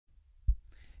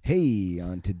Hey,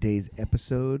 on today's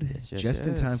episode, just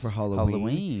in time for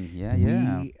Halloween.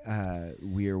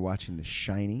 We are watching The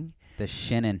Shining. The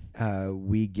Shining.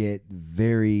 We get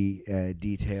very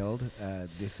detailed.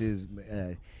 This is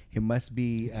it must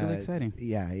be It's really exciting.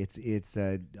 Yeah, it's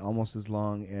almost as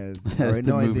long as the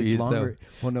movie it's longer.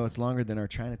 itself. Well, no, it's longer than our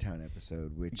Chinatown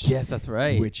episode, which Yes, that's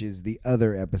right. which is the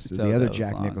other episode, So the other that was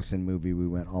Jack long. Nicholson movie we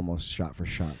went almost shot for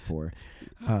shot for.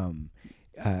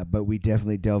 But we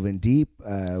definitely delve in deep.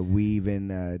 We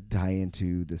even tie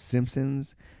into The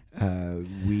Simpsons.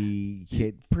 We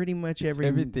hit pretty much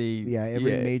everything.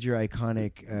 every major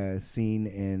iconic scene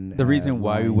in The reason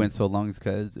why we line. went so long is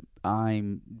because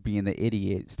I'm being the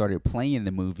idiot started playing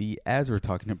the movie as we're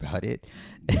talking about it,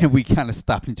 and we kind of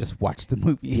stopped and just watched the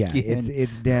movie. Yeah,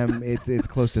 again. it's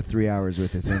close to 3 hours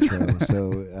with this intro.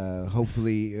 So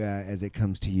hopefully, as it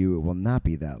comes to you, it will not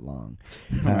be that long.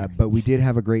 But we did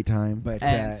have a great time. But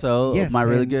And so yes, my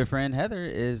really and- good friend Heather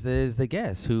is the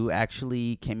guest who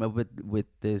actually came up with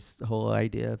this whole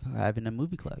idea of having a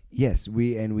movie club. Yes,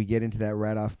 we get into that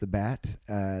right off the bat.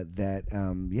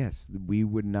 Yes, we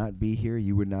would not be here.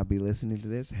 You would not be listening to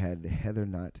this had Heather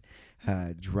not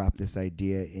dropped this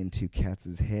idea into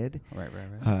Katz's head.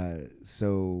 Right.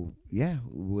 So yeah,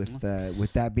 with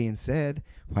that being said,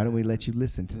 why don't we let you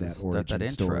listen to that Let's start origin that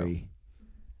intro. story?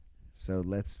 So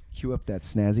let's cue up that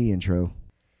snazzy intro.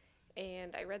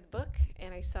 And I read the book,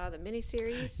 and I saw the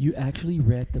miniseries. You actually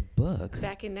read the book.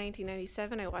 Back in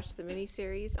 1997, I watched the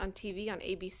miniseries on TV on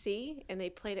ABC, and they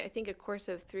played it, I think, a course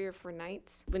of 3 or 4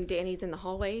 nights. When Danny's in the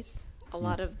hallways, a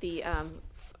lot of the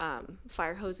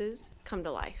fire hoses come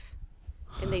to life,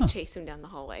 and they chase him down the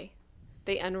hallway.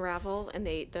 They unravel, and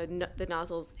the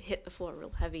nozzles hit the floor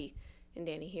real heavy, and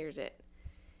Danny hears it.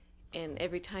 And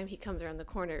every time he comes around the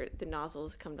corner, the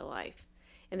nozzles come to life.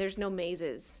 And there's no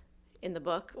mazes in the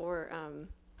book or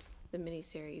the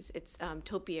miniseries. It's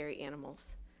topiary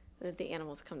animals. That the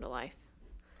animals come to life.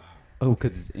 Oh,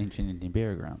 because it's ancient Indian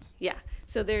burial grounds. Yeah.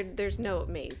 So there's no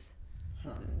maze.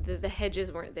 The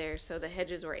hedges weren't there, so the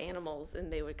hedges were animals,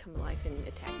 and they would come to life and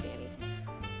attack Danny.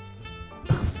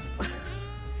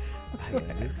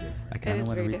 That is different. I That kind is of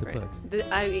want to very read different. the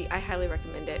book. I highly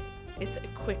recommend it. It's a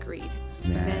quick read.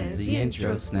 Snazzy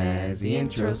intro, snazzy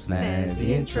intro, snazzy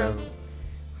intro.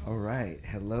 All right.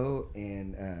 Hello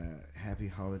and happy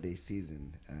holiday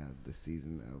season. The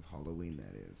season of Halloween,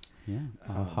 that is. Yeah.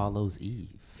 Hallows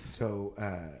Eve. So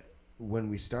when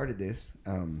we started this,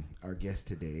 our guest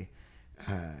today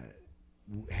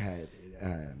had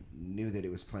knew that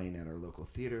it was playing at our local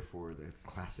theater for the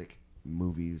classic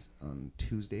movies on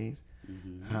Tuesdays.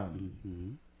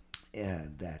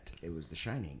 That it was The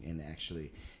Shining, and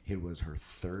actually it was her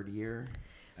 3rd year.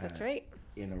 That's right.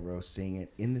 In a row seeing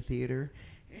it in the theater,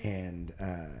 and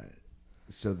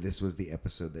so this was the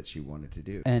episode that she wanted to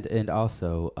do. And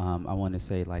also, I want to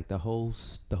say, like, the whole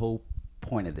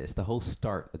point of this, the whole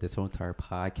start of this whole entire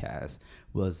podcast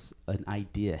was an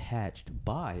idea hatched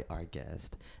by our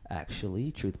guest,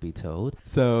 actually, truth be told.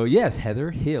 So, yes,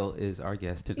 Heather Hill is our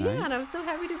guest tonight. Yeah, and I'm so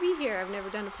happy to be here. I've never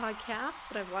done a podcast,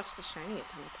 but I've watched The Shining a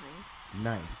ton of times.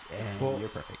 Nice. And Well, you're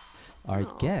perfect. Our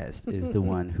Aw. guest is the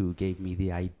one who gave me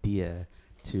the idea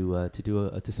to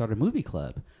start a movie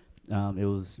club.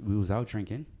 We was out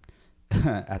drinking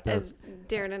at the As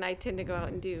Darren and I tend to go out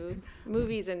and do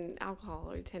movies and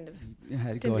alcohol. We tend to.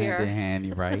 had to to go hand beer. in hand,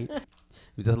 you're right? It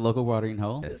was at the local watering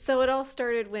hole. So it all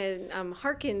started when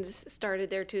Harkins started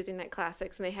their Tuesday Night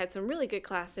Classics, and they had some really good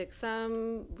classics,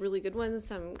 some really good ones,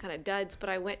 some kind of duds, but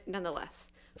I went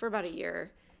nonetheless for about a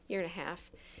year and a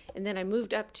half. And then I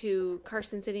moved up to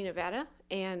Carson City, Nevada,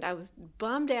 and I was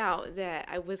bummed out that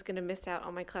I was going to miss out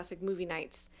on my classic movie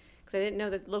nights because I didn't know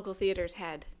that local theaters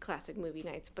had classic movie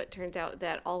nights, but turns out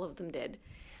that all of them did.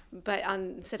 But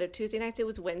instead of Tuesday nights, it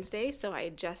was Wednesday, so I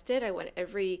adjusted. I went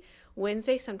every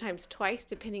Wednesday, sometimes twice,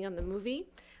 depending on the movie.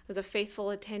 I was a faithful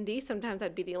attendee. Sometimes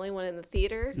I'd be the only one in the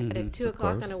theater at 2 of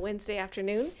o'clock course. on a Wednesday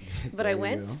afternoon. But There I you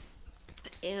went, go.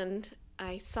 and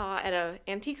I saw at an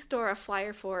antique store a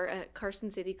flyer for a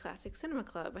Carson City Classic Cinema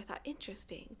Club. I thought,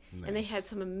 interesting. And they had Nice.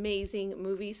 some amazing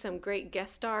movies, some great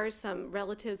guest stars, some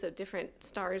relatives of different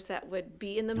stars that would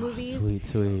be in the movies.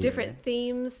 Sweet. Different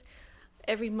themes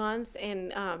every month,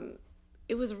 and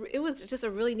it was just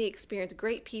a really neat experience.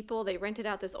 Great people. They rented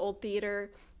out this old theater.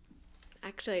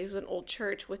 Actually, it was an old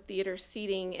church with theater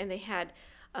seating, and they had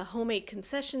a homemade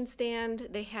concession stand.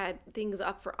 They had things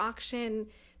up for auction.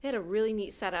 They had a really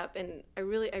neat setup, and I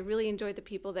really enjoyed the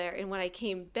people there. And when I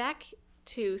came back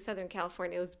to Southern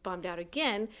California, I was bummed out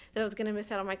again that I was going to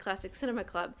miss out on my classic cinema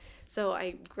club. So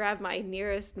I grabbed my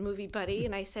nearest movie buddy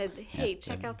and I said, hey,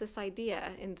 check out this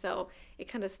idea. And so it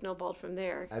kind of snowballed from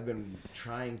there. I've been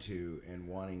trying to and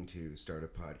wanting to start a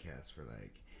podcast for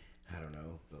I don't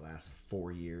know, the last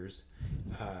 4 years.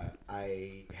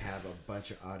 I have a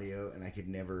bunch of audio and I could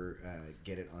never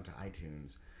get it onto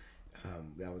iTunes.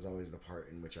 That was always the part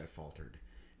in which I faltered.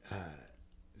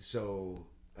 So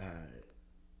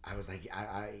I was like,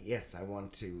 yes, I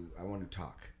want to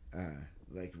talk.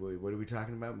 What are we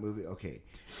talking about? Movie? Okay.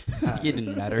 It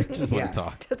didn't matter. Just want to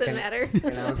talk. Doesn't matter.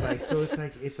 And I was like, so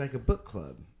it's like a book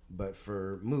club, but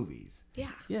for movies.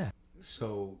 Yeah. Yeah.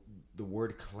 So the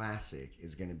word classic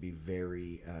is going to be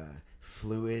very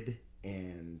fluid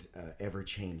and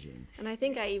ever-changing. And I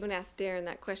think I even asked Darren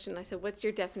that question. I said, what's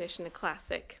your definition of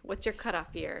classic? What's your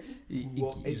cutoff year?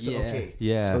 Well, okay.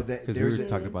 Yeah, so because we were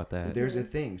talking about that. There's a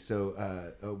thing.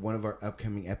 So one of our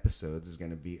upcoming episodes is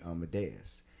going to be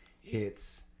Amadeus.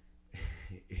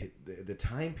 The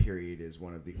time period is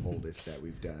one of the oldest that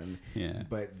we've done. Yeah.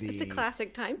 But It's a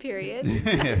classic time period.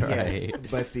 Yes,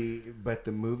 Right. but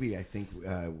the movie I think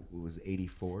was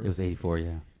 84. It was 84,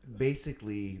 yeah.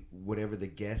 Basically, whatever the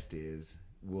guest is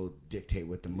will dictate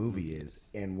what the movie is.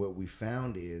 And what we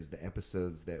found is the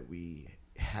episodes that we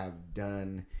have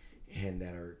done and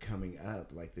that are coming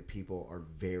up, like the people are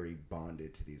very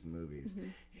bonded to these movies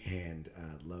and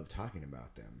love talking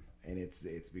about them. And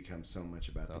it's become so much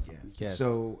about the awesome. guests. Yes.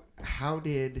 So how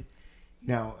did...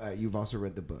 Now, you've also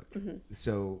read the book.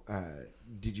 So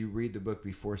did you read the book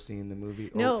before seeing the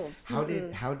movie? No. How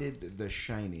did The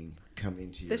Shining come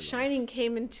into your The life? Shining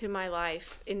came into my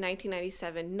life in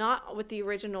 1997, not with the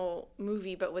original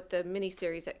movie, but with the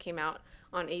miniseries that came out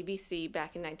on ABC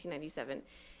back in 1997.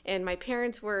 And my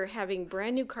parents were having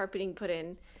brand new carpeting put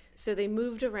in, so they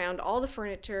moved around all the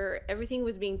furniture. Everything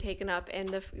was being taken up, and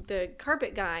the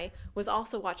carpet guy was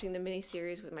also watching the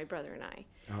miniseries with my brother and I.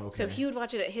 Oh, okay. So he would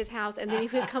watch it at his house, and then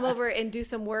he would come over and do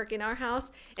some work in our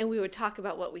house, and we would talk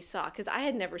about what we saw, because I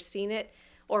had never seen it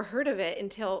or heard of it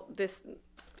until this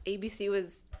ABC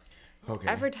was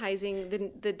advertising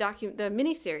the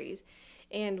miniseries.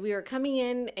 And we were coming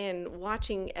in and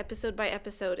watching episode by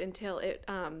episode until it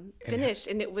finished,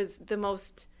 and it was the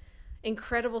most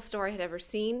incredible story I had ever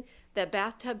seen. That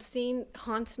bathtub scene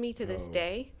haunts me to this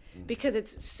day because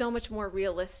it's so much more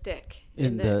realistic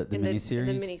In the miniseries?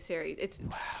 In the miniseries, it's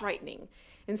frightening.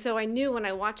 And so I knew when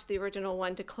I watched the original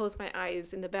one to close my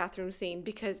eyes in the bathroom scene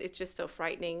because it's just so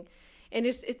frightening. And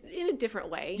it's in a different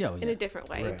way, in a different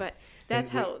way. Right. But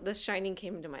that's how The Shining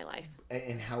came into my life.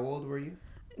 And how old were you?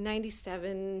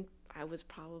 97, I was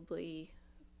probably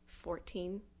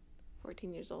 14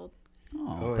 years old.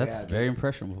 Oh, that's very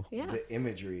impressionable. Yeah. The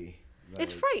imagery.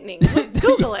 It's frightening.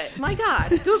 Google it. My God,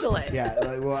 Google it.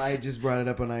 Yeah, well, I just brought it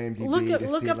up on IMDb. Look to up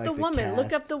see, the woman. cast.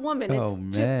 Look up the woman. Oh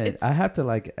man, I have to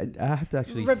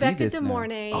actually Rebecca see this De now.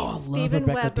 Mornay, Oh, I love Stephen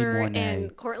Rebecca De Weber, Mornay.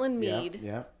 and Cortland Mead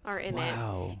Yeah. are in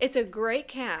Wow. it. It's a great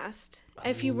cast.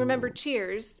 If you remember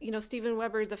Cheers, Stephen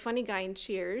Weber is a funny guy in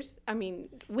Cheers. I mean,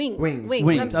 Wings. Wings. I'm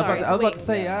Wings. sorry. I was about to Wings.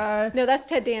 say. No, that's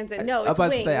Ted Danson. No, I was it's about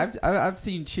Wings. to say I've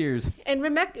seen Cheers. And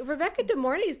Rebecca De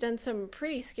Mornay's done some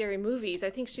pretty scary movies.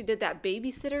 I think she did that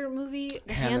babysitter movie,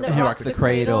 The Hand That Rocks the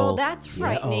Cradle. That's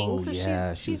frightening. Yeah. Oh, so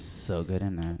yeah, she's so good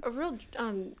in that. a real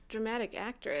dramatic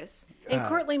actress. And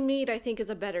Cortland Mead, I think,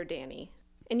 is a better Danny.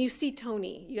 And you see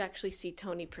Tony. You actually see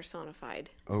Tony personified.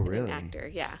 Oh, in really? An actor,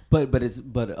 yeah. But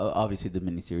obviously the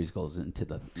miniseries goes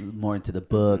into more into the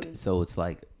book, so it's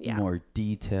like more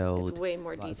detailed. It's way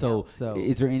more detailed. So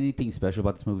is there anything special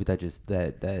about this movie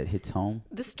that hits home?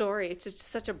 The story, it's just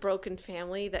such a broken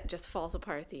family that just falls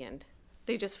apart at the end.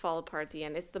 They just fall apart at the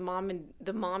end. It's the mom, and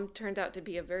the mom turns out to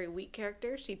be a very weak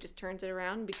character. She just turns it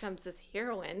around and becomes this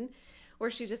heroine, where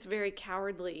she's just very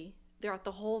cowardly throughout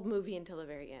the whole movie until the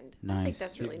very end. Nice. I think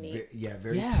that's really neat.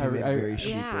 Very timid, very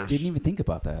sheepish. Yeah. Didn't even think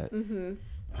about that.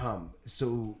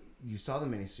 So you saw the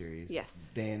miniseries. Yes.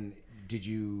 Then did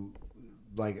you,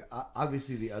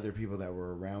 obviously the other people that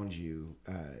were around you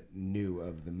knew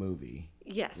of the movie.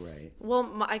 Yes. Right.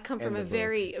 Well, I come from And a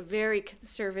the very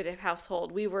conservative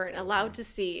household. We weren't allowed to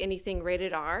see anything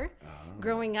rated R.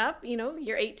 Growing up,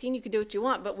 you're 18, you can do what you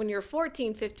want. But when you're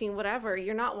 14, 15, whatever,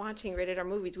 you're not watching rated R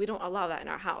movies. We don't allow that in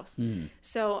our house.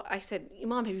 So I said,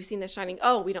 Mom, have you seen The Shining?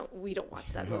 Oh, we don't watch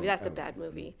that movie. That's a bad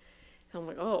movie. So I'm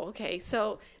like, oh, okay.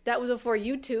 So that was before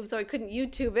YouTube, so I couldn't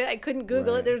YouTube it. I couldn't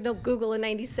Google it. There was no Google in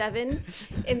 97.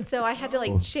 And so I had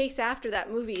to chase after that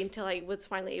movie until I was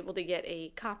finally able to get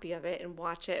a copy of it and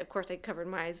watch it. Of course, I covered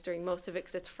my eyes during most of it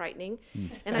because it's frightening.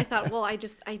 And I thought, well,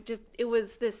 it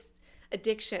was this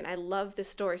Addiction. I love this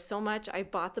story so much. I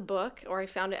bought the book, or I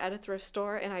found it at a thrift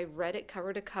store, and I read it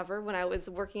cover to cover when I was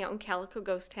working out in Calico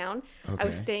Ghost Town. I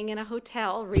was Okay. staying in a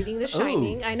hotel reading The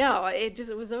Shining. I know. It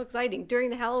was so exciting during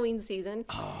the Halloween season.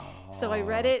 So I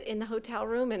read it in the hotel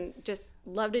room and just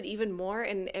loved it even more.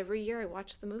 And every year I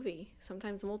watched the movie,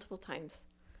 sometimes multiple times.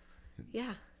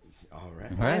 Yeah. All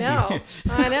right. I know.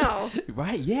 I know.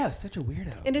 Right? Yeah, such a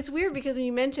weirdo. And it's weird because when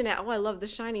you mention it, I love The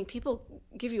Shining, people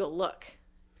give you a look.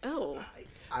 Oh.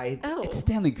 Oh. It's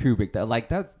Stanley Kubrick though. Like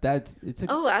that's it's a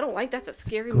Oh, I don't like that's a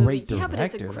scary great movie. Yeah, but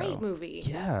it's a director, great though. movie.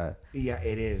 Yeah. Yeah,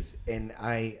 it is. And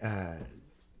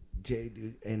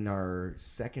in our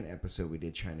second episode, we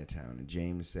did Chinatown, and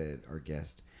James said, our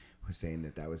guest was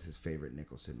saying that was his favorite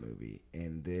Nicholson movie,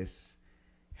 and this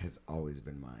has always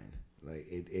been mine. Like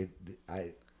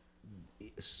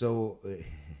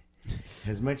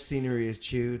as much scenery as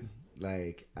chewed.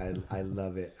 Like I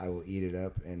love it. I will eat it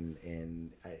up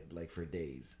and I, like for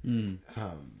days. And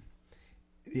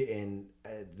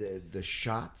the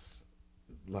shots,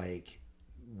 like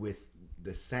with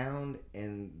the sound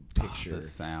and picture, The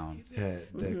sound.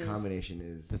 the combination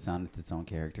is The sound is its own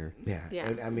character. yeah. Yeah.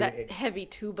 And, I mean, that heavy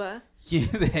tuba. Yeah,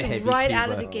 the heavy Right out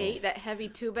of tuba. the gate, that heavy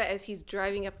tuba as he's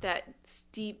driving up that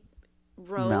steep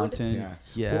road. Mountain. yeah.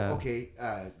 Yeah. Well, okay.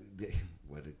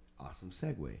 What an awesome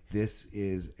segue. This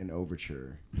is an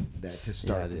overture that to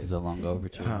start Yeah, this is a long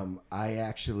overture. I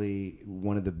actually,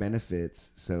 one of the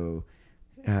benefits, so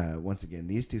once again,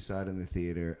 these two saw it in the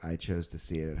theater. I chose to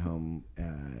see it at home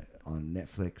on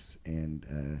Netflix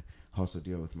and also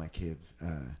deal with my kids.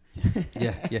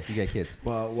 yeah, you got kids.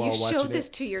 While You watching showed it. this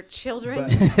to your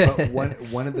children. But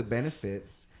one of the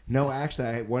benefits. No, actually,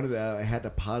 I had to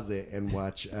pause it and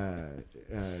watch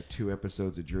 2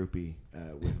 episodes of Droopy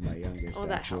with my youngest. Oh,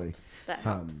 that actually, helps. That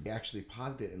helps. I actually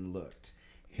paused it and looked,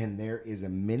 and there is a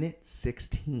minute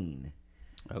 16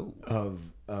 Oh.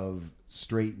 of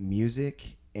straight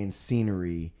music and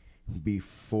scenery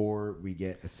before we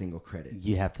get a single credit.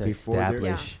 You have to Before there-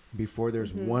 establish. Before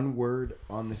there's one word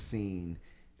on the scene,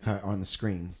 on the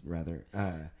screens rather.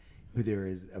 There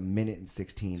is a minute and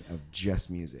 16 of just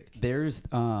music. There's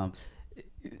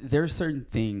certain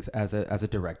things as a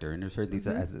director, and there's certain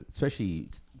things especially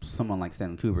someone like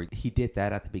Stanley Kubrick. He did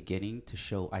that at the beginning to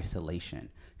show isolation,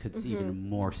 because it's even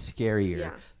more scarier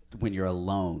Yeah. when you're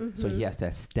alone. So he has to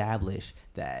establish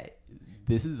that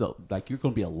this is like you're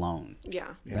going to be alone. Yeah.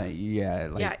 Like Yeah,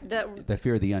 the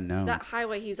fear of the unknown. That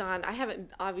highway he's on, I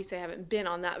haven't been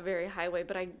on that very highway,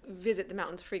 but I visit the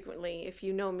mountains frequently. If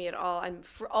you know me at all, I'm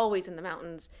always in the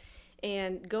mountains.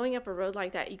 And going up a road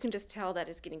like that, you can just tell that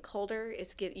it's getting colder.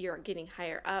 You're getting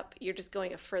higher up. You're just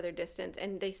going a further distance.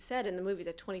 And they said in the movie it's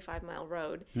a 25-mile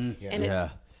road, and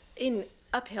it's in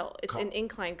uphill. It's an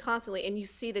incline constantly, and you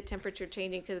see the temperature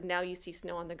changing because now you see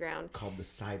snow on the ground. Called the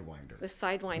Sidewinder. The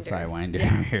Sidewinder.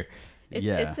 Sidewinder.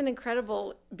 Yeah. It's an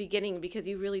incredible beginning because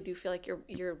you really do feel like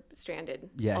you're stranded.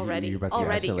 Yeah, already. you're about to be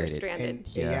Already you're isolated. stranded.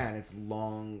 And and it's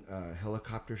long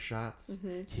helicopter shots.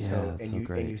 Yeah, so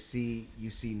great. And you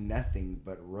see nothing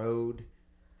but road,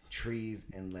 trees,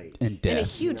 and lake. and death. And a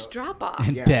huge drop off.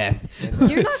 And Yeah. death.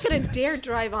 And You're not going to dare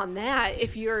drive on that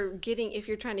if you're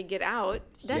trying to get out.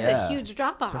 That's Yeah. a huge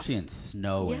drop off. Especially in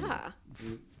snow Yeah.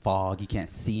 and fog. You can't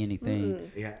see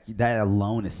anything. yeah, That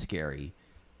alone is scary.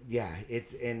 yeah,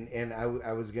 it's and I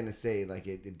was gonna say like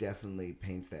it definitely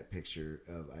paints that picture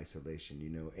of isolation,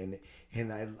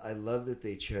 and I love that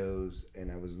they chose,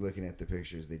 and I was looking at the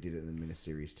pictures, they did it in the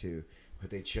miniseries too, but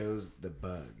they chose the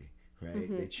bug,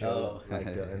 right? They chose like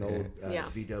an old Yeah.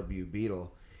 VW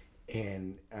Beetle,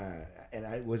 and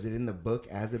was it in the book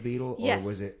as a beetle Yes. or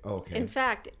was it okay? In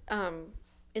fact,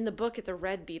 in the book, it's a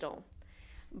red beetle.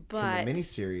 But in the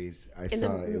miniseries, I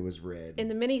saw it was red. in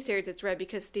the miniseries, it's red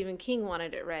because Stephen King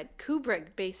wanted it red.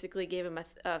 Kubrick basically gave him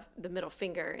the middle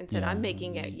finger and said, "I'm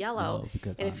making it yellow."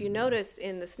 because And if you notice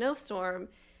in the snowstorm,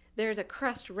 there's a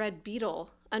crushed red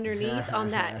beetle underneath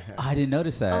on that I didn't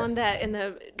notice that. in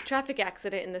the traffic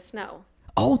accident in the snow.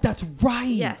 Oh, that's right.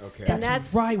 Yes, Okay. and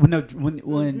That's that's right.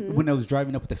 When I was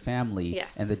driving up with the family,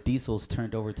 Yes. and the diesels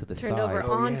turned over to the turned side. over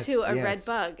Oh, onto a red yes.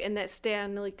 bug, and that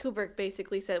Stanley Kubrick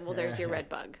basically said, "Well, there's your red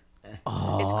bug.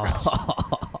 Oh. It's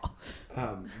crushed."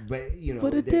 But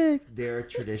What a dick. they're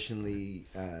traditionally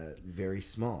very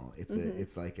small.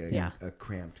 It's like Yeah. a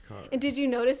cramped car. And did you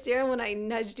notice, Darren, when I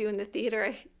nudged you in the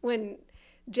theater, when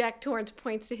Jack Torrance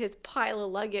points to his pile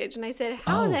of luggage, and I said,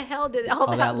 "How the hell did all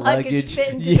that that luggage luggage. fit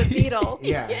into the Beetle?"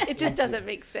 Yeah. It just doesn't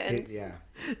make sense. Yeah.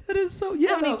 That is so. How Yeah,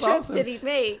 many that was trips awesome. did he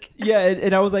make? Yeah,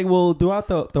 and I was like, well, throughout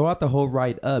the whole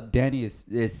ride up, Danny is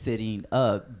sitting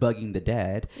up, bugging the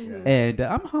dad, and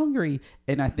I'm hungry,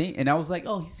 and I was like,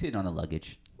 oh, he's sitting on the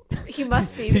luggage. He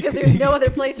must be, because there's no other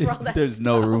place for all that There's stuff.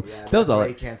 no room. Yeah, That was that's why a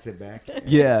he can't sit back.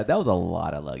 yeah. That was a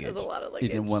lot of luggage. That was a lot of In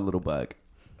luggage. one little bug.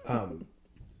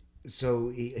 So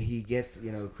he gets,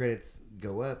 credits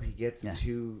go up. He gets Yeah.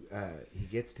 to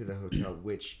the hotel,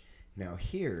 which now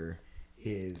here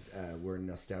is where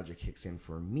nostalgia kicks in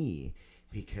for me,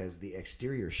 because the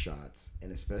exterior shots,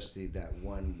 and especially that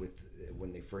one with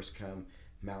when they first come,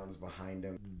 mountains behind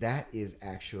them, that is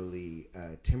actually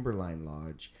Timberline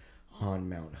Lodge on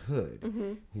Mount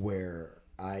Hood, where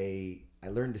I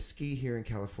learned to ski here in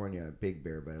California at Big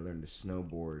Bear, but I learned to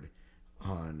snowboard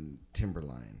on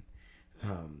Timberline.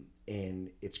 And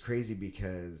it's crazy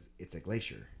because it's a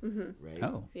glacier, right?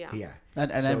 Oh. Yeah. Yeah.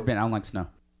 And So, I've been. I don't like snow.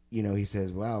 he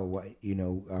says, wow,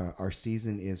 our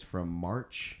season is from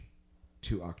March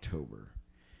to October.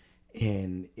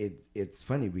 And it's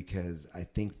funny because I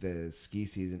think the ski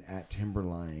season at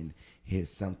Timberline is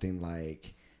something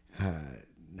like,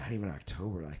 not even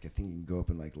October. Like I think you can go up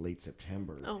in like late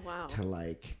September. Oh, wow. To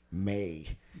like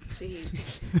May.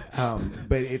 Jeez.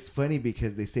 But it's funny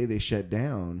because they say they shut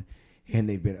down and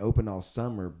they've been open all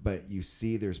summer, but you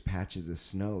see there's patches of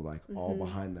snow like all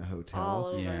behind the hotel All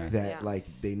over. Yeah. that like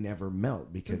they never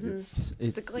melt because it's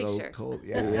It's a so glacier. cold.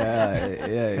 Yeah,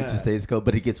 it just stays cold,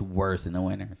 but it gets worse in the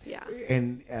winter. Yeah.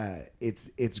 And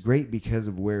it's great because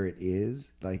of where it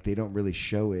is. Like they don't really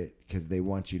show it because they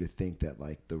want you to think that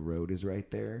like the road is right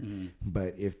there.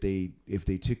 But if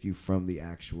they took you from the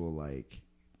actual like,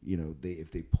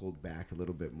 if they pulled back a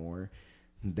little bit more,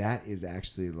 that is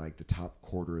actually like the top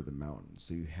quarter of the mountain.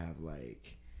 So you have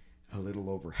like a little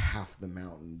over half the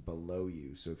mountain below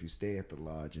you. So if you stay at the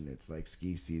lodge and it's like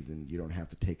ski season, you don't have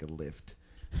to take a lift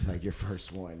like your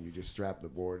first one. You just strap the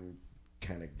board and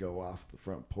kind of go off the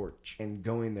front porch. And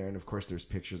going there, and of course there's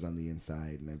pictures on the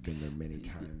inside, and I've been there many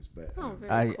times. But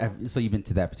Very cool. So you've been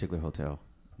to that particular hotel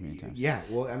many times? yeah,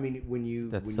 well, I mean, when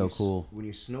you cool. when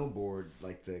you snowboard,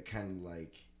 like the kind of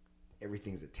like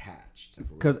everything's attached.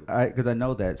 Because I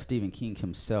know that Stephen King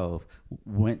himself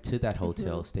went to that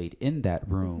hotel, stayed in that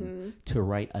room to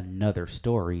write another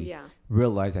story. Yeah.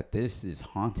 Realized that this is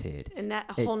haunted. And that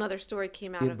whole nother story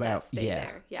came out of that stay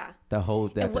there. Yeah. The whole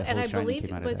And I Shining believe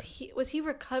came out of that. was he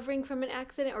recovering from an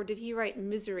accident, or did he write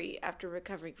Misery after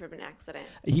recovering from an accident?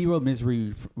 He wrote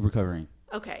Misery recovering.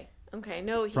 Okay.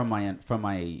 No. From my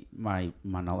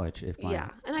knowledge, if my yeah,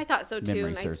 and I thought so too. memory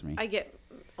And serves me. I get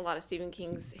a lot of Stephen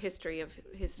King's history of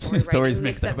his Stories writing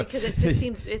mixed up. because it just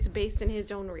seems it's based in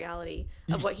his own reality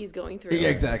of what he's going through. Yeah,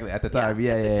 exactly. At the time.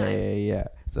 Yeah.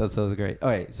 So it's great. All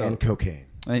right. So and cocaine,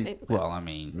 I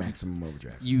mean, maximum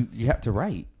overdrive. you have to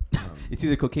write. It's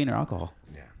either cocaine or alcohol.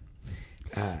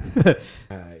 Yeah.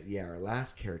 Our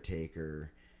last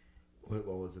caretaker. What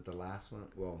was it? The last one?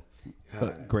 Well,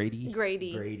 Grady,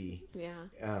 Grady.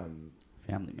 Yeah.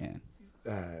 family man.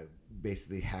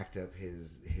 Basically hacked up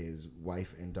his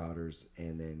wife and daughters,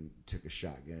 and then took a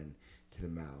shotgun to the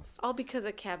mouth. All because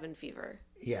of cabin fever.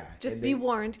 Yeah. Just and be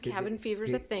warned, cabin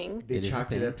fever's a thing. They It is a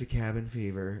chalked it thing. up to cabin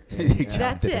fever.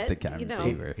 That's Did it, to cabin you know.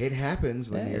 fever. It happens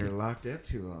when Hey. you're locked up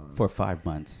too long. For 5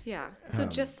 months. Yeah. So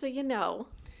just so you know.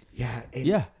 Yeah. And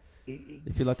Yeah. If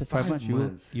If you're locked up 5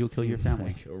 months, you'll kill your seems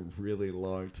family. Like a really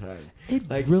long time. It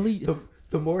Like really.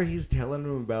 the more he's telling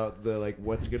them about the like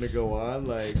what's gonna go on,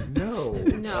 like no,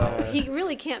 No, he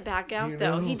really can't back out you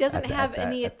though. He know, doesn't at that- have at that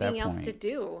anything else point. to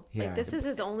do. Yeah. Like this is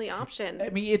his only option. I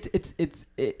mean,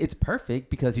 it's perfect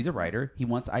because he's a writer. He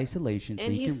wants isolation, so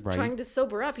And he he's can write. trying to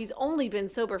sober up. He's only been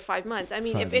sober 5 months. I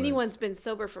mean, 5 if anyone's months. been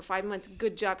sober for 5 months,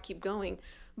 good job, keep going.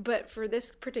 But for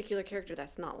this particular character,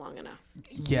 that's not long enough.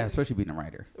 Yeah, especially being a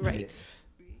writer. Right.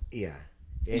 yeah,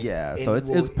 Yeah, so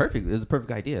it's perfect. It's a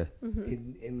perfect idea.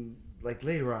 And like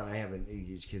later on, I haven't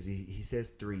because he says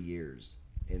 3 years,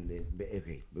 and then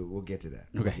but we'll get to that.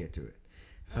 We'll Okay. get to it.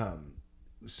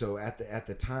 So at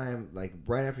the time, like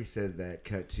right after he says that,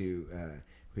 cut to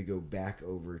we go back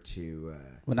over to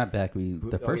Well, not back.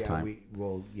 The first time.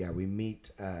 we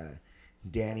meet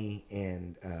Danny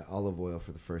and Olive Oil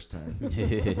for the first time.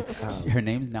 Her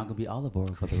name's now gonna be Olive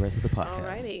Oil for the rest of the podcast.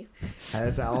 Alrighty.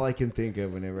 That's all I can think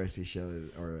of whenever I see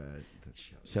Shelley or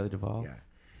Shelley Duvall.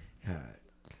 Yeah.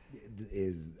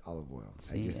 Is olive oil.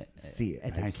 I just see it.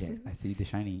 And I I can't. see The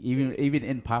Shining. Even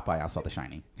in Popeye, I saw The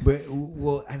Shining. But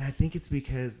and I think it's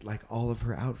because like all of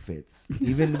her outfits,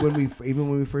 even when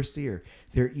we first see her,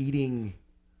 they're eating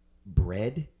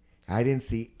bread. I didn't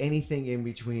see anything in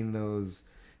between those.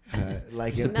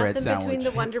 Like It's a bread Nothing between sandwich.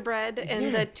 the Wonder Bread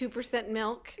and Yeah. the 2%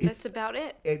 milk. That's about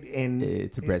it. and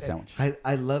It's a bread sandwich.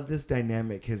 I love this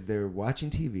dynamic because they're watching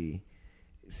TV,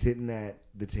 sitting at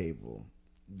the table.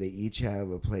 They each have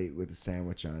a plate with a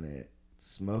sandwich on it,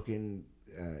 smoking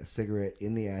cigarette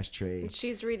in the ashtray. And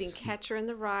she's reading Catcher in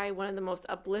the Rye, one of the most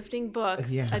uplifting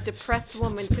books Yeah. a depressed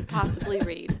woman could possibly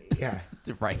read. Yeah.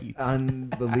 Right.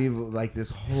 Unbelievable. Like this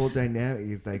whole dynamic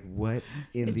is like, what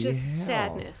in It's the just hell?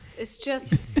 sadness. It's just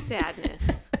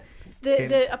sadness.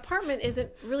 The apartment isn't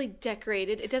really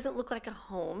decorated. It doesn't look like a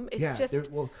home. It's Yeah, just I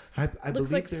looks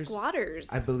believe like there's squatters.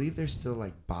 I believe there's still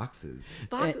like boxes.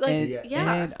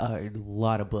 And a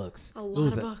lot of books. A lot It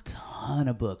was of books. A ton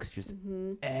of books just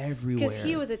everywhere. Because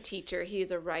he was a teacher, he's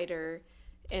a writer,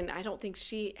 and I don't think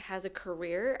she has a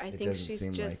career. I think doesn't she's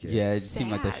seem just like it. Yeah, it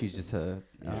seemed like that sad. she's just a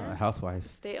housewife.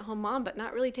 Stay-at-home mom, but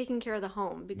not really taking care of the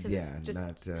home because Yeah, it's just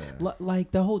not.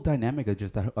 Like the whole dynamic of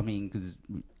just that. I mean, because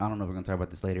I don't know if we're gonna talk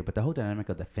about this later, but the whole dynamic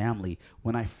of the family.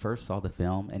 When I first saw the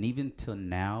film, and even till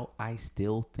now, I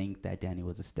still think that Danny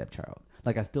was a stepchild.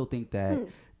 Like I still think that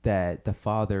that the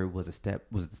father was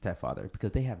the stepfather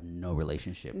because they have no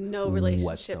relationship. no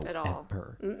relationship at all.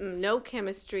 whatsoever. No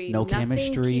chemistry. No nothing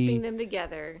chemistry. keeping them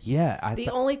together. Yeah, The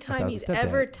only I thought time it was he's a stepdad.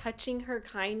 ever touching her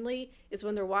kindly is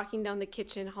when they're walking down the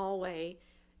kitchen hallway,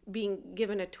 being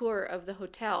given a tour of the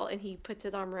hotel, and he puts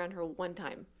his arm around her one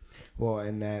time. Well,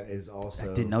 and that is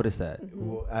also. I did notice that.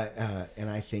 Well, and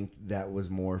I think that was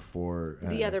more for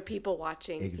The other people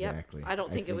watching. exactly. Yep. I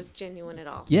don't I think it think- was genuine at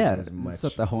all. Yeah, as much- so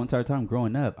the whole entire time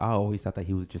growing up, I always thought that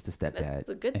he was just a stepdad. That's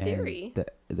a good and theory.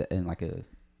 And like a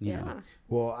you Yeah. know.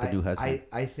 Well, the new husband.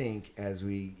 I think as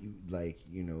we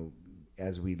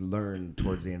as we learn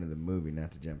towards the end of the movie,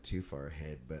 not to jump too far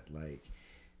ahead, but like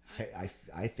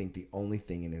I think the only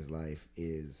thing in his life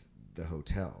is the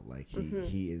hotel. Like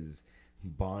he is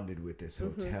bonded with this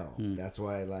hotel. That's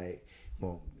why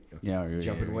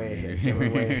jumping way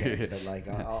ahead. But like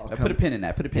I'll come, Put a pin in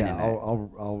that. Put a pin yeah, in that.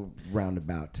 I'll round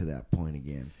about to that point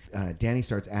again. Danny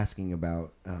starts asking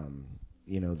about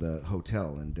the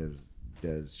hotel and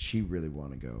does she really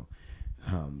want to go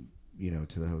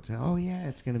to the hotel? Oh yeah,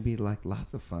 it's gonna be like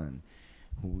lots of fun.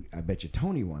 I bet you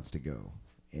Tony wants to go,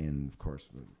 and of course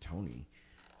Tony.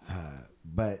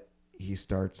 But he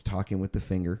starts talking with the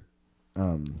finger.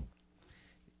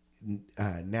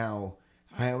 Now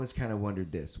I always kind of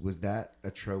wondered this: was that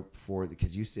a trope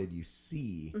because you said you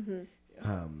see,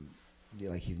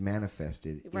 like he's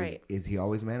manifested. Right. Is he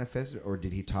always manifested, or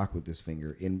did he talk with this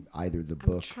finger in either the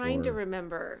book? I'm trying to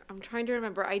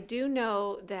remember. I do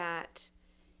know that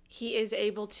he is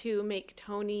able to make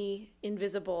Tony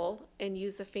invisible and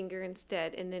use the finger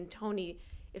instead. And then Tony,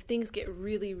 if things get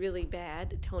really, really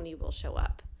bad, Tony will show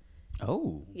up.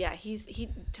 Oh. Yeah,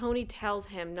 Tony tells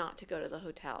him not to go to the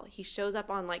hotel. He shows up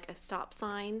on like a stop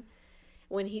sign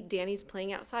when Danny's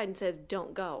playing outside and says,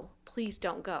 "Don't go. Please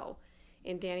don't go."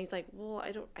 And Danny's like, "Well,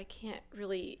 I can't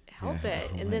really help it."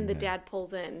 And then the dad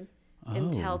pulls in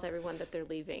and tells everyone that they're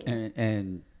leaving.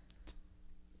 And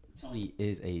Tony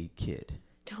is a kid.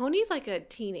 Tony's like a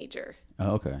teenager.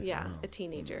 Oh, okay. Yeah, a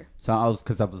teenager. So I was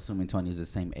assuming Tony is the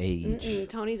same age.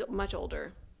 Tony's much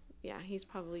older. Yeah, he's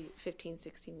probably 15,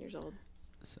 16 years old.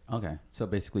 Okay, so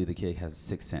basically the kid has a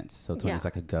sixth sense. So Tony's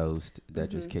like a ghost that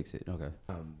just kicks it. Okay.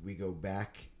 We go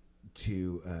back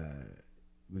to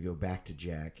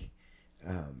Jack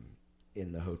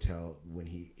in the hotel when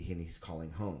he's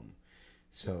calling home.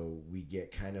 So we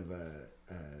get kind of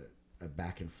a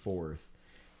back and forth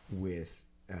with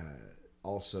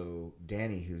also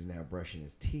Danny, who's now brushing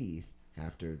his teeth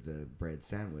after the bread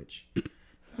sandwich.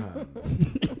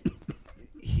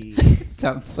 He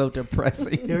sounds so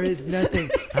depressing. There is nothing.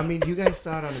 I mean, you guys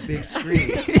saw it on a big screen,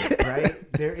 right?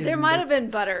 There might have been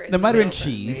butter. There might have been middle.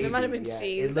 cheese. There might have been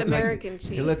cheese. American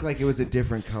cheese. It looked like it was a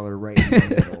different color right in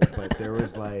the middle, but there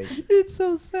was like... It's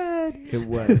so sad. It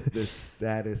was the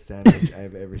saddest sandwich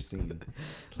I've ever seen.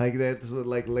 Like that's what,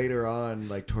 like later on,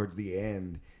 like towards the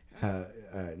end,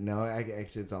 no,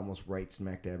 actually it's almost right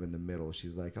smack dab in the middle.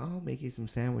 She's like, "Oh, I'll make you some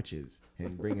sandwiches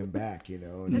and bring them back,"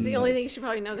 And that's the only thing she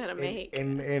probably knows how to make.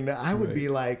 And I would be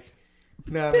like,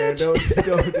 "No, man,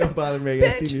 don't bother me. I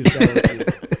seen your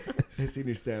sandwiches. I seen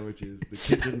your sandwiches. The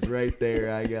kitchen's right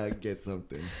there. I gotta get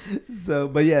something." So,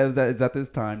 but yeah, it was at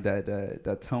this time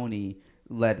that Tony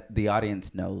let the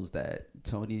audience knows that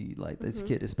Tony, like this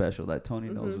kid is special. That Tony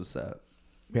knows what's up.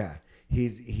 Yeah,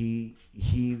 he's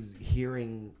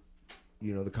hearing,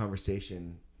 the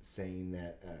conversation saying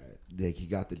that he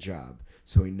got the job,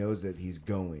 so he knows that he's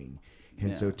going,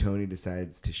 and so Tony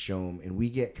decides to show him, and we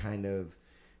get kind of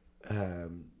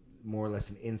more or less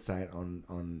an insight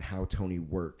on how Tony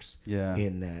works. Yeah,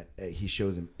 in that he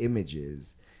shows him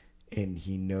images, and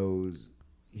he knows.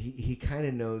 He kind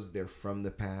of knows they're from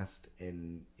the past,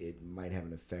 and it might have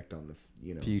an effect on the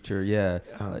future. Yeah,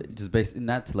 just basically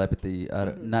not telepathy.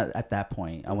 Not at that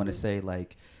point. I want to say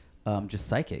like just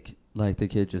psychic. Like the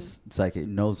kid just psychic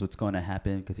knows what's going to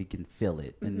happen because he can feel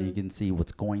it and he can see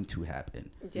what's going to happen.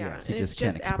 Yeah, Yes. and He it's just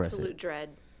can't just express absolute it. dread,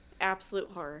 absolute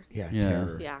horror. Yeah, Yeah.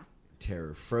 terror. Yeah.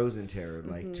 Terror, frozen terror,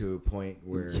 like to a point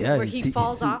where Yeah, Where he he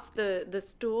falls see- off the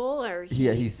stool, or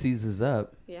He seizes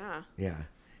up. yeah. yeah,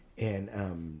 and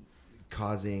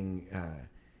causing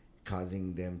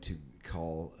them to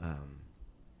call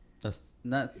That's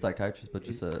not psychiatrist, but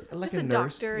just a like Just a a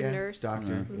nurse, doctor, yeah, nurse.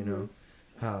 doctor, you know,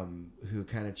 who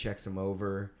kind of checks him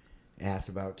over, asks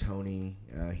about Tony.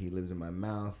 He lives in my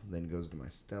mouth, then goes to my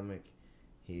stomach.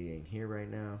 He ain't here right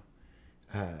now.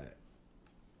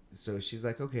 So she's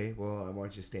like, okay, well, I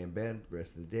want you to stay in bed the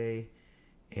rest of the day,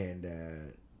 and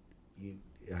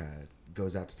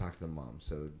goes out to talk to the mom.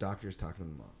 So doctor's talking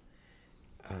to the mom.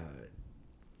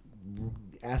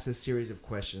 Asks a series of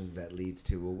questions that leads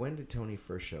to, well, when did Tony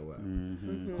first show up?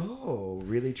 Oh,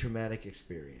 really traumatic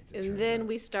experience. it And turns then out.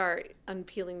 we start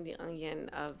unpeeling the onion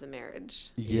of the marriage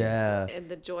yeah. and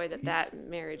the joy that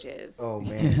marriage is. Oh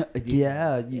man,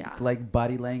 Yeah. Like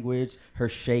body language, her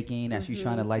shaking as she's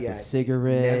trying to light Yeah, the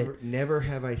cigarette. Never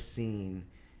have I seen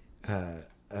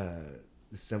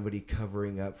somebody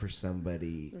covering up for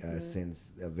somebody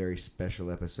since a very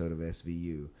special episode of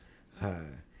SVU.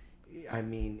 I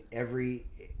mean, every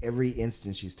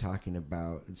instance she's talking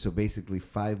about. So basically,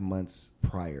 5 months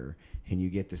prior, and you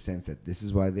get the sense that this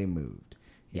is why they moved.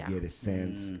 You Yeah. get a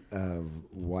sense of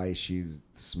why she's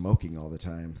smoking all the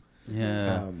time.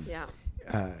 Yeah.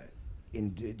 Yeah.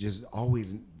 And just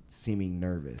always seeming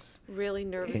nervous. Really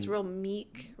nervous, And- real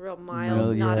meek, real mild,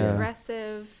 Real- not yeah.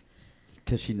 aggressive,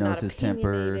 Because she not knows his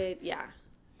temper. opinionated. Yeah.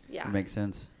 Yeah. Makes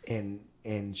sense. And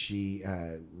she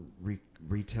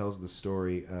retells the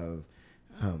story of,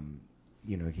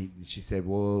 she said,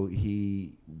 well,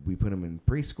 we put him in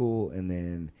preschool, and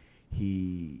then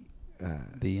he,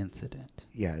 The incident.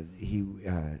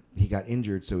 he got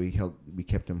injured, so we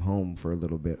kept him home for a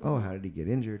little bit. Oh, how did he get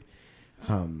injured?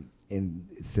 And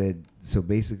it said, so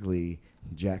basically,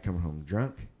 Jack comes home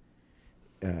drunk,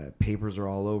 papers are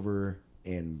all over,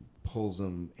 and pulls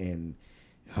him, and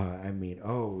it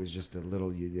was just a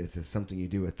little. It's something you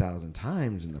do 1,000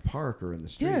 times in the park or in the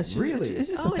street. Yeah, it's really. It's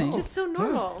just Oh, a thing. it's just so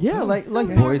normal. Yeah, like So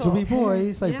boys will be normal.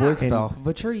 boys. Like Yeah. boys And- fell off of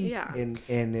a tree. Yeah. And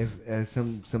if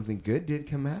something good did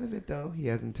come out of it, though, he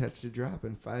hasn't touched a drop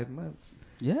in 5 months.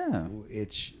 Yeah.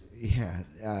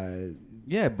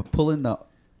 Yeah, but pulling the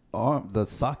arm, the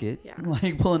socket, Yeah.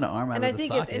 like pulling the arm out And of I the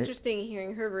think socket. it's interesting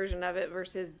hearing her version of it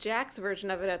versus Jack's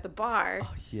version of it at the bar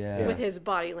Oh, yeah. with his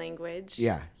body language.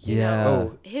 Yeah. You know, Yeah.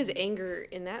 Oh, his anger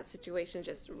in that situation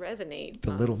just resonates.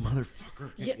 the little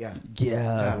motherfucker. Yeah. Yeah.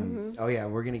 Yeah. Oh yeah,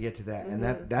 we're gonna get to that, and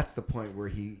that's the point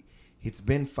where it's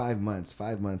been 5 months,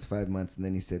 and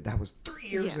then he said that was 3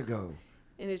 years Yeah. ago.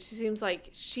 And it just seems like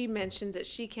she mentions that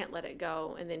she can't let it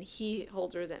go, and then he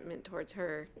holds resentment towards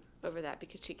her over that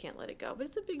because she can't let it go. But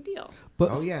it's a big deal.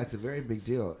 But Oh yeah, it's a very big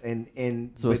deal,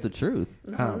 and so it's the truth.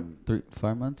 um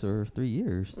 5 months or 3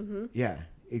 years. yeah,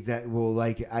 exactly. Well,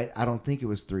 like I don't think it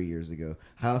was 3 years ago.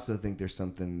 I also think there's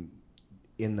something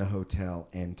in the hotel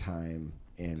and time,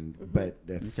 but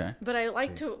that's Okay. But I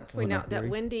like to point one out that theory.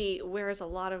 Wendy wears a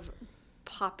lot of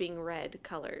popping red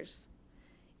colors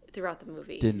throughout the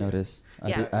movie. Didn't notice.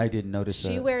 Yeah. I didn't notice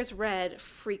She that. wears red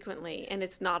frequently, and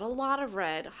it's not a lot of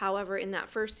red. However, in that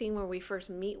first scene where we first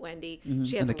meet Wendy, she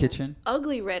In has the kitchen.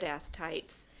 ugly red ass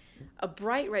tights, a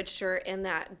bright red shirt, and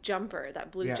that jumper,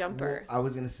 that blue jumper. Well, I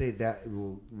was gonna say that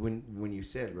when you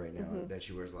said right now that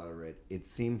she wears a lot of red, it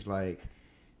seems like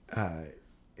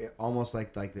almost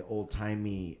like the old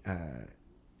timey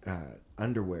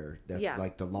underwear. That's Yeah,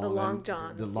 like the the long long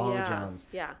johns. The long Yeah, johns.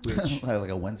 yeah. Which like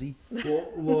a onesie.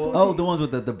 well, Oh, the ones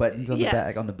with the buttons on Yes. the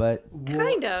back on the butt.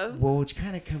 Kind of. Well, which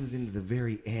kind of comes into the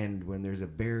very end when there's a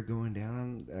bear going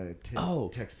down on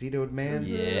tuxedoed man.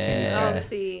 Yeah. And Oh,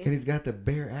 see. he's got the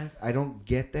bare ass. I don't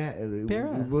get that. Bare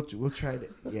ass. We'll try that.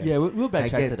 Yes. Yeah, we'll I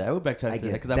backtrack get- to that. We'll backtrack I to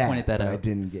that get because I pointed that but out. I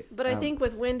didn't get. But I think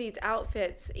with Wendy's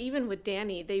outfits, even with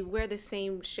Danny, they wear the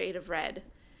same shade of red.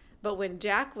 But when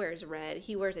Jack wears red,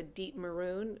 he wears a deep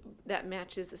maroon that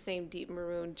matches the same deep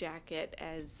maroon jacket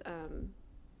as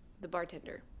the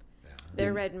bartender.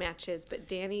 Their red matches, but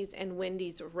Danny's and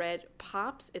Wendy's red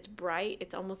pops. It's bright.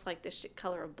 It's almost like the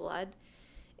color of blood.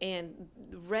 And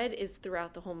red is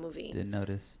throughout the whole movie. Didn't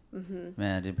notice.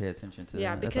 Man, I didn't pay attention to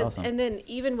Yeah, that. because That's awesome. and then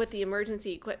even with the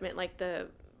emergency equipment, like the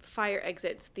fire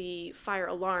exits, the fire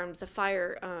alarms, the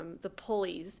fire, the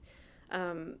pulleys,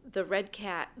 the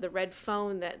red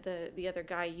phone that the other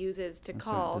guy uses to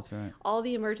call. That's right. All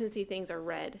the emergency things are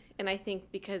red. And I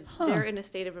think because they're in a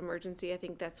state of emergency, I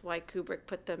think that's why Kubrick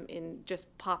put them in just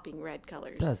popping red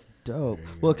colors. That's dope.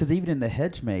 Well, because even in the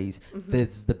hedge maze,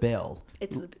 it's the bell.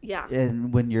 It's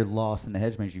And when you're lost in the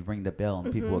hedge maze, you ring the bell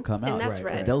and people will come out. And that's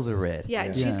red. And those are red. Yeah,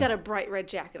 and she's got a bright red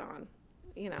jacket on,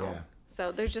 Yeah.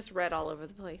 So there's just red all over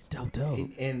the place. Dope.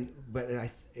 But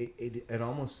it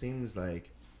almost seems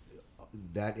like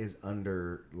that is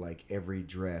under like every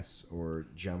dress or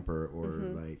jumper or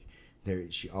like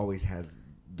there. She always has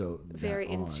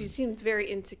She seems very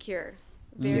insecure.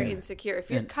 Insecure. If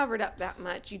you're covered up that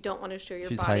much, you don't want to show your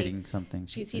body. She's hiding something.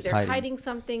 She's either hiding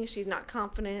something, she's not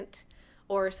confident,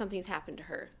 or something's happened to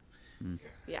her.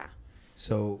 Yeah.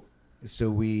 So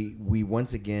we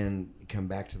once again come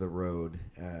back to the road.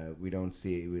 We don't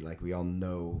see it. We all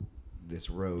know this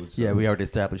road. So we already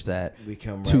established that. We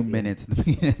come 2 right minutes in the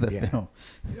beginning of the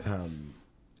film.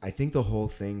 I think the whole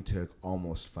thing took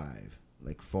almost 5,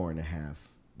 like 4.5.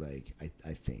 Like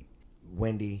I think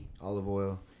Wendy Olive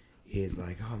Oil is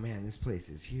like, oh man, this place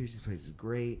is huge. This place is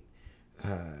great.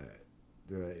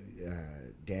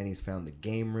 Danny's found the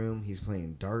game room. He's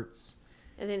playing darts.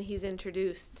 And then he's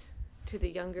introduced to the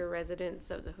younger residents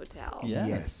of the hotel.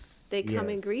 Yes. They come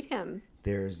and greet him.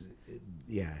 There's,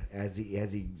 as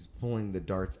he's pulling the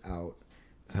darts out,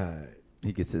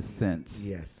 he gets his sense.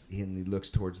 Yes, and he looks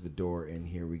towards the door, and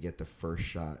here we get the first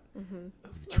shot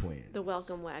of the twins. The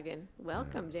welcome wagon.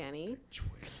 Welcome, Danny.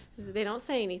 Twins. They don't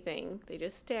say anything. They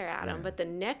just stare at him. But the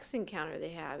next encounter they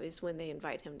have is when they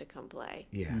invite him to come play.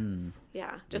 Yeah.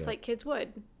 Yeah, just like kids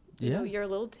would. You know, you're a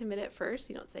little timid at first.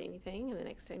 You don't say anything. And the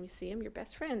next time you see him, you're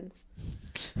best friends.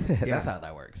 That's how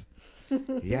that works.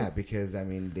 Yeah, because, I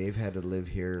mean, they've had to live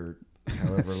here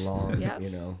however long,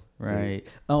 Right.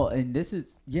 Oh, and this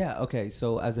is, okay.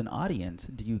 So as an audience,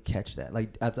 do you catch that?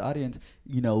 Like, as an audience,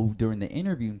 during the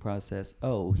interviewing process,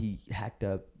 he hacked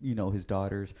up, his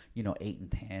daughters, 8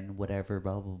 and 10, whatever,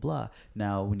 blah, blah, blah.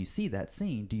 Now, when you see that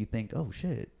scene, do you think, oh,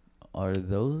 shit, are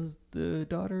those the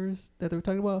daughters that they were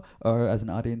talking about? Or as an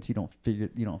audience, you don't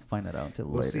find that out until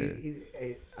later?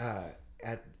 See,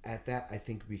 at that, I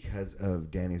think because of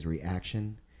Danny's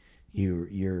reaction,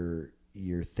 you're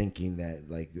thinking that,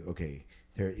 like, okay,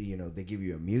 they give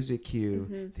you a music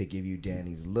cue, they give you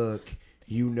Danny's look,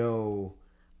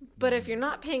 But if you're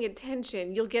not paying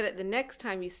attention, you'll get it the next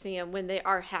time you see them when they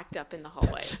are hacked up in the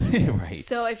hallway. Right.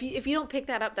 So if you don't pick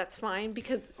that up, that's fine,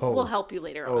 because we'll help you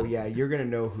later on. Oh yeah, you're gonna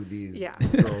know who these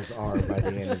girls are by the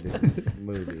end of this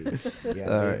movie.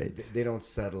 Yeah, they don't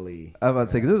subtly. I'm about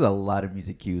to say, because there's a lot of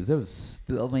music cues. There was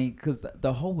still, because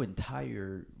the whole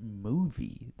entire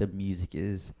movie, the music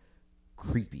is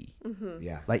creepy.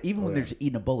 Yeah. Like even when they're just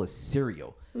eating a bowl of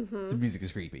cereal, the music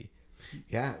is creepy.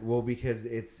 Yeah, well, because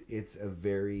it's a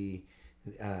very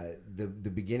the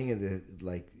beginning of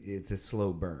it's a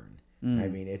slow burn. I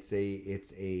mean, it's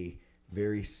a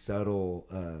very subtle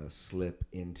slip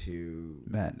into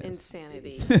madness,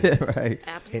 insanity. Right,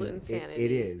 absolute insanity.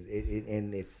 It is,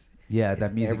 and it's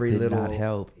that music did not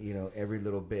help. Every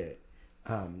little bit.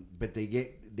 But they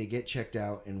get checked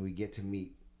out, and we get to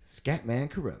meet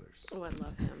Scatman Carruthers. Oh, I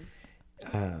love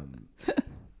him.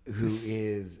 Who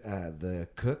is the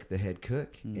cook, the head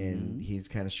cook, and he's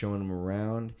kind of showing them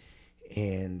around.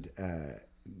 And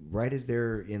right as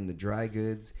they're in the dry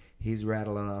goods, he's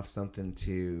rattling off something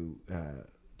to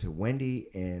Wendy,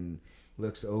 and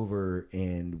looks over,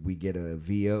 and we get a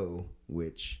VO,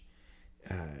 which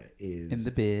is in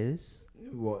the biz.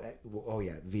 Well,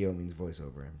 VO means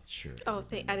voiceover. I'm sure. Oh,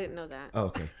 I didn't know that. Oh,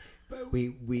 okay, but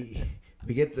we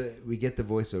get the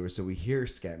voiceover, so we hear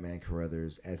Scatman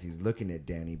Carruthers as he's looking at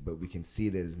Danny, but we can see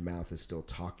that his mouth is still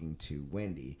talking to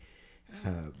Wendy.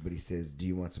 But he says, "Do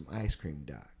you want some ice cream,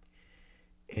 Doc?"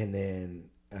 And then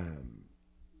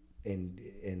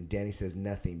and Danny says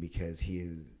nothing because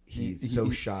he's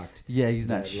so shocked. Yeah, he's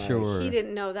not sure. He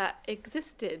didn't know that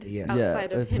existed Yes.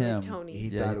 outside of him and Tony. He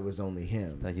thought it was only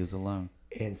him. That he was alone.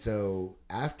 And so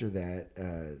after that,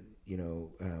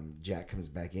 Jack comes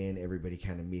back in. Everybody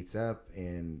kind of meets up,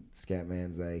 and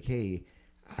Scatman's like, "Hey,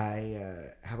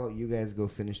 how about you guys go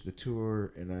finish the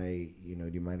tour, and do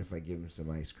you mind if I give him some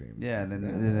ice cream?" Yeah, and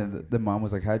then the mom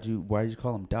was like, why did you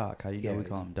call him Doc? How do you know we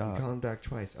call him Doc? You call him Doc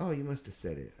twice. Oh, you must have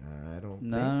said it. I don't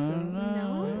think so.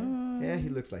 No. Yeah, he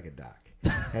looks like a Doc.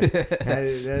 That's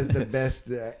the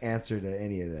best answer to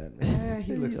any of that. Yeah,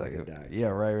 he looks like a Doc. Yeah,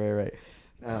 right.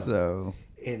 So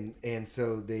and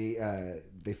so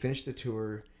they finish the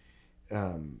tour,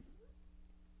 and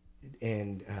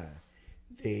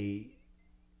they.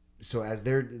 So as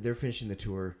they're finishing the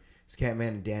tour, Scatman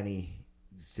and Danny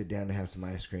sit down to have some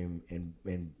ice cream,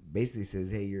 and basically says,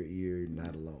 "Hey, you're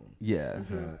not alone. Yeah.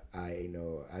 I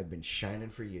know I've been shining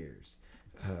for years.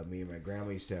 Me and my grandma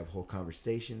used to have whole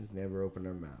conversations, never opened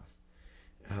our mouth."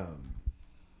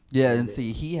 Yeah, and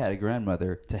see, he had a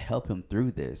grandmother to help him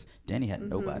through this. Danny had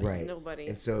nobody. Right. Nobody.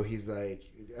 And so he's like,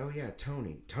 "Oh yeah,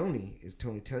 Tony. Is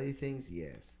Tony tell you things?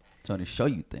 Yes. Trying to show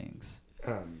you things.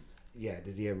 Yeah.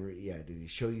 Does he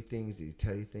show you things? Does he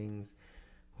tell you things?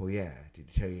 Well, yeah. Did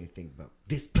he tell you anything about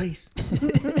this place?"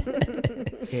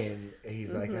 And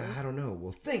he's like, "I don't know."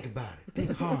 Well, think about it.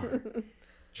 Think hard.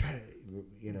 Try to,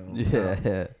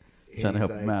 Yeah. Trying to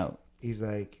help him out. He's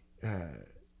like,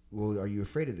 "Well, are you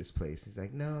afraid of this place?" He's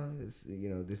like, "No, it's,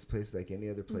 this place is like any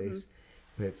other place,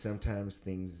 but sometimes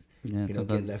things, Yeah, get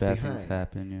sometimes left bad behind. things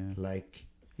happen, yeah. Like,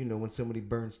 when somebody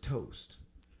burns toast."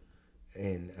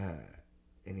 And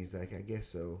he's like, "I guess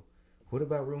so. What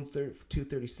about room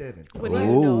 237? What do you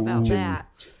know about Oh.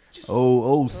 that?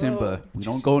 Oh, Simba. We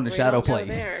don't go in the We shadow don't go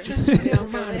place. there. Never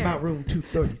Don't go mind there. about room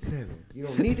 237. You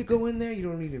don't need to go in there. You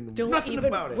don't need to know Don't nothing even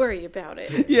about it." worry about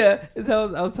it. Yeah,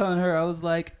 I was telling her, I was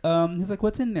like, he's like,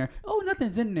 "What's in there?" "Oh,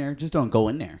 nothing's in there. Just don't go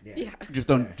in there. Yeah. Just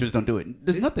don't do it.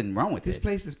 There's nothing wrong with This it."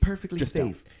 place is perfectly Just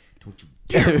safe. Don't you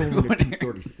dare go into Go in there.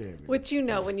 237. Which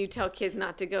when you tell kids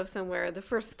not to go somewhere, the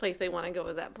first place they want to go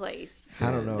is that place.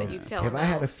 I don't know. That you tell If them I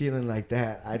had about. a feeling like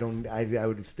that, I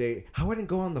would stay. I wouldn't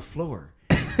go on the floor.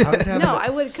 I was having No, I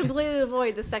would completely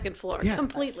avoid the second floor. Yeah,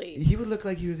 Completely. He would look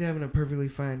like he was having a perfectly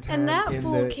fine time. And that in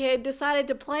fool the, kid decided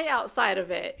to play outside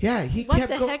of it. Yeah, he What kept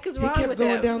the heck is wrong He kept with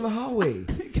going him? down the hallway.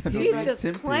 He's Like just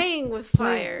tempted. playing with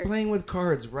fire. playing with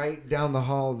cards right down the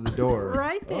hall of the door.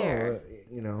 Right there.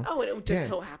 Oh, It just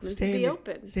so happens to stay be in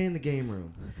open. Stay in the game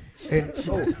room. And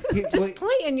Just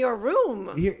play in your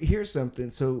room. here's something.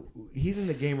 So he's in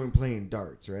the game room playing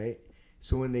darts, right?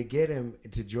 So when they get him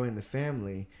to join the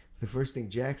family, the first thing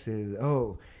Jack says,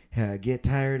 "Oh, get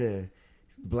tired of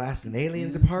blasting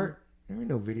aliens apart? There are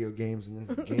no video games in this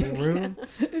game room.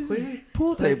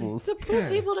 Pool tables. It's a pool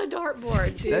table and a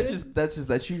dartboard, dude. That's just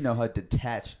that you know how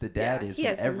detached the dad is he from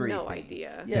has everything. no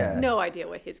idea. Yeah. No idea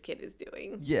what his kid is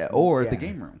doing. Yeah, or Yeah. the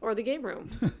game room. Or the game room.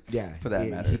 Yeah, For that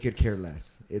matter. he could care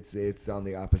less. It's on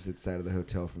the opposite side of the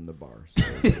hotel from the bar.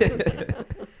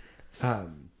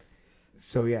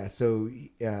 So,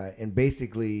 and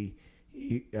basically,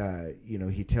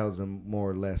 he tells them more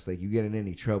or less like, you get in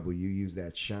any trouble, you use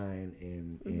that shine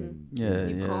and Yeah,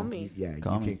 You yeah. call me. yeah,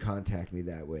 Call you me. can contact me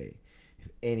that way if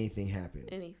anything happens.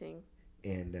 Anything.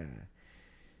 And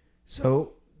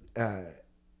so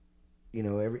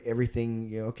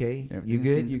everything, okay, you Everything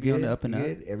good, seems you to be on good, the up and you up.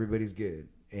 good, everybody's good.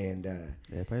 And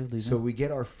Everybody's leaving. so we get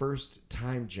our first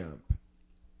time jump,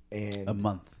 and a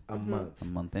month. a month, A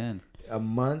month in.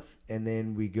 and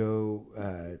then we go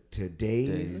to days,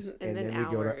 Days. and And then then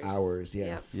we go to hours. hours.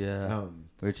 Yes, Yeah.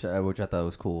 Which I thought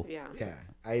was cool. Yeah. yeah.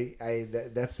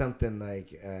 That's something like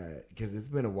because it's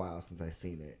been a while since I've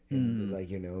seen it, and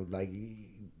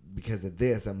because of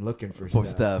this, I'm looking for For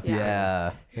stuff. stuff.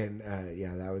 Yeah. Yeah. And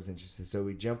that was interesting. So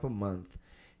we jump a month,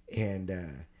 and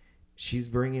she's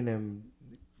bringing him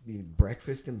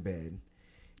breakfast in bed.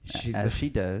 As she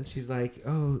does. She's like,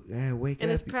 "Oh, wake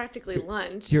And up!" it's practically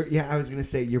lunch. I was gonna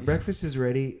say your breakfast is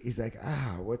ready. He's like,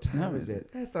 "What time is it?"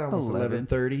 That's almost 11.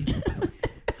 11:30.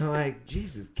 I'm like,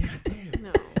 Jesus, goddamn.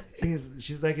 No.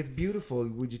 She's like, "It's beautiful.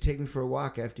 Would you take me for a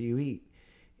walk after you eat?"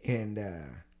 And No,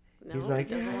 he's like,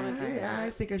 he doesn't wanna do that.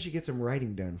 I think I should get some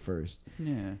writing done first."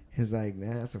 Yeah. He's like,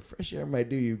 "Nah, some fresh air might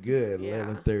do you good." Yeah.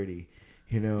 11:30,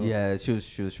 Yeah, she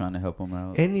was trying to help him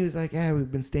out. And he was like,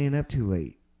 we've been staying up too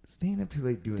late. Staying up too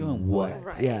late doing what? what?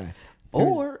 Right. Yeah.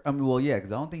 Or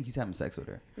because I don't think he's having sex with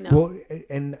her. No. Well,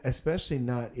 and especially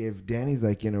not if Danny's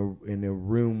like in a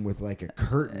room with like a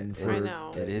curtain for. I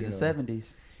know. It is you the know.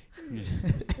 70s.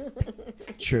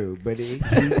 True, but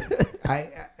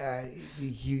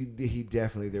he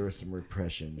definitely, there was some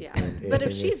repression. Yeah. in But if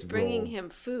this she's bringing role. him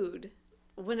food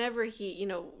whenever he,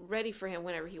 ready for him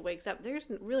whenever he wakes up, there's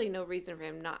really no reason for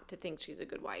him not to think she's a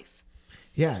good wife.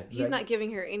 Yeah, He's not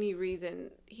giving her any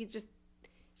reason.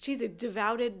 She's a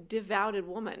devoted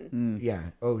woman Yeah.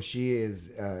 Oh, she is.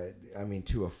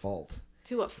 To a fault.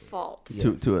 to a fault.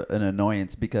 Yeah. To an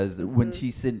annoyance because when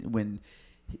she's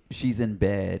in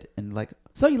bed and like,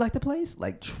 so you like the place?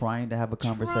 Like trying to have a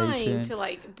conversation.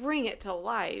 Trying to bring it to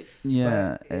life.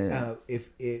 Yeah. But,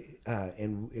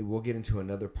 we'll get into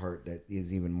another part that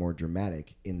is even more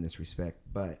dramatic in this respect.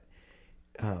 But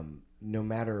no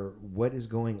matter what is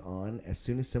going on, as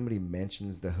soon as somebody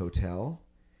mentions the hotel,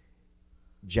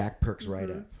 Jack perks right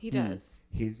up. He does.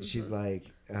 She's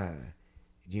like,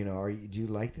 do you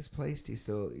like this place? Do you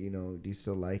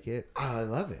still like it? Oh, I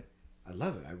love it. I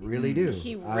love it. I really do.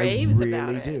 He raves I really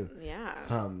about it. do. Yeah.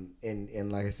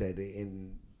 And like I said,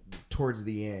 towards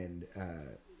the end,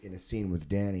 in a scene with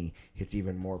Danny, it's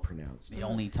even more pronounced. The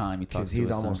only time he talks Because to he's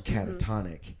his almost son.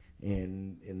 catatonic,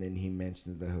 and then he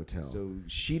mentions the hotel. So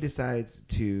she decides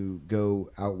to go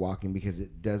out walking because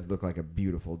it does look like a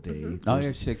beautiful day. Oh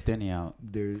yeah, she takes Danny out.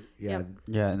 There, yeah, Yep.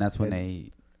 Yeah, and that's when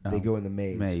And they they go in the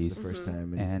maze, maze. the 1st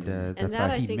time, and that's And why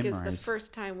that he I think memorized. is the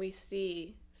first time we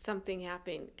see something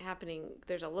happening.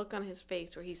 There's a look on his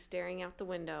face where he's staring out the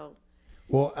window,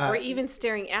 well, or even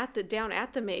staring down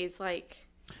at the maze, like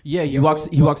Yeah, he Yeah, walks. well-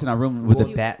 He walks in our room with well-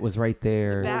 the bat was right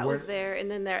there. that where- was there, and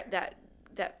then that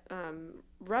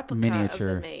replica Miniature.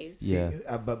 of the maze.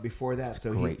 Yeah. but before that, It's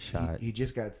so a great shot. He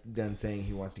just got done saying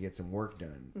he wants to get some work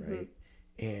done, right?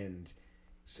 And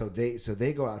so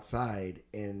they go outside,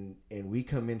 and we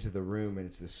come into the room, and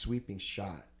it's the sweeping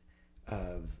shot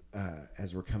of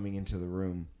as we're coming into the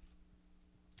room.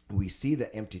 We see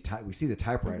the empty we see the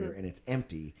typewriter, and it's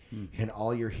empty, and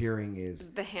all you're hearing is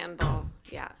The handball.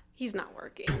 Yeah. He's not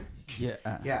working. Yeah.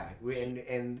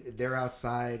 and they're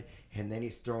outside, and then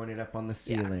he's throwing it up on the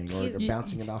ceiling or He's-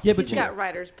 bouncing it off. Yeah, the but He's floor. got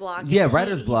writer's block. Yeah, and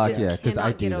writer's block, just yeah, 'cause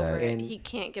I cannot do get over that. it. And- He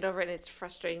can't get over it, and it's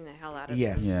frustrating the hell out of him.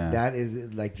 Yes, Yeah. that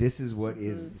is like this is what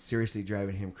is seriously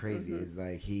driving him crazy. Is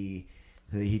like he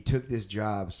took this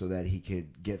job so that he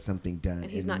could get something done, And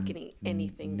he's not getting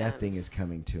anything Nothing done. is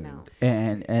coming to him. No.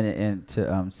 And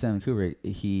to Stanley Kubrick,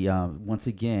 he once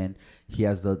again he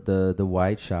has the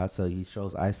wide shot, so he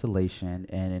shows isolation,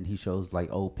 and then he shows like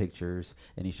old pictures,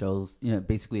 and he shows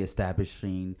basically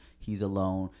establishing he's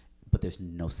alone, but there's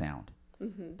no sound,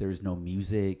 there's no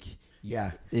music.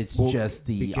 Yeah, It's Well, just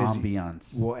the because-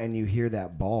 ambiance. Well, and you hear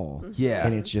that ball, Yeah,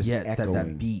 and it's just echoing,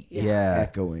 that beat. Yeah. Yeah,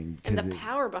 echoing, And the 'cause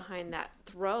power behind that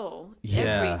throw, Yeah.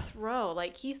 every throw,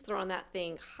 like he's throwing that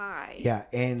thing high. yeah,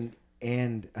 and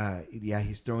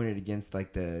he's throwing it against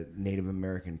like the Native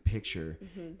American picture,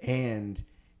 and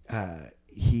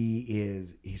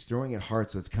he's throwing it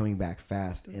hard, so it's coming back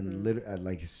fast, and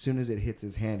like as soon as it hits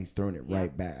his hand, he's throwing it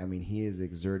right back. I mean, he is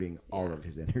exerting all of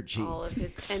his energy, All of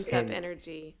his pent up And-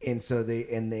 energy. and so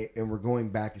we're going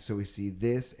back. So we see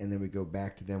this, and then we go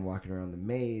back to them walking around the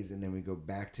maze, and then we go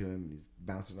back to him. And he's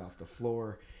bouncing off the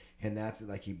floor, and that's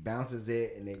like he bounces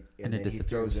it, and And then it he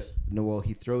throws disappears. it. No, well,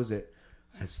 he throws it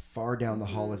as far down the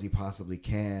hall as he possibly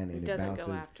can, and He it doesn't bounces.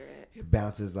 go after it. It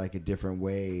bounces like a different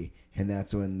way, and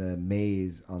that's when the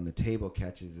maze on the table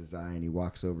catches his eye, and he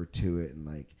walks over to it and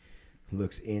like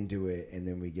looks into it, and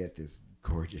then we get this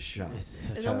gorgeous shot. It's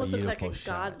such It a almost looks like a beautiful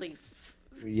shot. godly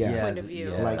Yeah, point of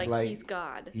view. yeah. Like he's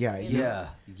God. yeah, you know?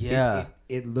 Yeah.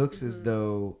 It looks as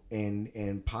though,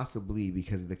 and possibly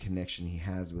because of the connection he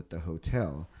has with the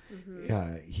hotel,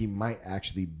 he might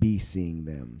actually be seeing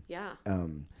them. Yeah.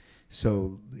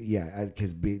 So yeah,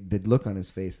 because the look on his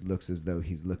face looks as though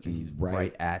he's looking He's right,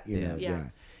 right at you know, them.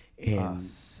 yeah. Oh, And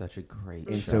such a great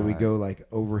and shot. so we go like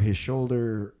over his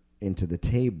shoulder into the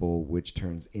table, which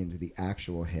turns into the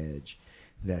actual hedge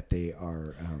that they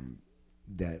are,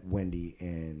 that Wendy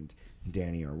and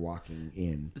Danny are walking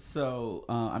in. So,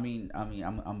 I'm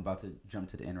about to jump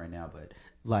to the end right now, but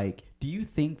like, do you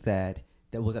think that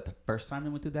was that the first time they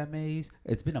went through that maze?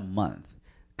 It's been a month,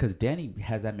 because Danny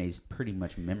has that maze pretty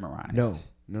much memorized. No.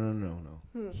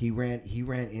 He ran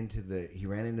into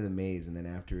the maze, and then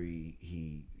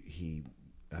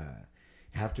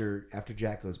after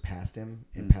Jack goes past him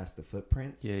and past the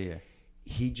footprints, Yeah.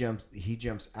 he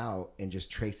jumps out and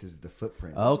just traces the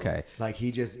footprints. Okay. Like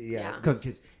he just Yeah. because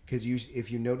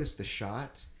if you notice the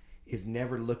shot is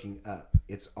never looking up.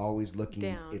 It's always looking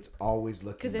Down. It's always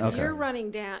looking Because if down. you're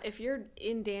running down, if you're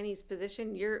in Danny's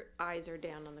position, your eyes are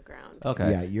down on the ground.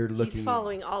 Okay. Yeah, you're looking. He's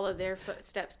following all of their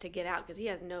footsteps to get out because he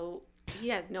has no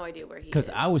idea where he is. Because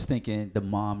I was thinking the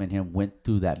mom and him went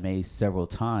through that maze several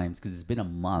times, because it's been a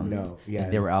month. No, yeah.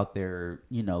 And they were out there,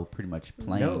 pretty much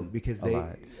playing. No, because a they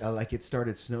lot. like it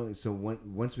started snowing. So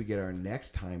once we get our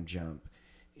next time jump,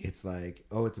 it's like,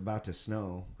 oh, it's about to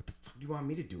snow. What the fuck do you want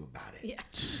me to do about it?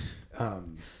 Yeah.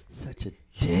 Such a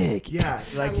dick. Yeah,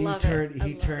 like I he love turned. it. I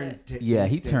He love turns it. to Yeah,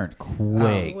 he instant. turned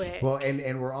quick. Quick. Well,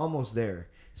 and we're almost there.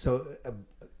 So,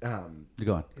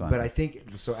 Go on. but I think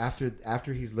so.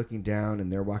 After he's looking down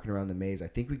and they're walking around the maze, I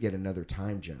think we get another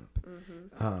time jump.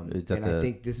 Is that And I the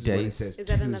think this is when it days? says Is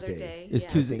Tuesday. that another day? It's Yeah.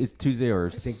 Tuesday. It's Tuesday or I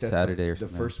think that's Saturday or the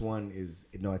something. first one is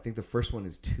no. I think the first one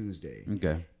is Tuesday.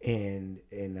 Okay. And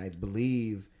I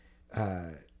believe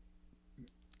I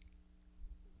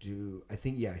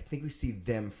think we see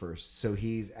them first. So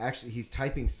he's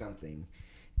typing something,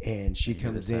 and she The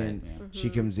other comes side, in. yeah. She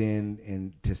comes in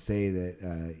and to say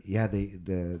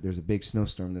that there's a big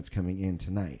snowstorm that's coming in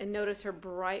tonight. And notice her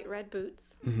bright red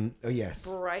boots. Oh yes,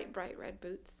 Bright red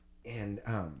boots. and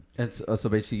And so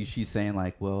basically, she's saying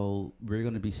like, well, we're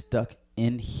gonna be stuck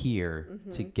in here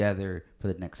together for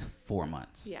the next 4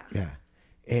 months. Yeah. yeah,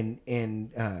 and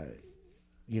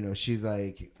she's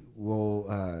like,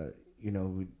 well, you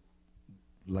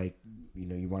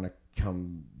want to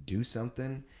come do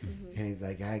something, and he's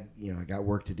like, I got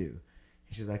work to do.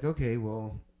 And she's like, okay,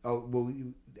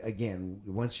 again,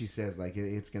 once she says like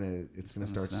it's gonna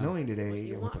start snowing today. What do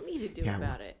you want me to do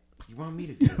about it? What do you want me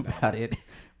to do About it.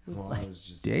 Well, I was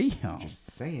just Damn.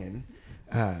 saying,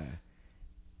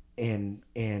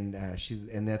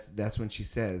 that's when she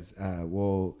says,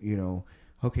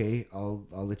 okay, I'll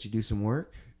let you do some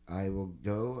work. I will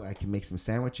go. I can make some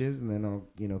sandwiches, and then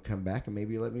I'll come back and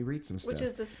maybe let me read some stuff. Which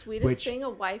is the sweetest thing a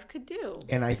wife could do.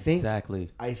 And I think Exactly.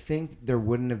 I think there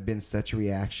wouldn't have been such a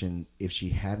reaction if she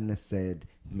hadn't have said,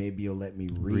 maybe you'll let me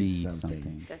read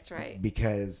something. That's right.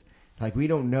 Because we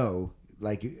don't know.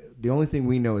 Like the only thing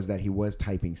we know is that he was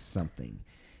typing something,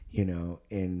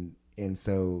 and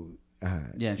so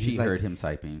Yeah, and he's she like, heard him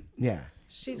typing. Yeah.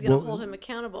 She's going to hold him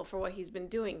accountable for what he's been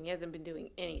doing. He hasn't been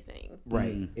doing anything.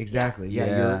 Right. Exactly.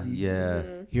 Yeah.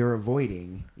 You're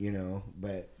avoiding,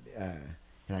 but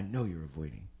and I know you're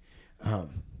avoiding.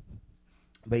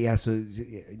 But yeah, so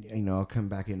I'll come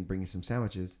back and bring you some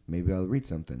sandwiches. Maybe I'll read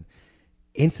something.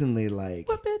 Instantly,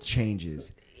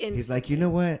 changes. He's like, you know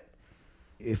what?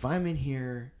 If I'm in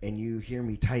here and you hear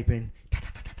me typing,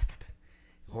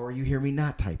 or you hear me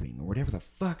not typing, or whatever the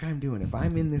fuck I'm doing, if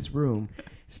I'm in this room,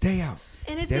 stay out.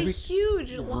 And it's a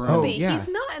huge lobby. Oh, yeah. He's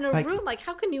not in a room. Like,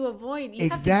 how can you avoid? You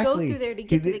Exactly. have to go through there to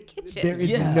get to the kitchen. There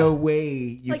is no way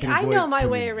you can I avoid know my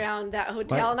coming. way around that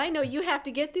hotel, and I know you have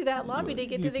to get through that lobby to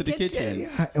get to the kitchen.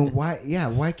 Yeah, and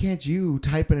why can't you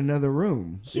type in another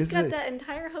room? He's got that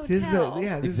entire hotel. This is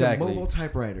Exactly. a mobile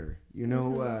typeuwriter.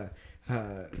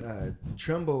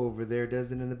 Trumbo over there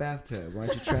does it in the bathtub. Why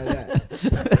don't you try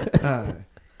that?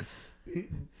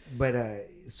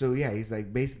 So yeah, he's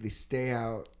like, basically stay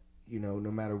out, no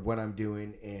matter what I'm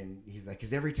doing. And he's like,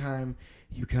 because every time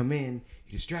you come in,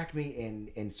 you distract me.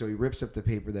 And so he rips up the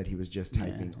paper that he was just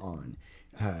typing on,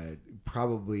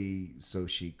 probably so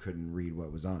she couldn't read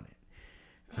what was on it.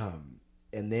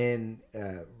 And then,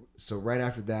 so right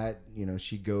after that,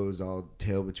 she goes all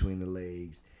tail between the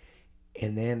legs.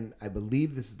 And then I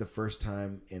believe this is the first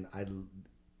time,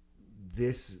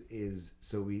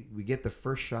 we get the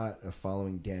first shot of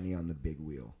following Danny on the big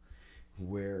wheel,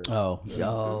 where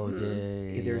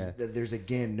there's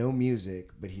again no music,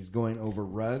 but he's going over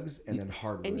rugs and then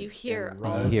hardwoods, and you hear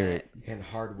it and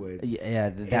hardwoods.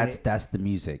 That's the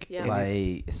music. Yeah.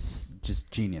 It's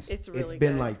just genius. It's really It's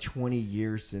been good. like 20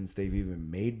 years since they've even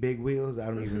made big wheels. I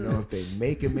don't even know if they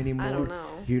make them anymore. I don't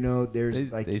know. There's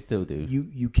they still do.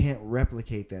 You can't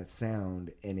replicate that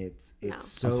sound, and it's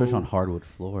so, especially on hardwood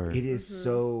floor. it is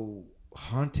so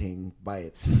haunting by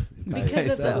its because of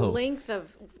the itself. length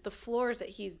of the floors that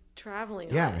he's traveling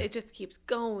Yeah. on. It just keeps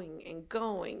going and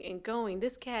going and going.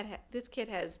 This kid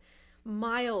has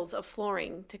miles of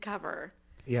flooring to cover.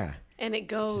 Yeah. And it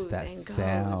goes that and goes.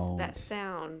 sound. That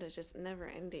sound is just never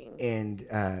ending. And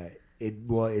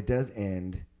it does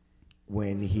end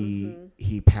when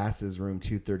he passes room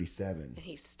 237 And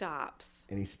he stops.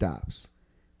 and he stops.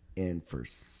 And for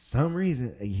some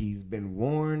reason, he's been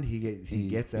warned. He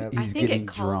gets up. I He's think getting it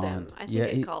called drawn. him. I think Yeah,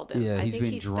 it called him. yeah, I he's think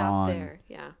been he drawn. stopped there.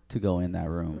 Yeah. to go in that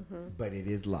room. But it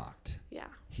is locked. Yeah.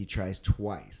 He tries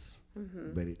twice,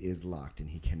 but it is locked, and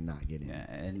he cannot get in. Yeah,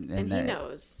 And he that-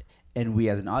 knows. And we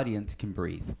as an audience can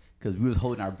breathe because we was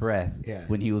holding our breath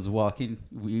when he was walking.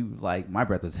 We my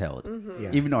breath was held.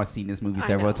 Yeah. Even though I've seen this movie I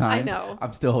several know, times, I know.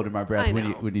 I'm still holding my breath I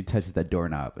when know. he touches that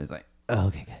doorknob. It's like, oh,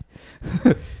 okay,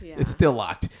 good. Yeah. It's still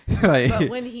locked. But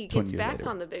when he 20 gets years back later.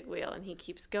 on the big wheel and he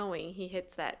keeps going, he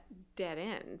hits that dead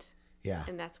end. Yeah.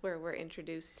 And that's where we're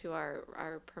introduced to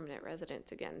our permanent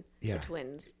residents again, Yeah. the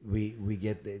twins. We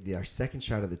get our second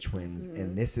shot of the twins,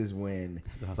 and this is when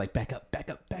So I was like, back up. Back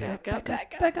up.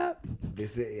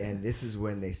 this is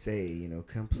when they say,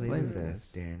 come play with us,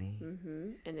 Danny.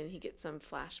 And then he gets some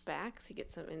flashbacks. He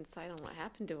gets some insight on what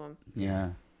happened to him. Yeah.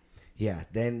 Yeah.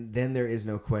 Then there is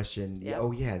no question. Yep.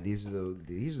 Oh yeah, these are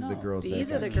the girls. These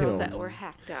that are the got girls killed. that were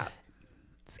hacked up.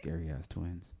 Scary ass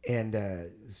twins. And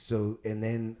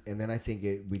then I think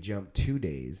we jump 2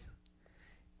 days,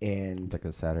 and It's like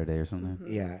a Saturday or something.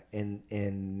 yeah,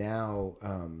 and now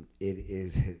it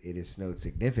is snowed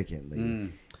significantly,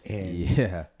 and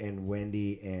Yeah. and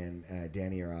Wendy and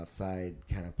Danny are outside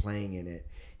kind of playing in it,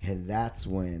 and that's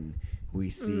when we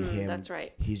see him. That's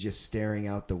right. He's just staring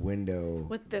out the window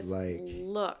With this like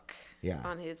look Yeah.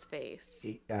 on his face.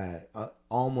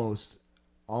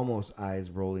 almost eyes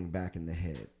rolling back in the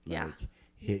head. Like Yeah.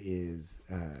 it is.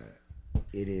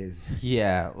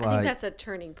 Yeah, I think like that's a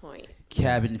turning point.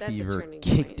 cabin That's a fever turning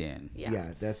kicked point. in.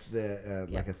 Yeah, that's the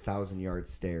like 1,000-yard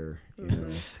stare. You Mm-hmm.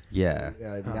 know. Yeah.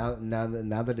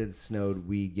 Now that it's snowed,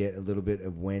 we get a little bit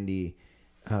of Wendy.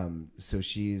 So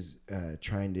she's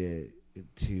trying to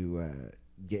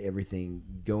get everything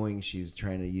going. She's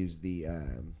trying to use the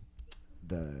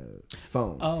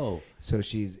phone. Oh, So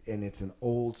it's an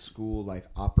old school like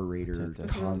operator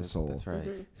console. that's right.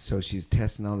 Mm-hmm. So she's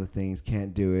testing all the things,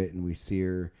 can't do it, and we see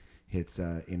her. It's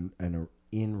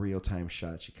in real time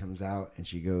shot. She comes out and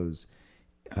she goes,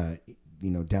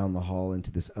 down the hall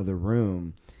into this other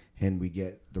room, and we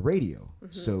get the radio.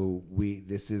 Mm-hmm. So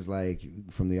this is like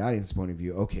from the audience point of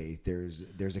view. Okay, there's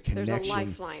a connection. There's a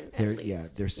lifeline. At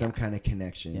least. There's some kind of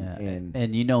connection. Yeah,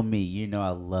 And you know me, you know I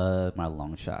love my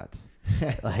long shots.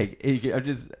 Like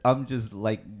I'm just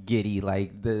like giddy.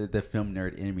 Like the film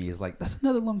nerd in me is like, that's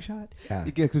another long shot. Yeah.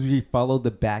 Because we follow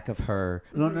the back of her.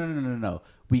 No.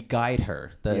 We guide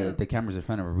her. The camera's in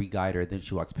front of her. We guide her. Then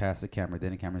she walks past the camera.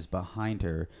 Then the camera's behind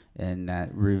her, and that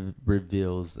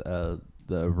reveals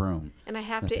the room. And I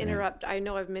have to interrupt. I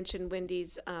know I've mentioned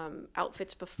Wendy's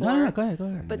outfits before. No, go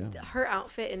ahead. But her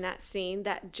outfit in that scene,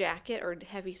 that jacket or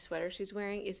heavy sweater she's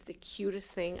wearing, is the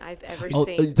cutest thing I've ever Oh,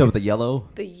 seen. you talking about the yellow?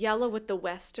 The yellow with the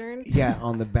western. yeah,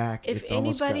 on the back. If it's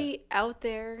almost got- anybody out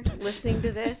there listening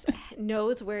to this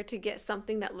knows where to get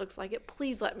something that looks like it,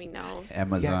 please let me know.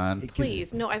 Amazon. Yeah, 'cause-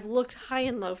 Please. No, I've looked high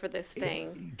and low for this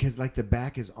thing. Because like the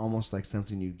back is almost like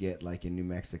something you'd get like in New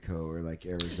Mexico or like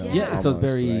Arizona. Yeah. So it's almost,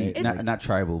 very right? not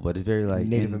tribal, but it's very like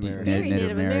Native Indian- American. Very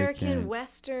Native American,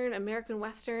 American. American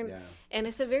Western. Yeah. And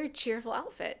it's a very cheerful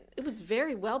outfit. It was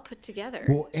very well put together.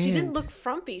 Well, she didn't and- look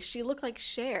frumpy. She looked like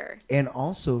Cher. And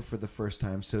also for the first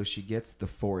time, so she gets the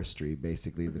forestry,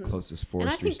 basically the closest Mm-hmm. And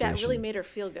I forestry think that station. really made her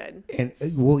feel good. And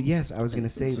well, yes, I was going to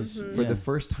say for Yeah. the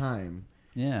first time,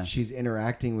 Yeah. she's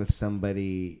interacting with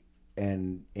somebody,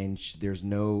 and there's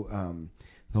no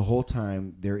the whole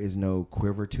time there is no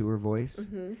quiver to her voice.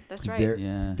 That's right. There-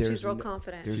 Yeah. there's She's real no-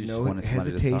 confident. There's She just no wanted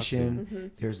somebody to talk to.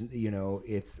 hesitation. There's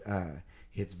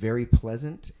it's very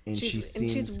pleasant, and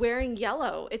she's wearing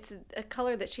yellow. It's a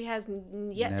color that she has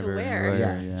yet to Never wear. Yeah.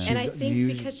 And I She's think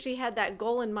used- because she had that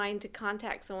goal in mind to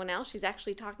contact someone else, she's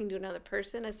actually talking to another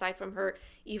person aside from her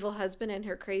evil husband and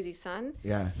her crazy son.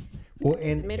 Yeah. Well,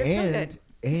 Made her feel good.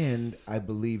 and I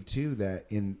believe too that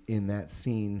in that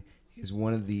scene is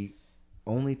one of the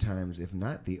only times, if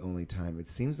not the only time, it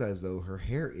seems as though her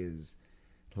hair is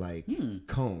like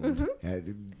combed,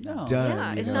 No. done.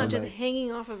 Yeah, you it's know, not just like-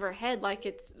 hanging off of her head like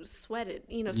it's sweated,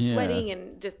 Yeah. sweating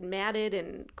and just matted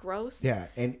and gross. Yeah,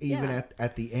 and even Yeah.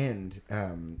 at the end,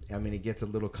 I mean, it gets a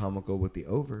little comical with the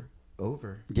over.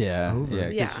 Yeah.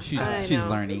 Over. Yeah. 'cause Yeah, I she's know.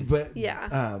 learning. But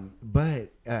Yeah.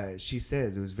 she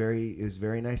says it was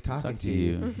very nice talking Talk to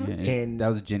you. Mm-hmm. Yeah, And- that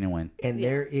was genuine. And Yeah.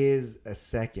 there is a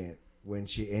second when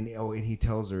and he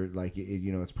tells her like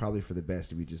it's probably for the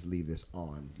best if we just leave this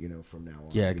on from now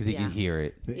on. Yeah, because he Yeah. can hear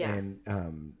it. Yeah.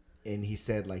 And he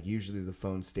said like usually the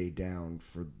phone stayed down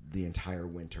for the entire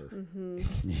winter.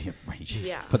 Yeah, right.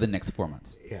 Yeah. For the next 4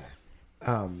 months. Yeah.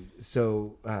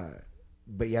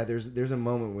 But yeah, there's a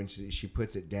moment when she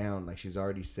puts it down, like she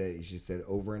said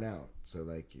over and out. So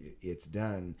like it's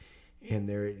done, and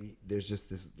there's just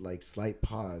this like slight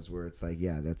pause where it's like,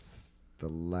 yeah, that's the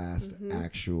last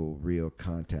actual real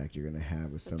contact you're gonna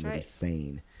have with somebody right.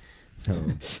 sane. So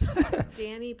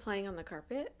Danny playing on the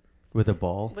carpet With a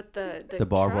ball. with the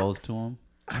ball trucks? rolls to him.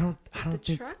 I don't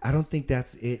think trucks?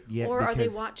 that's it yet. Or are they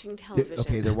because watching television?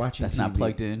 okay, they're watching. That's TV. not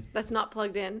plugged in. That's not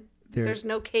plugged in. They're- There's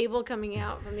no cable coming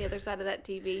out from the other side of that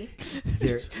TV.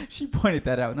 They're, She pointed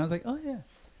that out, and I was like, oh, yeah.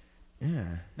 yeah.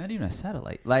 Not even a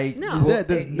satellite. Like, No. you said, Well,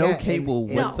 there's no yeah, cable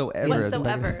and- No, whatsoever.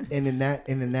 whatsoever. And in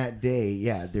that day,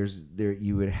 yeah, there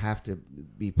you would have to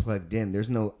be plugged in. There's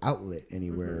no outlet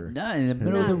anywhere. No, in the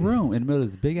middle of the room. In the middle of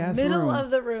this big ass room. Middle of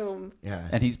the room. Yeah,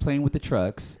 And he's playing with the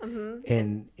trucks.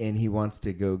 and he wants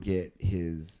to go get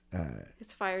his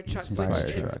His fire truck, His which fire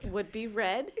truck. would be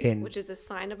red, And- which is a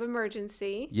sign of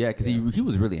emergency. Yeah, because he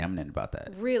was really eminent about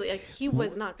that. Really, like he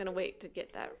was not going to wait to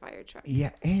get that fire truck.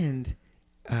 yeah, and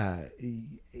I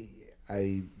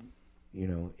hey,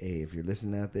 if you're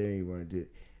listening out there, you want to do.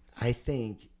 I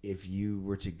think if you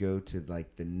were to go to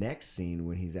like the next scene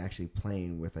when he's actually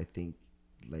playing with, I think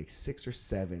like 6 or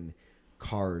 7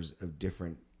 cars of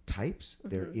different types,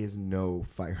 there is no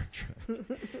fire truck.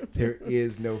 There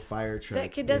is no fire truck.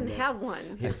 That kid in doesn't that. have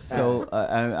one. So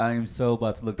I am so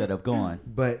about to look that up. Go on.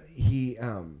 But he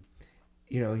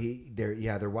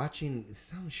they're watching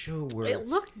some show where It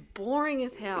looked boring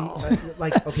as hell.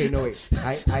 okay, no wait,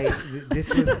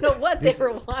 this was I don't know what they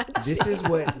were watching.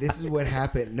 This is what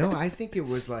happened. No, I think it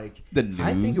was like The news?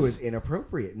 I think it was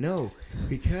inappropriate. No,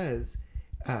 because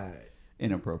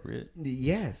Inappropriate.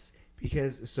 yes,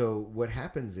 because so what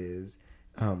happens is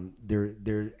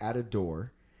they're at a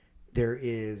door. There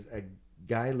is a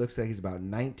guy looks like he's about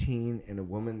 19 and a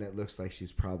woman that looks like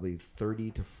she's probably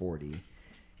 30 to 40.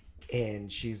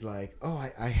 And she's like, "Oh,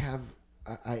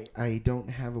 I don't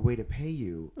have a way to pay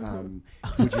you.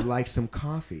 Would you like some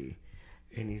coffee?"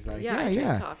 And he's like, Yeah, I "Yeah,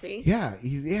 drink coffee."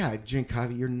 Yeah, I drink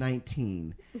coffee. You're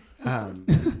 19."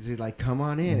 He's like, "Come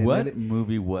on in." And What then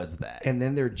movie was that? and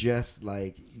then they're just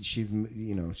like, she's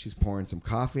pouring some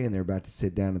coffee and they're about to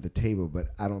sit down at the table, but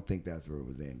I don't think that's where it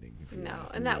was ending. If you No,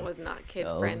 ask and me. that was not kid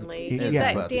Oh, friendly.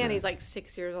 yeah. Danny's like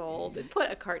 6 years old. Put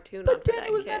a cartoon But on for Danny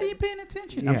that was kid. not even paying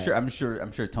attention. Yeah. I'm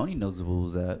sure Tony knows the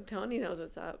rules that. Tony knows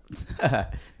what's up.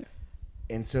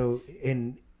 And so,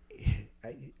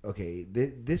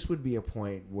 this would be a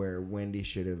point where Wendy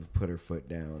should have put her foot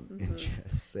down and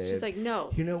just said, She's like,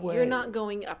 no, you know what? You're not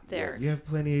going up there. You have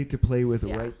plenty to play with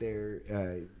Yeah. right there.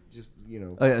 Just,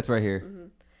 Oh, yeah, it's right here.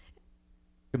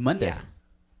 Monday.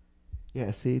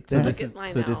 Yeah. see, So that, this Look is at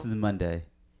mine so now. this is Monday.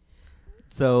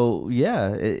 So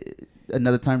yeah,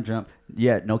 another time jump.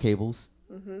 Yeah, no cables.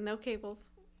 No cables.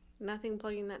 Nothing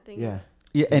plugging that thing. yeah.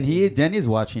 Yeah, and Danny's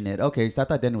watching it. Okay, so I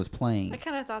thought Danny was playing, I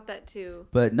kind of thought that too.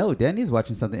 but no, Danny's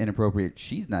watching something inappropriate.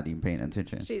 She's not even paying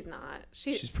attention. She's not.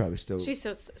 She's probably still. She's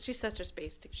such a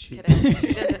space cadet.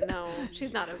 She doesn't know.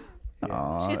 She's not a.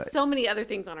 Aw, She has so many other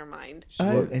things on her mind.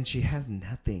 and she has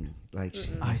nothing. Like,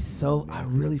 I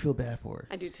really feel bad for her.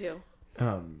 I do too.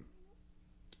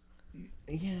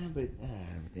 yeah, but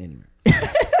anyway.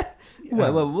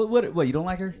 What? You don't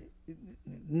like her?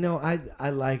 No, I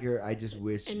like her. I just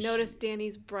wish. And notice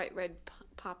Danny's bright red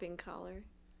popping collar.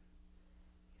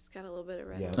 He's got a little bit of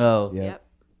red. Yeah. on it. Oh, Yeah.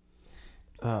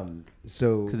 Yep.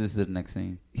 So because this is the next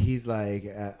scene. he's like,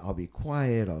 I'll be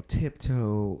quiet. I'll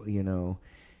tiptoe.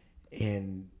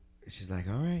 And she's like,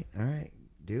 all right,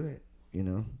 do it.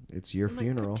 It's your I'm like,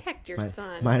 funeral. protect your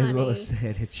son, Might as well have honey.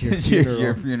 said it's your It's funeral.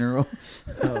 your funeral.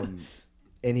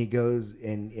 And he goes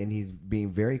and he's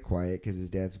being very quiet because his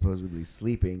dad's supposedly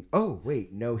sleeping. Oh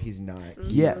wait, no, he's not.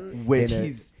 Yeah, which in a-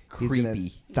 he's He's in a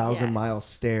creepy. 1,000-mile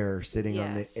stare, sitting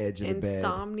on the Yes. edge of the bed.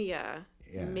 Insomnia.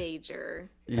 Yeah. Major.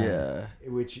 Yeah.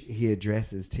 Which he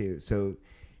addresses too. So,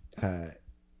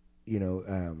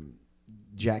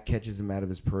 Jack catches him out of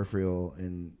his peripheral,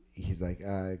 and he's like,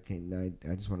 I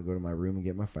just want to go to my room and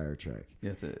get my fire truck.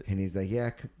 That's it. And he's like,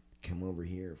 yeah, come over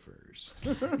here first.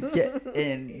 Yeah,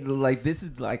 and like this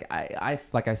is like I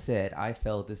like I said, I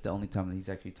felt this is the only time that he's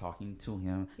actually talking to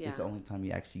him. Yeah. It's the only time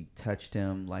he actually touched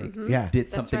him. Like Yeah. did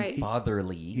That's something right.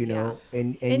 fatherly.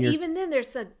 And And you're, even then,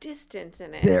 there's a distance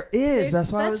in it. There is. There's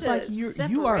That's why I was such like, a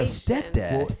you are a separation.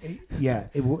 stepdad. well, yeah,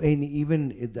 and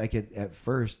even like at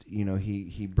first,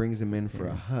 he brings him in for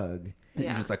a hug.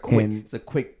 Yeah. Just a quick, And- it's a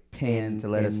quick pan to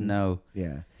let us know.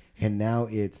 Yeah. And now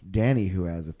it's Danny who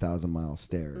has a 1,000-mile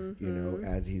stare,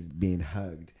 as he's being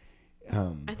hugged.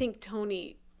 I think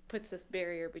Tony puts this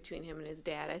barrier between him and his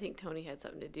dad. I think Tony had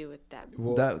something to do with that.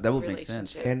 Well, That would make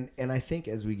sense. relationship. And I think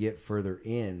as we get further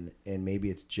in, and maybe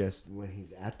it's just when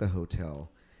he's at the hotel,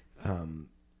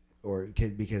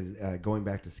 because going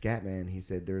back to Scatman, he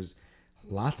said there's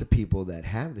lots of people that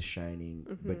have The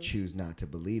Shining but choose not to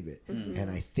believe it. And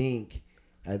I think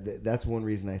that's one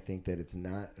reason I think that it's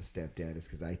not a stepdad is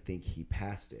because I think he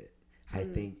passed it. I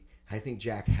think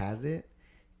Jack has it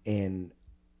and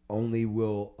only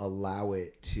will allow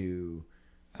it to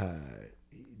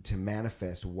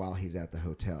manifest while he's at the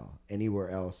hotel. Anywhere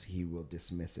else, he will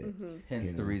dismiss it.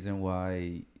 Hence the reason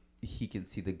why he can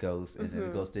see the ghost, and then the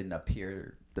ghost didn't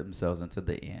appear themselves until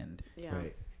the end. Yeah.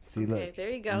 Right. See, Okay, look. there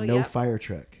you go. No Yep. fire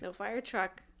truck. No fire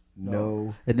truck.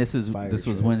 No. And this was Fire was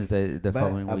truck. Wednesday, the But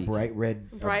following a week. bright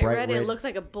red. Bright red. It looks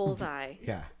like a bullseye.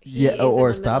 Yeah. He Yeah, is or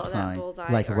in a the stop middle of that sign,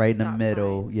 bullseye like or a right in the stop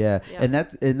middle. sign. Yeah. Yeah.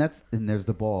 and there's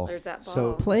the ball. There's that ball.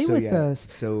 So Play so, with yeah, us.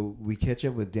 So we catch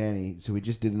up with Danny. So we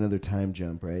just did another time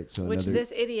jump, right? So Which another.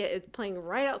 this idiot is playing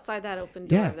right outside that open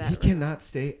door Yeah, of that he room. cannot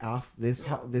stay off this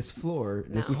this floor,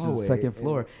 this Which is hallway, the second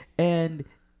floor, and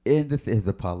in the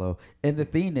Apollo. And the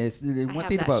thing is, have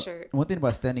that shirt. one thing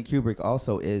about Stanley Kubrick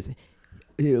also is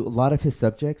a lot of his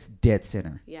subjects dead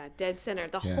center. Yeah, dead center.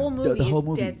 The Yeah. whole movie The whole is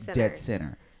movie dead center. dead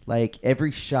center. Like every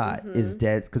shot is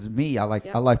dead. Because me, I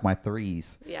Yep. like my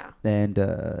threes. Yeah. And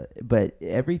but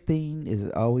everything is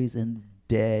always in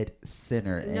dead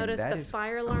center. And Notice that the is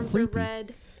fire alarms creepy. are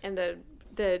red and the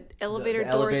the elevator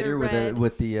the doors elevator are with red.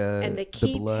 with the and the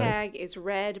key blood. tag is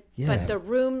red, Yeah. but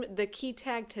the key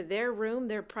tag to their room,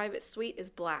 their private suite, is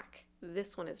black.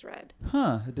 This one is red.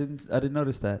 Huh? I didn't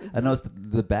notice that. I noticed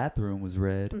the bathroom was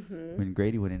red when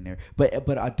Grady went in there.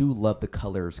 But I do love the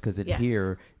colors because in Yes.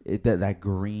 here that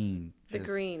green. The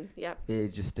green, yep. It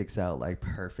just sticks out like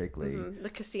perfectly. The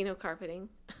casino carpeting.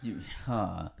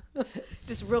 Huh?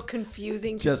 Just real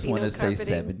confusing Just casino want to say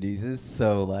carpeting. 70s. It's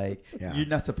so like Yeah. you're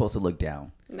not supposed to look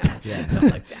down. No, just don't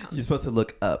look down. You're supposed to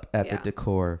look up at the Yeah.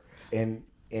 decor. And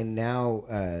now,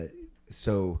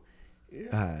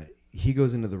 he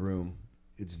goes into the room.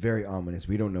 It's very ominous.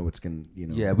 We don't know what's gonna,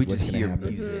 Yeah, we what's just gonna hear happen.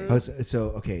 music. Oh, so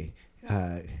okay,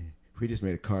 we just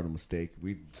made a cardinal mistake.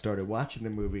 We started watching the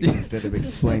movie instead of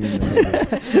explaining the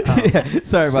movie. Yeah,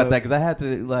 sorry about so- that because I had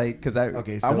to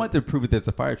Okay, I so- want to prove that there's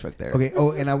a fire truck there. Okay.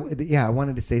 Oh, and I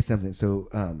wanted to say something. So,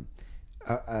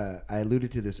 I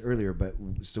alluded to this earlier, but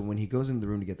so when he goes into the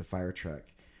room to get the fire truck,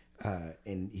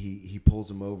 and he pulls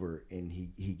him over and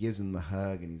he gives him a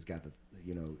hug and he's got the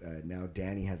now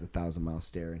Danny has a 1,000-mile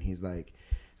stare and he's like,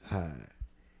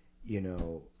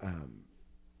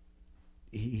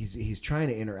 he's trying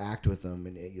to interact with him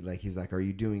and he's like, are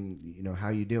you doing, how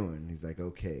you doing? And he's like,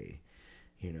 okay.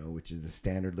 Which is the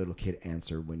standard little kid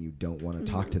answer when you don't want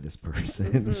to talk to this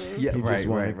person. Yeah, you right, just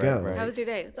want to right, go. right. How was your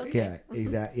day? It's okay. Yeah,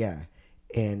 exactly. Yeah,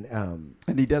 and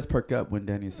And he does perk up when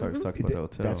Danny starts talking about the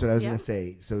hotel. that's what I was Yeah. gonna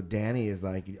say. So Danny is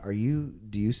like, are you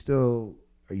still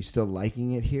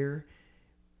liking it here?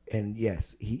 And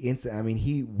yes,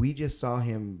 we just saw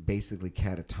him basically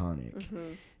catatonic.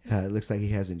 It looks like he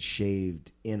hasn't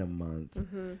shaved in a month.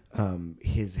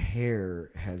 His hair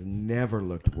has never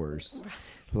looked worse.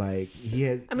 Like he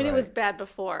had. I mean, it was bad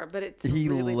before, but it's he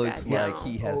really looks bad like now.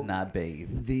 he has not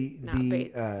bathed. Not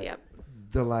bathed, yep.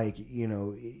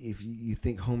 The if you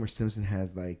think Homer Simpson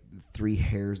has like 3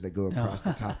 hairs that go across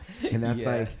the top, and that's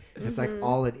Yeah. that's like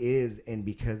all it is, and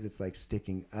because it's like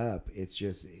sticking up, it's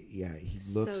just he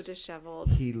looks So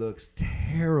disheveled. he looks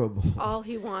terrible. All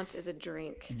he wants is a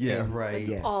drink. Yeah, right. That's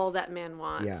Yes. all that man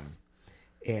wants.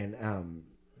 Yeah, and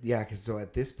because so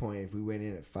at this point, if we went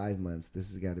in at 5 months, this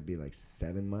has got to be like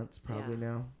 7 months probably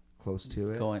Yeah. now, close to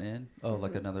it. Going in? Oh,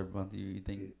 like another month you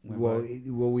think went Well, by?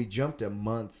 we jumped a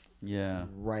month Yeah.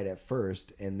 right at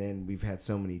first, and then we've had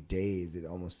so many days. It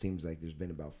almost seems like there's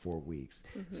been about 4 weeks.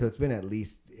 So it's been at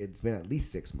least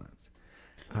 6 months.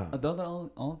 The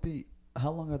only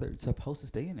how long are they supposed to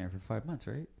stay in there for 5 months,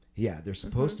 right? Yeah, they're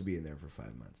supposed to be in there for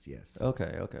 5 months. Yes,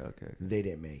 Okay. they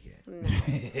didn't make it.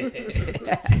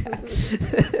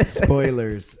 No.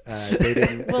 Spoilers. They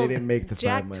didn't. Well, they didn't make the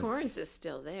Jack 5 months. Torrance is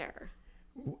still there.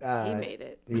 Uh, He made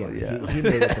it. Yeah, Oh, yeah. He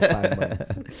made it to 5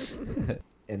 months.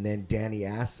 And then Danny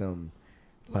asks him,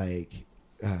 like,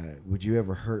 would you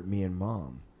ever hurt me and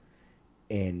Mom?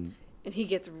 And And he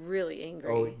gets really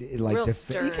angry. like Real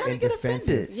stern. He kinda and get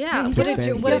defensive. offended. Yeah. he What did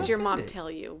defends what him. did your mom Offended.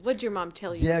 tell you? What did your mom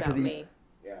tell you Yeah, about 'cause he- me?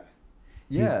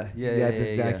 Yeah. Yeah. That's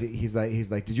exactly.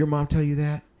 He's like, did your mom tell you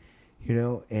that?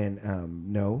 And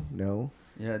no.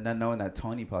 Yeah, not knowing that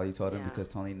Tony probably told him Yeah. because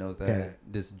Tony knows that Yeah.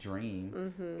 this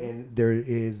dream. And there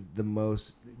is the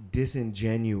most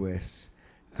disingenuous.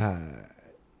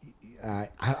 I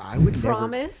would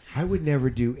Promise? never. I would never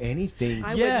do anything.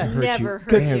 I Yeah. to would hurt never you hurt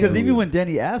Because you. ever. even when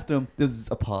Danny asked him,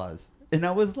 there's a pause. And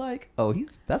I was like, oh,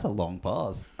 that's a long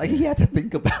pause. Like, he had to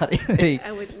think about it. Like,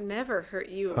 I would never hurt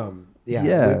you. Yeah.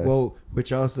 Yeah. Well,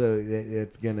 which also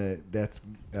that's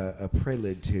a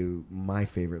prelude to my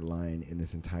favorite line in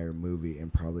this entire movie,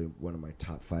 and probably one of my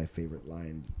top 5 favorite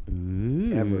lines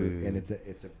ever. And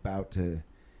it's about to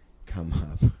come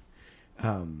up.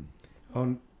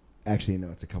 Actually, no,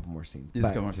 it's a couple more scenes. Just a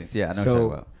couple more scenes. Yeah, I know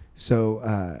what so, you're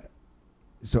talking about.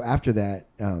 So after that,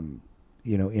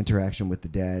 interaction with the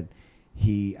dad,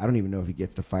 I don't even know if he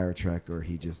gets the fire truck or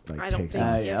he just like I don't takes think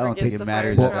off. he I ever don't gets think it the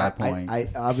matters fire at that truck. point. I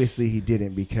obviously he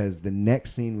didn't, because the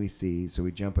next scene we see, so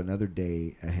we jump another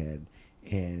day ahead,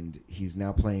 and he's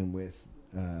now playing with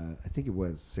I think it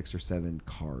was 6 or 7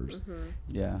 cars,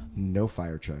 Yeah. no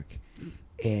fire truck,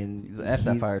 and He's F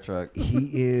that fire truck.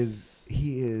 he is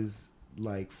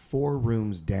like 4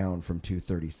 rooms down from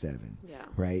 237. Yeah.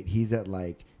 Right. He's at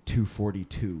like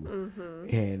 242,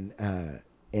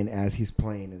 and as he's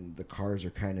playing, and the cars are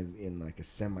kind of in like a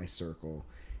semicircle,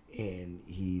 and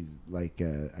he's like,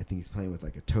 I think he's playing with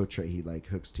like a tow truck. He like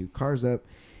hooks 2 cars up,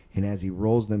 and as he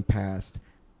rolls them past,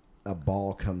 a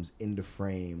ball comes into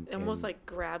frame. Almost and- like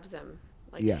grabs him.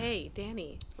 Like, Yeah. hey,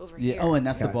 Danny, over Yeah. here. Oh, and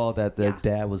that's the Yeah. ball that the Yeah.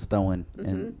 dad was throwing,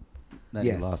 and that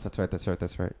Yes. he lost. That's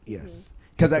right. Yes.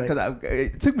 Because It's like-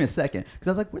 it took me a second because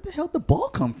I was like, where the hell did the ball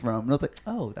come from? And I was like,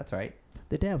 oh, that's right.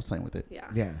 The dad was playing with it. Yeah.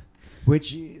 Yeah.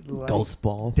 which like, Ghost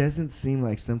ball. doesn't seem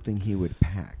like something he would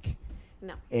pack.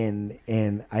 No. And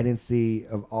I didn't see,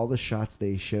 of all the shots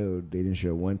they showed, they didn't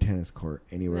show one tennis court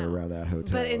anywhere No. around that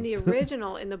hotel. But in the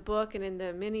original, in the book and in the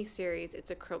miniseries,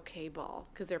 it's a croquet ball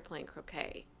because they're playing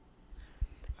croquet.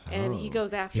 And he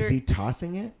goes after. Is he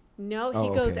tossing it? No, he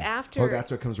Oh, goes okay. after. Oh, that's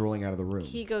what comes rolling out of the room.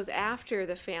 He goes after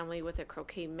the family with a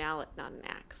croquet mallet, not an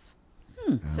axe.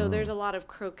 So there's a lot of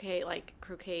croquet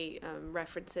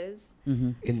references.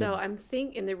 Mm-hmm.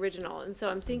 In the original, and so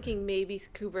I'm thinking maybe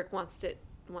Kubrick wants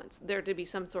there to be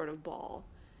some sort of ball,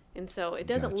 and so it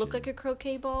doesn't look Gotcha. like a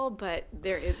croquet ball, but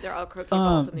there are croquet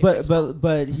balls in the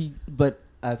original. but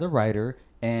as a writer,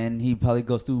 and he probably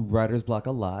goes through writer's block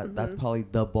a lot. That's probably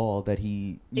the ball that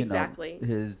he Exactly. know,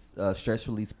 his stress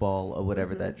release ball or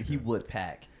whatever that he would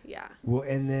pack. Yeah. Well,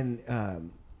 and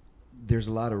then there's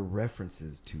a lot of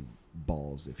references to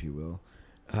balls, if you will.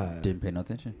 Didn't pay no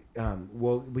attention.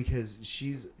 Well, because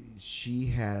she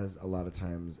has a lot of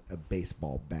times a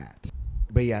baseball bat.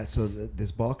 But yeah, so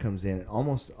this ball comes in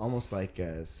almost like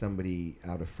somebody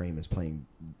out of frame is playing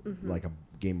like a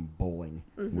game of bowling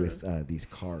with these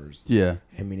cars. Yeah.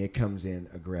 I mean, it comes in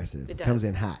aggressive. It Comes does.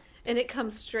 in hot. And it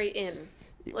comes straight in,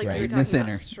 like Right. you were In the talking center.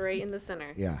 about, straight in the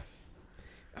center. Yeah.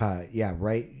 Yeah,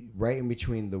 right in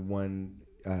between the one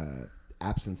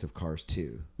absence of cars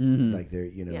too. Mhm. Like they're,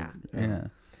 Yeah. Yeah.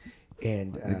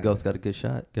 And The ghost got a good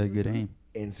shot. Got a good aim.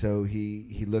 and so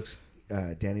he looks.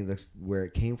 Danny looks where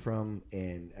it came from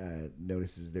and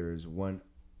notices there is one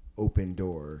open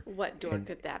door. What door And-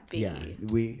 could that be? Yeah,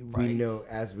 we Right. know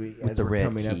as the we're red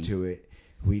coming up key. to it,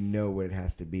 we know what it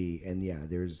has to be. And yeah,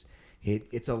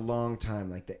 it's a long time.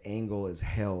 Like the angle is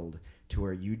held to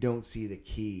where you don't see the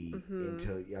key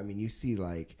until you see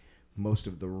like most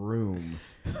of the room,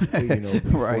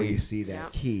 before Right. you see that Yeah.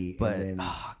 key. But and then,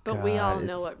 oh, But we all God,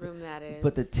 know it's- what room that is.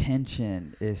 But the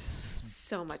tension is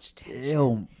so much tension.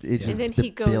 still. It just And then the he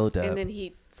goes, build up. and then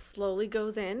he slowly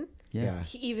goes in. yeah.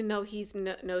 He, even though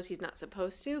knows he's not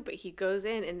supposed to, but he goes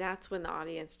in, and that's when the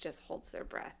audience just holds their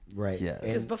breath. right. Yes.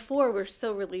 Because And, before we're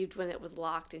so relieved when it was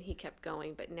locked and he kept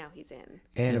going, but now he's in.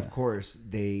 and Yeah. of course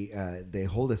they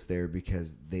hold us there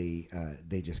because they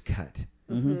just cut.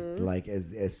 Like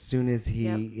as soon as he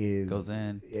Yep. is Goes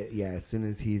in. as soon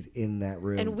as he's in that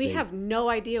room, And we they- have no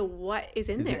idea what is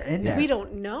in Is it there. in there? We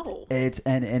don't know. It's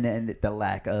and the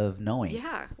lack of knowing.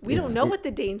 Yeah. We It's- don't know it- what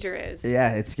the danger is.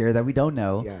 Yeah, it's scary that we don't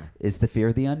know. Yeah. It's the fear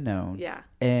of the unknown. Yeah.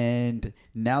 And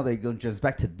now they go just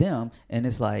back to them, and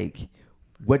it's like,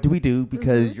 what do we do?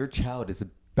 Because your child is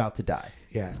about to die.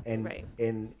 Yeah, and Right.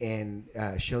 and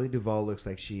Shelley Duvall looks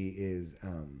like she is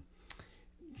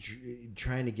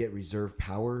trying to get reserve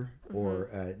power or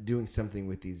doing something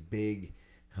with these big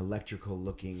electrical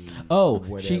looking. Oh,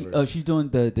 whatever. she's doing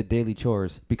the daily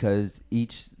chores because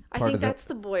each I part think of the that's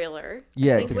the boiler.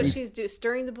 Yeah, I think 'cause what he- she's doing,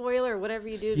 stirring the boiler or whatever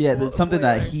you do. To yeah, boil that's a something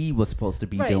that boiler. he was supposed to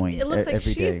be Right. doing It looks like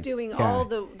every she's day. doing Yeah. all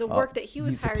the work that he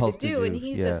was he's hired to supposed to do, and do,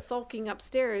 he's yeah. just sulking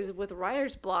upstairs with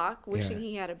writer's block, wishing Yeah.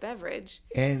 he had a beverage.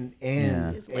 and Yeah.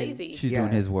 Just lazy. She's yeah.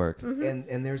 doing his work. Mm-hmm.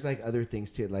 And there's like other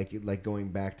things too, like going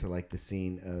back to like the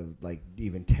scene of like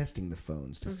even testing the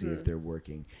phones to see Mm-hmm. if they're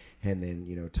working, and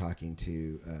then talking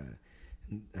to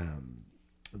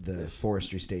the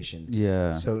forestry station.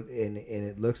 Yeah. So and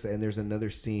it looks, and there's another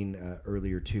scene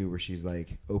earlier too where she's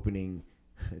like opening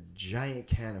a giant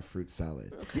can of fruit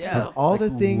salad. Yeah. Of all the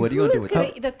things. What are you gonna do Who's with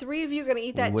gonna, that? the three of you are going to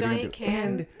eat that What are you gonna giant do? can.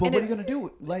 And- But and what are you it's- gonna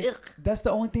do? Like ugh. that's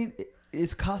the only thing.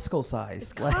 It's Costco size.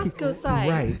 It's Costco size.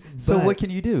 Right. So but- what can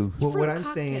you do? Well, fruit what I'm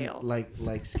saying, cocktail.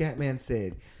 like Scatman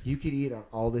said, you could eat on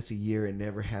all this a year and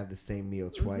never have the same meal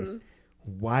twice.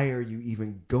 Why are you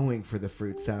even going for the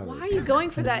fruit salad? Why are you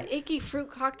going for that icky fruit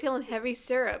cocktail and heavy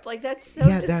syrup? Like that's so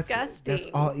disgusting. That's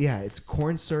all. Yeah, it's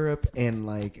corn syrup and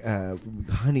like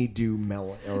honeydew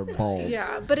melon or balls.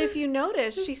 Yeah, but if you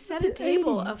notice, she set a the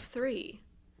table 80s. of 3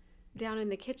 down in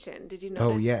the kitchen. Did you notice?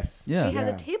 Oh yes. Yeah. She had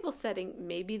a table setting.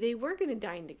 Maybe they were going to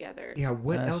dine together. Yeah.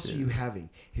 What That else are shit. you having?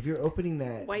 If you're opening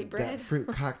that White that bread. fruit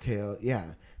cocktail, yeah,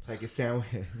 like a sandwich,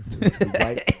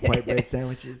 white bread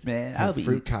sandwiches, Man, and I would be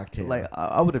fruit cocktail. Like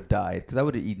I would have died because I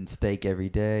would have eaten steak every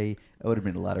day. I would have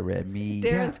been a lot of red meat.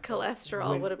 Darren's cholesterol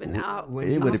When- would have been out. when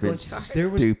It he would have was been going- there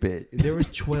was stupid. there was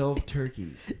 12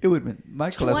 turkeys. It would have been my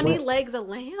 20 cholesterol. legs of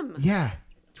lamb. Yeah,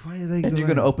 20 legs. And of you're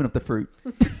gonna lamb. open up the fruit.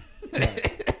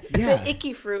 Yeah. The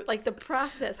icky fruit, like the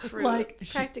processed fruit, Like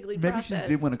practically maybe processed. she just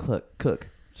didn't want to cook.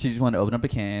 She just wanted to open up a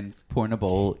can, pour in a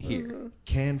bowl. Here, Mm-hmm.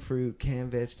 Canned fruit,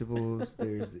 canned vegetables.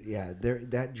 There's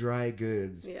that dry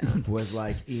goods Yeah. was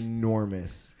like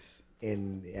enormous,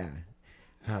 and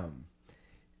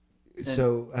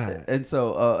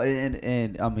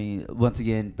And I mean, once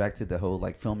again, back to the whole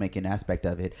like filmmaking aspect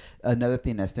of it. Another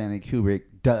thing that Stanley Kubrick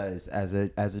does as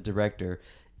a director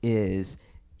is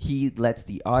he lets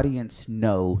the audience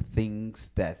know things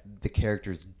that the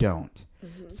characters don't.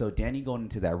 So Danny going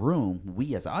into that room,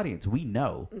 we as audience, we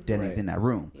know Danny's in that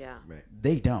room. Yeah. Right.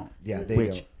 They don't. Yeah, they which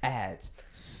don't. adds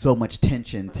so much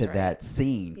tension to right. that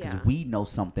scene because Yeah. we know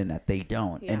something that they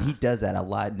don't, and Yeah. he does that a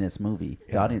lot in this movie.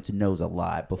 The Yeah. audience knows a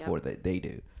lot before they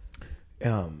do.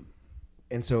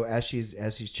 And so as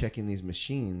she's checking these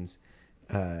machines,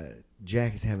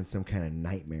 Jack is having some kind of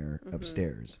nightmare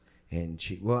upstairs, and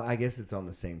I guess it's on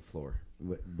the same floor,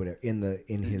 whatever,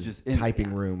 in his just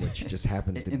typing room, which just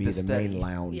happens to In be the the study. main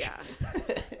lounge. Yeah.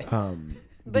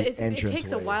 But the it takes a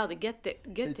entranceway. while to get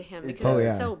to him It because does. it's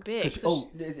yeah. so big.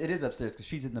 It is upstairs because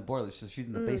she's in the boiler, so she's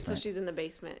in the basement. So she's in the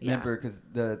basement. Yeah. Remember, because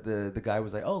the guy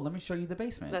was like, "Oh, let me show you the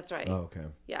basement." That's right. Oh, okay.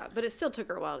 Yeah, but it still took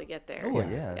her a while to get there. Oh Yeah.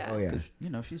 yeah. Yeah. Oh yeah.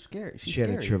 'Cause, she's scared. She's She had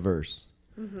to scary. traverse.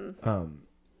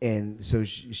 And so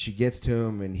she gets to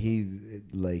him, and he's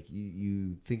like,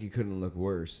 you think he couldn't look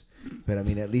worse, but I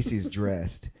mean, at least he's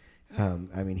dressed.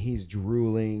 I mean, he's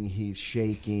drooling, he's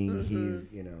shaking, he's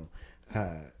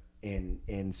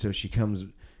and so she comes,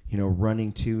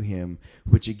 running to him,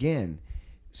 which again,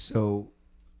 so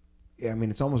I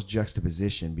mean, it's almost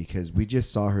juxtaposition because we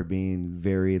just saw her being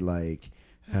very like,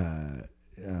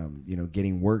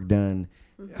 getting work done,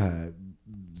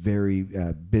 very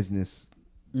business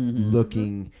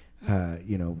looking,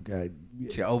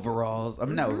 She overalls. I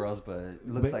mean, not overalls, but it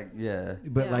looks like but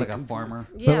Yeah. like a farmer.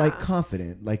 but like Yeah.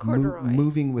 confident, like Corduroy.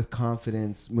 moving with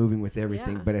confidence, moving with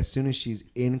everything. Yeah. But as soon as she's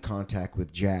in contact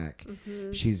with Jack,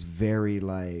 she's very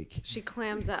like, She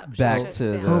clams up. She Back shuts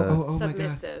to down. the- oh my God.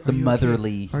 Submissive. The Are you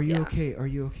motherly. okay? Are you Yeah. okay? Are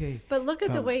you okay? But look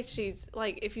at the way she's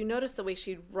like. If you notice the way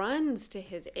she runs to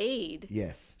his aid,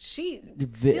 Yes. she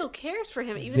Ve- still cares for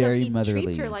him, even very though he motherly.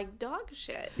 treats her like dog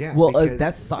shit. Yeah. Well, because-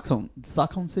 that's Stockholm syndrome.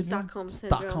 Stockholm syndrome,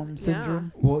 Stockholm yeah. syndrome.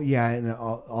 well, yeah, and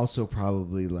also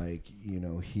probably like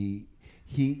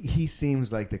he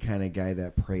seems like the kind of guy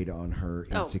that preyed on her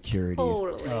insecurities.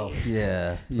 Totally.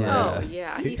 Yeah. Oh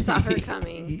yeah, he saw her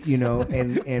coming.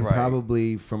 And Right.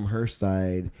 probably from her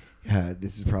side,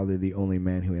 this is probably the only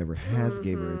man who ever has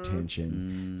gave her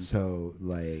attention. So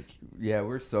like, Yeah,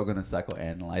 we're still gonna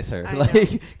psychoanalyze her. I know.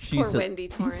 Like she's Poor Wendy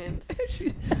Torrance.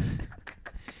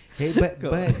 hey,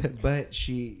 but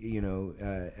she,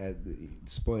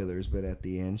 spoilers, but at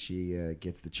the end she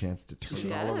gets the chance to turn She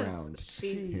it all does. around.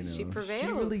 She She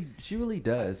prevails. She really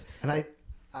does. And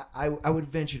I would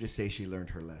venture to say she learned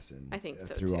her lesson. I think so,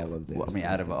 through too. all of this. Well, I mean,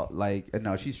 out of all,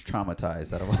 no, she's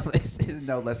traumatized. Out of all this, there's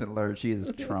no lesson learned. She is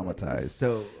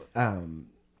traumatized.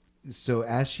 So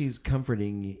as she's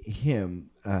comforting him,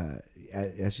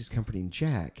 as she's comforting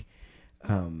Jack,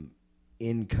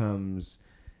 in comes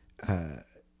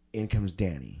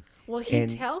Danny. Well, he And-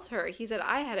 tells her. He said,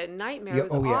 "I had a nightmare. Yeah,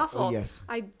 it was oh, yeah. awful. Oh, yes.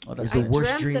 I, Oh, It that's was the I worst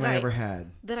dreamt dream that I ever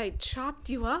had. that I chopped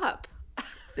you up.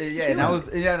 Yeah, and I was.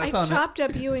 Yeah, and I I saw chopped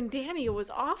up you and Danny. It was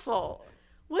awful.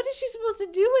 What is she supposed to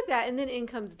do with that?" And then in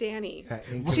comes Danny.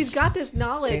 She's got this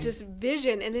knowledge, and- this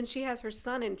vision, and then she has her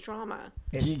son in trauma.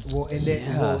 And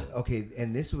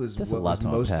this was That's a what lot was to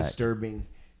most unpack. disturbing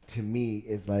to me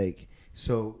is like,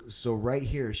 so right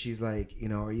here, she's like,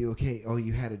 are you okay? Oh,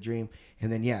 you had a dream.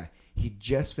 And then, he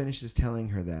just finishes telling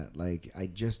her that, like, I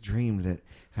just dreamed that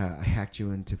I hacked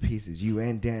you into pieces, you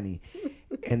and Danny.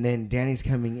 And then Danny's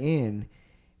coming in,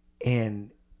 and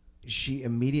she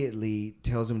immediately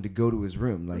tells him to go to his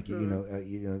room, like, Like, stay you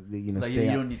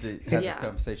out. don't need to have Yeah. this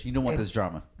conversation. You don't want this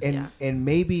drama. And Yeah. and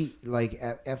maybe like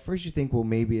at first you think, well,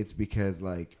 maybe it's because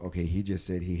like, okay, he just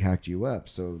said he hacked you up,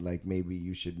 so like maybe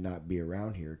you should not be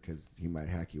around here because he might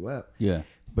hack you up. Yeah.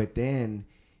 But then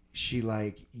she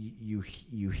like you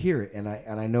hear it, and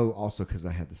I know also because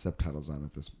I had the subtitles on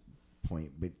at this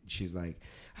point, but she's like,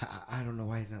 I don't know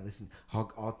why he's not listening.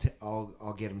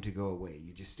 I'll get him to go away.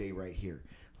 You just stay right here,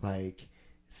 like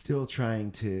still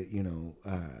trying to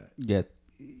Yeah.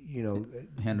 be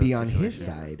Handle the on his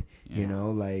situation. side. Yeah.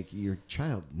 Like your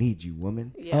child needs you,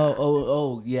 woman. Yeah.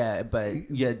 Oh, yeah.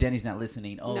 But Danny's not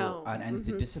listening. Oh, No. I need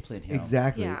to discipline him.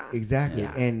 Exactly. Yeah. Exactly.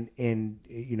 Yeah. And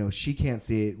she can't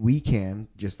see it. We can,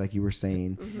 just like you were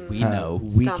saying. We know.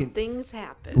 We can. Something's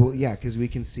happened. Well, yeah, because we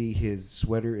can see his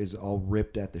sweater is all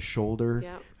ripped at the shoulder.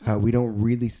 Yep. We don't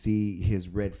really see his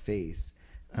red face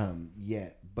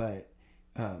yet, but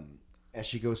as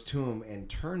she goes to him and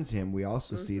turns him, we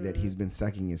also see that he's been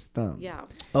sucking his thumb. Yeah.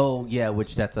 Oh, yeah.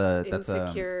 Which that's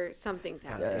Insecure. Something's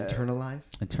happened.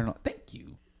 Internalized. internal. Thank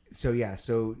you.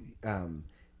 So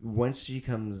once she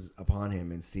comes upon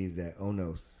him and sees that, oh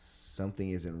no, something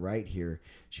isn't right here.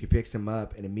 She picks him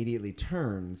up and immediately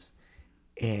turns,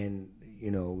 and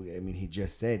he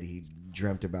just said he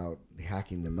dreamt about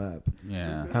hacking them up.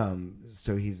 Yeah.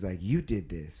 So he's like, you did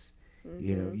this,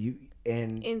 you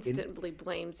and instantly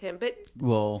blames him. But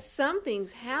Well, some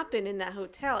things happen in that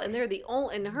hotel, and they're the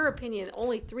only, in her opinion,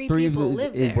 only three three people is,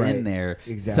 live is there. Right. in there.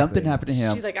 Exactly. Something happened to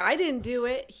him. She's like, I didn't do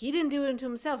it. He didn't do it to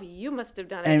himself. You must have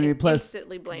done it. And And plus,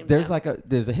 instantly blames there's him.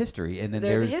 there's a history, and then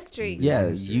There's a there's history. Yeah,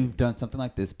 History. you've done something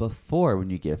like this before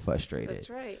when you get frustrated. That's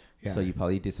right. Yeah. So you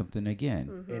probably did something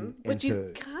again. and But so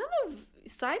you kind of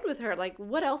side with her. Like,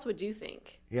 what else would you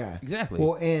think? yeah, Exactly.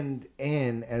 Well, and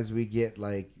as we get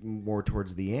like more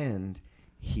towards the end,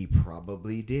 he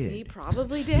probably did. He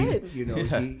probably did.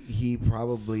 He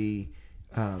probably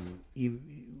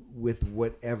with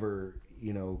whatever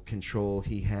control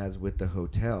he has with the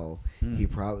hotel, he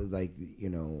probably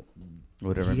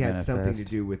Whatever he had something to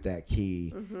manifest. do with that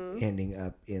key ending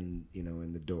up in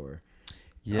the door.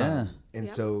 Yeah. And Yep.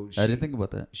 so I didn't think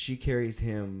about that. she carries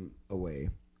him away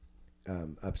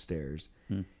upstairs,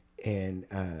 and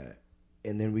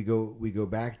then we go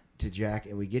back to Jack,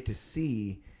 and we get to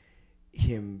see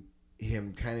him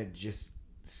kind of just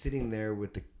sitting there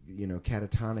with the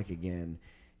catatonic again,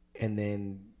 and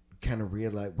then kind of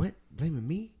realize, what, blaming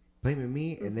me,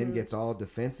 and then gets all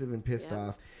defensive and pissed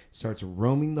off, starts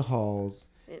roaming the halls,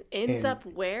 It ends up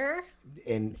where?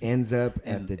 and ends up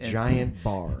at the giant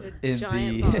bar. In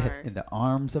Giant the bar. in the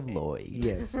arms of Lloyd.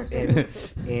 Yes,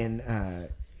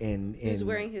 and He's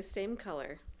wearing his same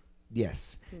color.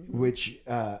 yes, which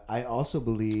I also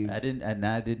believe. I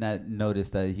did not notice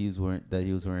that he was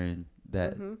wearing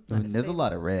that. I mean, there's a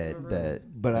lot of red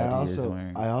that. But that he is I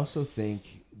wearing. also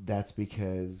think that's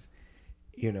because,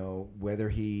 whether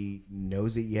he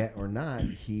knows it yet or not,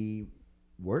 he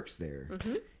works there.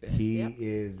 He Yep.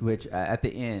 is. Which at the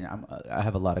end, I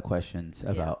have a lot of questions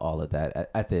about all of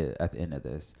that at the end of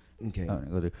this. Okay. I'm gonna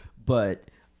go through, but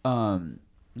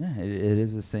yeah, it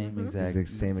is the same exact.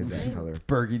 It's the same exact color.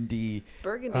 burgundy.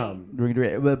 Burgundy.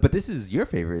 Red. But this is your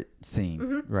favorite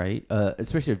scene, right?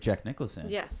 Especially of Jack Nicholson.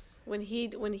 Yes. When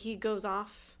he goes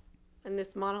off in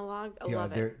this monologue, I Yeah,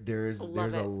 love it. there's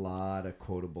Love a it. lot of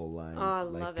quotable lines Oh, I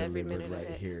like love every delivered minute of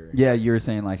right it. here. Yeah, you were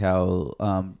saying like how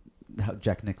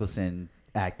Jack Nicholson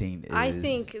acting is. I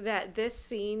think that this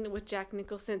scene with Jack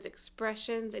Nicholson's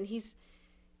expressions, and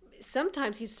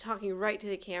sometimes he's talking right to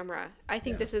the camera. I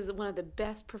think this is one of the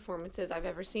best performances I've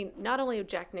ever seen, not only of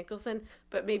Jack Nicholson,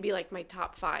 but maybe like my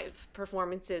top 5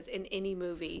 performances in any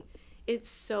movie. It's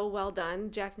so well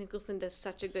done. Jack Nicholson does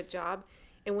such a good job.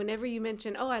 And whenever you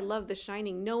mention, oh, I love The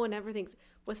Shining, no one ever thinks,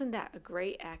 wasn't that a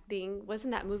great acting?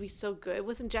 Wasn't that movie so good?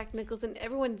 Wasn't Jack Nicholson?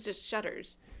 Everyone just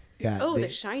shudders. Yeah. Oh, The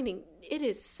Shining. It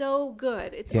is so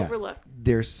good. It's overlooked.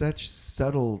 There's such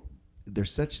subtlety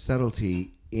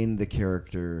in the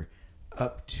character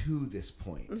up to this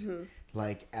point.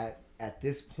 Like at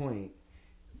this point,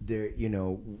 there,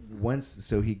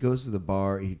 so he goes to the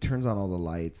bar, he turns on all the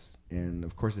lights, and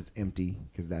of course it's empty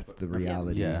because that's the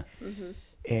reality. Yeah.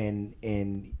 And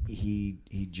he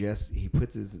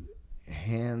puts his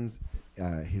hands,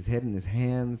 his head in his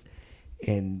hands,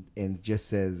 and just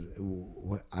says,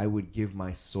 I would give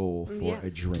my soul for a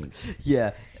drink.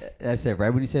 Yeah, I said right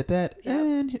when he said that. Yeah.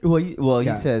 And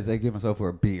he says, I give myself for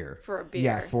a beer. For a beer.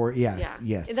 Yeah,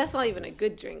 yes. And that's not even a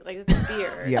good drink. Like, it's a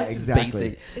beer. Yeah, exactly.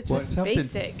 Basic. It's Well, just something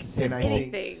basic. And I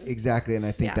Anything. think exactly, and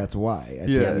I think Yeah. that's why. I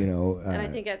Yeah. think, And I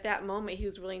think at that moment he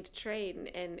was willing to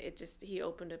trade, and he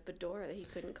opened up a door that he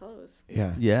couldn't close.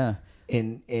 yeah. Yeah.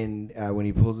 And when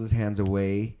he pulls his hands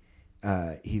away,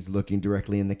 he's looking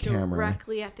directly in the camera,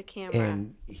 Directly at the camera.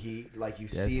 and he you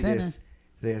see center.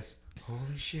 this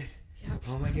holy shit. Yep.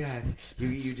 Oh my God!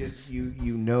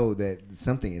 You know that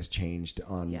something has changed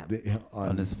on Yep.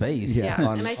 On his face. Yeah, Yeah,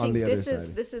 on, and I on think the other this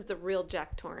side. is the real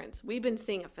Jack Torrance. We've been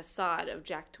seeing a facade of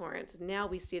Jack Torrance. Now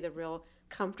we see the real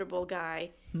comfortable guy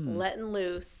letting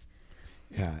loose.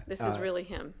 Yeah, This is really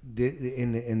him.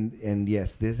 And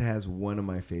yes, this has one of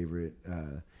my favorite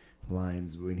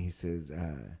lines when he says,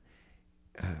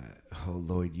 "Oh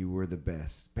Lloyd, you were the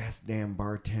best damn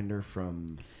bartender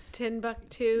from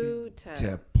Timbuktu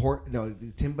to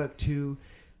Timbuktu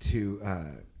to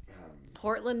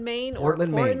Portland, Maine,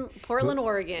 Portland, or Maine. Portland,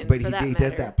 Oregon. But for he that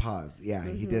does matter. that pause. Yeah,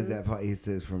 he does that pause. He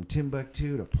says from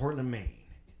Timbuktu to Portland, Maine.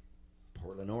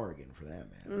 Portland, Oregon, for that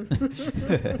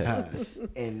matter.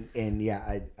 And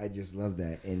yeah, I just love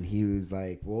that. And he was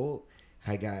like, well,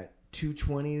 I got 2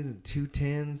 20s and 2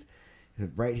 10s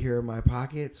right here in my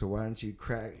pocket. So why don't you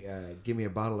give me a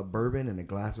bottle of bourbon and a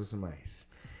glass with some ice?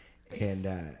 And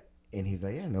And he's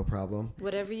like, yeah, no problem.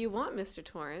 Whatever you want, Mr.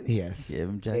 Torrance. Yes. Give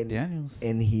him Jack Daniels.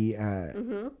 And he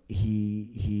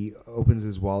opens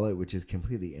his wallet, which is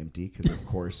completely empty because, of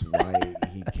course, why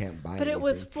he can't buy But anything. it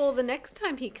was full the next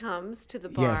time he comes to the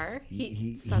bar. Yes,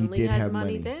 he suddenly did had have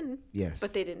money money. then. Yes.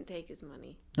 But they didn't take his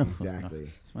money. Exactly.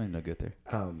 It's no good there.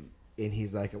 And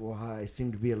he's like, well, I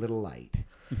seem to be a little light.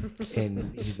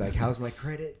 And he's like, how's my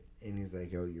credit? And he's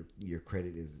like, oh, your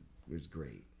credit is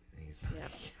great. And he's like,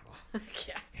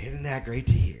 Yeah. isn't that great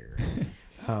to hear?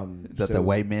 Is that the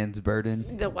white man's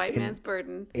burden? The white man's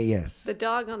burden. Yes. The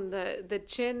dog on the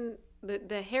chin,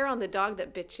 the hair on the dog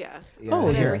that bit you.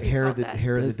 Yeah, hair of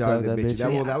the dog that bit you. Yeah.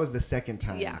 Well, that was the second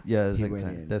time. Yeah. Yeah, the he second went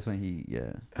time. in. That's when he,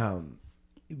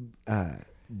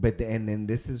 And then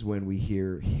this is when we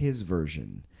hear his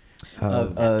version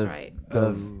of That's right.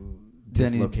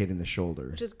 dislocating the shoulder.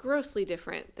 Which is grossly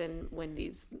different than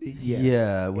Wendy's. Yes.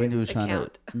 Yeah, Wendy was trying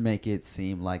account. to make it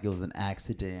seem like it was an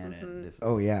accident. And this,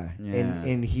 Oh yeah. Yeah.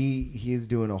 And he is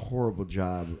doing a horrible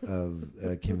job of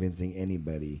convincing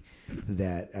anybody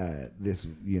that this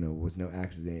was no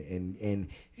accident, and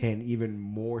even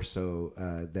more so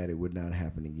that it would not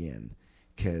happen again,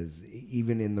 because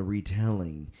even in the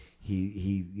retelling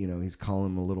he's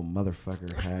calling him a little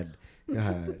motherfucker, had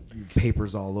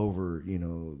papers all over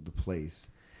the place.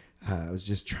 I was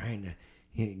just trying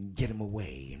to get him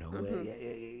away,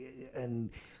 and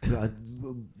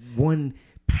 1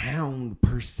 pound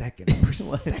per second. And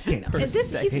this,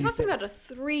 he's And he talking said about a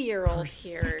 3-year-old per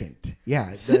here. second.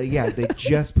 Yeah, they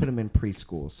just put him in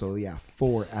preschool, so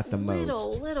 4 at the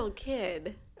most. Little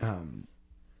kid.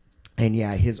 And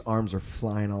yeah, his arms are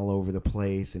flying all over the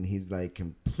place, and he's like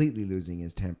completely losing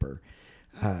his temper.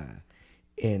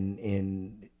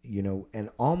 And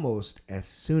almost as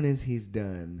soon as he's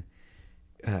done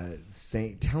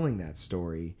telling that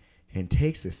story and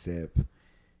takes a sip,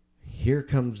 here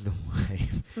comes the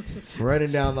wife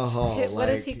running down the hall. What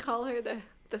does he call her?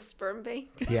 The sperm bank?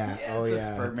 Yeah. Oh the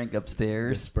yeah. sperm bank The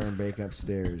upstairs. sperm bank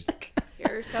upstairs.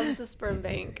 Here comes the sperm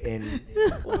bank. And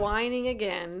Whining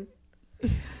again.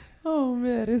 Oh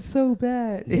man, it's so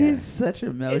bad. Yeah. He's such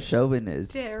a male It's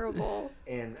chauvinist. Terrible.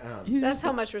 and That's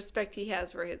how much respect he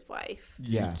has for his wife.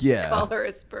 yeah. Call her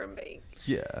a sperm bank.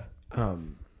 Yeah.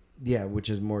 Yeah, which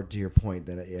is more to your point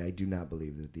that I do not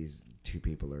believe that these two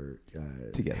people are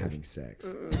Together. having sex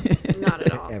Not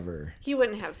at all. ever. He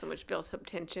wouldn't have so much built-up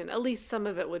tension. At least some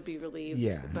of it would be relieved.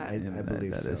 Yeah, but I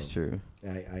believe that so. is true.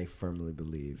 I firmly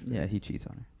believe. Yeah, he cheats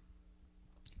on her.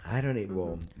 I don't need.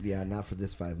 Well, yeah, not for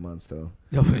this 5 months though.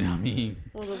 No, but I mean,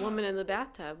 well, the woman in the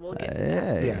bathtub. We'll get to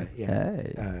that. Yeah.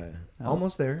 Hey.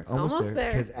 Almost there. Almost Almost there.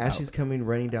 there. Because as she's coming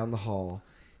running down the hall,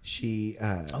 she.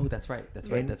 Oh, that's right. That's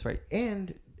right. and- That's right.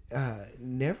 And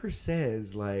never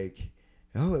says like,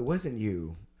 "Oh, it wasn't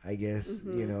you." I guess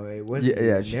it wasn't.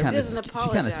 Yeah, you. she Never- kind of doesn't she kind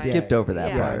of apologize. skipped over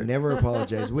that Yeah. part. never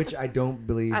apologized, which I don't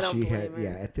believe I don't she blame had. her. Yeah,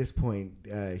 at this point,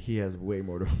 he has way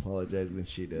more to apologize than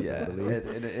she does. Yeah, I believe.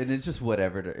 and it's just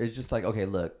whatever. It's just like, okay,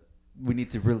 look, we need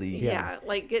to really. Yeah,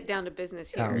 like get down to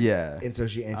business here. Yeah. And so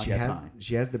she I she got has time.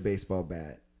 she has the baseball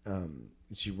bat.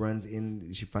 She runs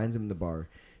in. She finds him in the bar.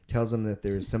 Tells him that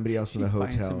there's somebody else in the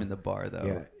Finds hotel. him in the bar though.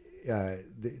 Yeah.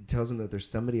 Tells him that there's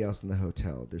somebody else in the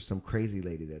hotel. There's some crazy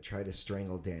lady that tried to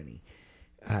strangle Danny.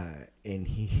 And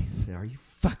he said, "Are you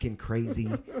fucking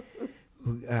crazy?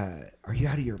 Are you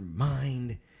out of your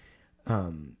mind?"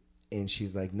 And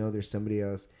she's like, "No, there's somebody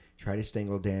else. Try to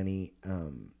strangle Danny."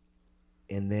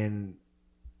 And then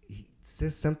he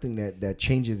says something that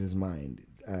changes his mind.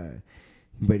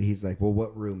 But he's like, "Well,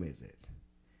 what room is it?"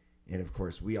 And of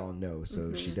course, we all know,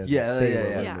 so she doesn't Yeah, say yeah, what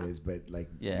yeah. room Yeah. it is. But like,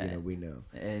 Yeah. we know.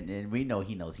 And we know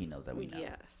he knows that we know.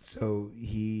 Yes. So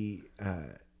he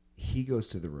goes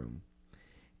to the room,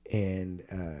 and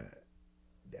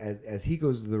as he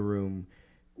goes to the room,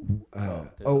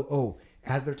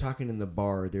 as they're talking in the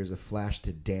bar, there's a flash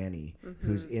to Danny,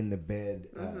 who's in the bed.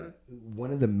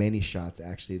 One of the many shots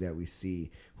actually that we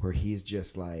see where he's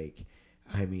just like,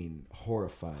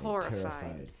 horrified.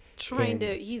 Terrified. Trying And-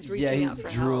 to, he's Yeah, reaching he's out for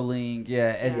drooling.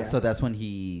 Yeah, and Yeah. so that's when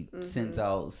he sends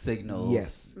out signals.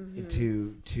 Yes,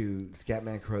 to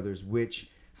Scatman Crothers, which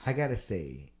I gotta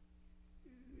say,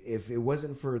 if it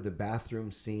wasn't for the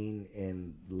bathroom scene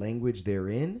and language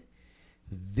therein,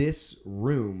 this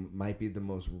room might be the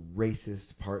most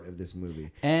racist part of this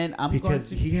movie. And Because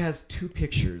he has two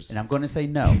pictures. and I'm going to say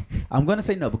no. I'm going to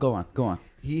say no, but go on.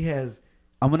 He has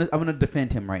I'm gonna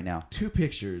defend him right now. two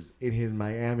pictures in his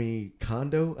Miami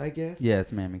condo, I guess. Yeah,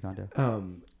 it's Miami Condo.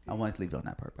 I wanted to leave it on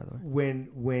that part, by the way.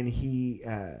 When he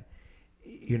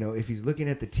if he's looking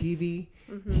at the TV,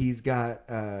 he's got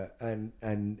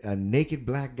a naked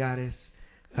black goddess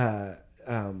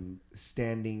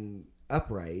standing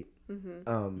upright,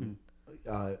 You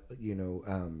know,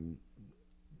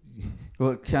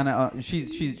 Well, kind of.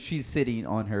 She's sitting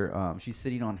on her. She's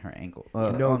sitting on her ankle.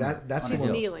 no, on that's on the her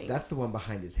one. heels. kneeling. That's the one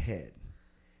behind his head.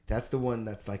 That's the one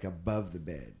that's like above the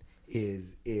bed.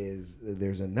 Is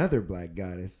there's another black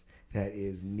goddess that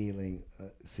is kneeling?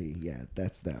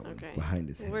 That's that one Okay. behind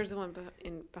his head. Where's the one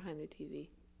behind the TV?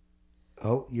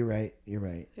 Oh, you're right. You're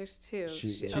right. There's two.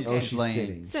 She's Okay. laying.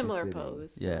 sitting. She's Similar sitting.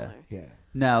 pose. Yeah. Similar. Yeah.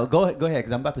 Now go ahead,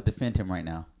 because I'm about to defend him right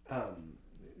now.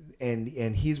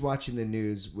 And he's watching the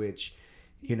news, which,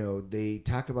 you know, they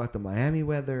talk about the Miami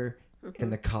weather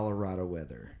and the Colorado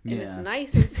weather. And it's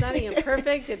nice and sunny and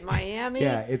perfect in Miami.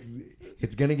 Yeah,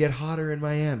 it's gonna get hotter in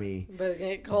Miami, But it's going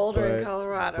to get colder in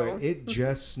Colorado. but it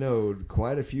just snowed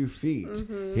quite a few feet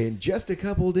in just a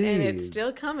couple days. and it's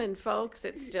still coming, folks.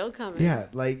 It's still coming. yeah,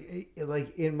 like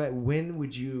when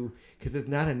would you? Because it's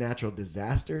not a natural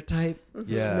disaster type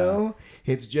Yeah. snow.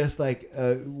 It's just like,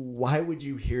 why would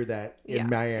you hear that Yeah, in in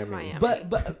Miami? Miami.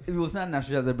 But it was not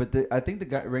natural disaster. But I think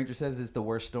the ranger says it's the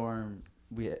worst storm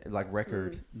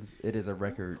record. It is a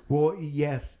record. Well,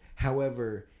 yes.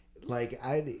 However, like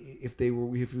if he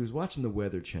was watching the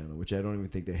Weather Channel, which I don't even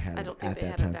think they had I don't think at they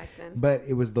that had it time, back then. but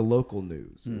it was the local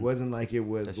news. It wasn't like it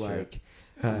was That's true. like.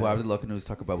 Why would the local news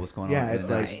talk about what's going Yeah, on in it's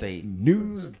the like state?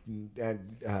 news,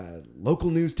 local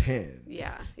news 10.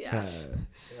 Yeah. Yeah.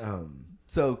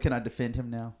 So can I defend him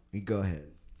now? You go ahead.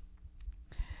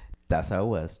 That's how it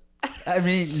was. I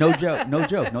mean, no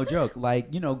joke.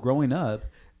 Like, you know, growing up,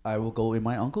 I will go in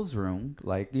my uncle's room.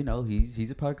 Like, you know, he's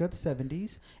a product of the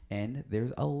 70s, and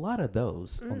there's a lot of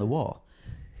those on the wall.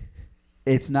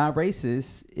 It's not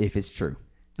racist if it's true.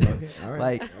 Okay, all right,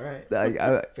 Like,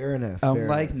 all right. Fair enough. I'm fair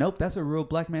like, enough. nope, that's a real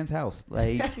black man's house.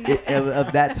 Like,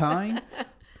 of that time,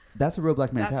 that's a real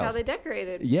black man's That's house. how they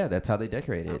decorated. Yeah, that's how they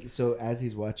decorated. So as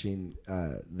he's watching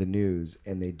the news,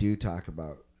 and they do talk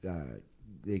about,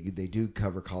 they do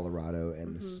cover Colorado,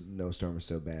 and the snowstorm is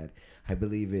so bad. I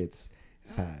believe it's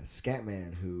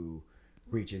Scatman who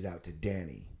reaches out to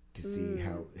Danny to see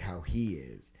how he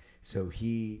is. So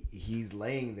he's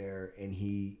laying there, and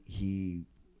he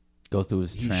Goes through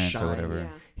his trance shines. or whatever. Yeah.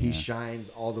 He shines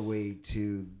all the way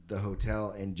to the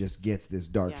hotel and just gets this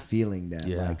dark Yeah. feeling that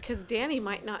Yeah. like Because Danny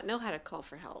might not know how to call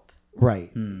for help.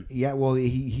 right. Yeah, well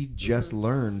he just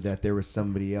learned that there was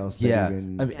somebody else that Yeah,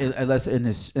 even I mean, unless in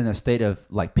a state of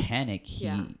like panic, he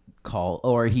Yeah. called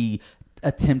or he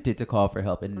attempted to call for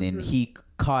help, and then he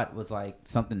was like,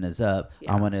 something is up.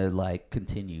 Yeah. I'm gonna like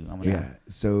continue. I'm gonna yeah.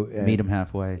 So meet him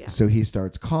halfway. Yeah. So he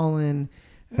starts calling.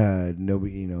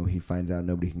 Nobody, you know, he finds out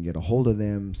nobody can get a hold of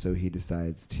them. So he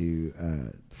decides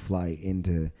to fly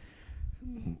into.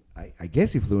 I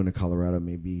guess he flew into Colorado,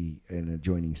 maybe an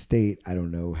adjoining state. I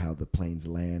don't know how the planes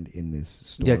land in this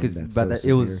storm. Yeah, because that's by so that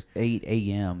it was 8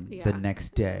 a.m. the Yeah.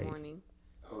 next in the day, morning.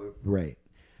 right.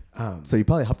 so he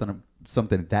probably hopped on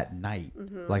something that night,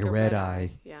 like a red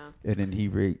eye, Yeah. and then he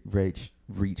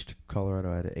reached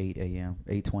Colorado at 8 a.m.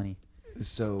 8:20.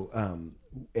 So,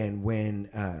 and when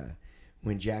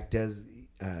Jack does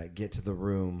get to the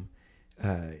room,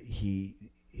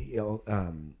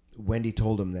 Wendy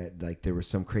told him that like there was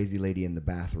some crazy lady in the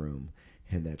bathroom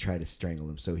and that tried to strangle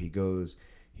him. So he goes,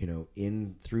 you know,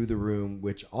 in through the room,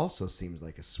 which also seems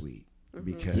like a suite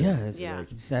because Yeah, it's Yeah.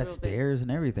 like it's that Little bit. stairs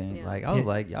and everything. Yeah. Like I was And-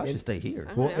 like, y'all and- should stay here.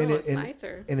 I Well, don't know, and it's it-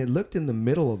 nicer. and it looked in the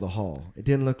middle of the hall. It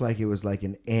didn't look like it was like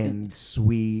an end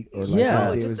suite or like Yeah.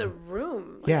 No, it just was, a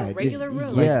room. Like Yeah, a it regular just-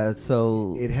 room. like- Yeah,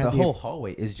 so it had the the- whole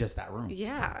hallway is just that room.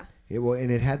 Yeah.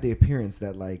 and it had the appearance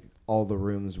that like all the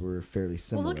rooms were fairly Well,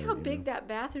 similar. look how you big know? that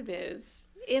bathroom is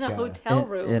in a Yeah. hotel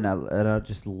room. And I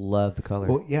just love the color.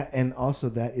 Well, yeah, and also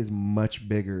that is much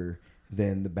bigger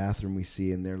than the bathroom we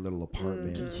see in their little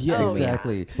apartment. yeah, Oh,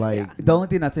 exactly. Like Yeah. The only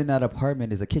thing that's in that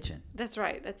apartment is a kitchen. That's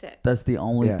right. That's it. That's the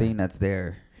only Yeah. thing that's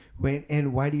there.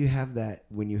 and why do you have that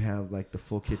when you have like the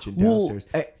full kitchen Well,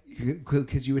 downstairs?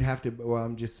 Because you would have to. Well,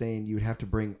 I'm just saying you would have to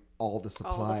bring all the All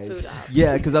supplies. the food up.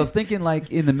 Yeah, because I was thinking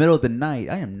like in the middle of the night,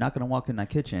 I am not gonna walk in that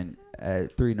kitchen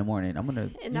at 3 a.m. I'm gonna In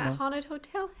you that know, haunted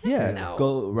hotel? Heck yeah, no.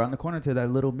 go around the corner to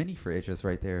that little mini fridge that's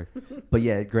right there. But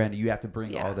yeah, granted, you have to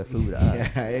bring Yeah. all the food up.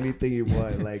 Yeah, anything you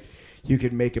want. Like you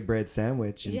could make a bread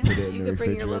sandwich and Yeah, put it in you the could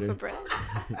bring your refrigerator. loaf of bread.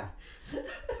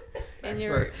 And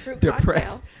your fruit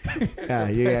Depressed. Yeah,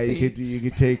 you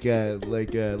could take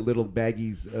like little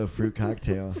baggies of fruit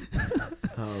cocktail.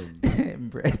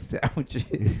 Bread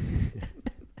sandwiches.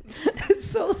 It's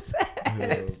so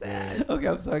sad. Oh, Sad. Okay,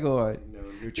 I'm sorry. Go on. No,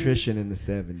 nutrition in the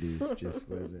 70s just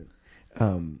wasn't.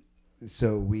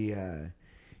 So we,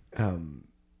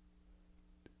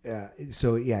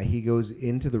 so yeah, he goes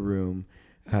into the room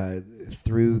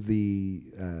through the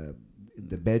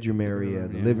the bedroom area,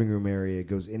 the living room area,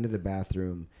 goes into the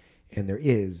bathroom, and there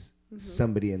is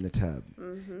somebody in the tub.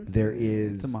 There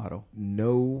is It's a model.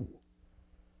 no.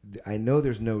 I know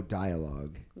there's no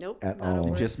dialogue. Nope. At not a all.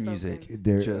 word Just spoken. music.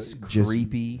 There Just just-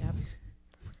 creepy. Yep.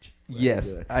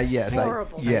 Yes.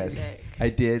 Horrible Yes. music. I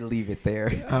did leave it there.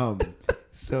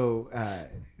 So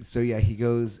yeah, he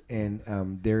goes and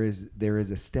there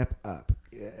is a step up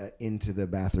into the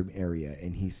bathroom area,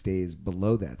 and he stays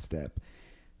below that step,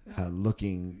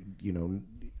 looking,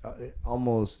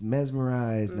 almost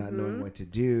mesmerized, not knowing what to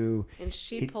do. And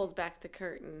she pulls back the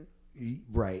curtain.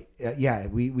 Right. Yeah.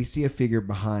 We see a figure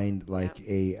behind, like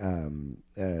a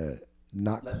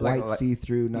not quite like- see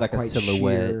through, not like a quite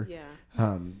silhouette. sheer.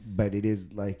 Yeah. But it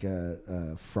is like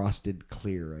a frosted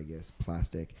clear, I guess,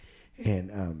 plastic,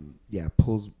 and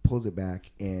pulls it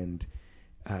back and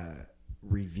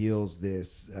reveals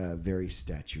this very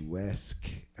statuesque,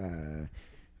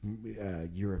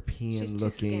 European She's too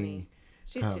looking. skinny.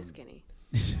 She's too skinny.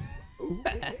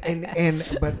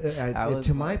 But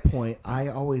to my point, I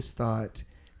always thought,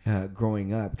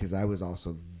 growing up, because I was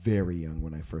also very young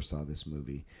when I first saw this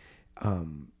movie,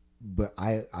 but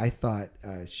I thought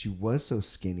she was so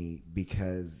skinny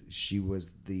because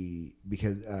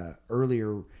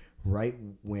earlier, right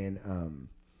when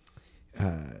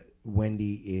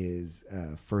Wendy is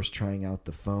first trying out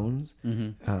the phones,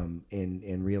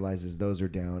 and realizes those are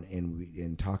down,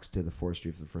 and talks to the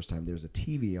forestry for the first time. There's a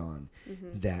TV on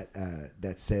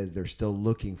that says they're still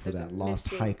looking for There's that a lost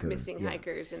hiker. Missing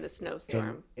hikers in the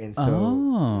snowstorm. And so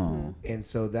Oh. and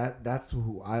so that's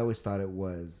who I always thought it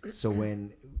was. So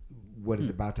when what is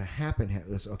about to happen?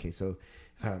 Okay, so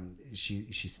she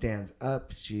stands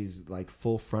up. She's like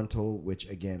full frontal, which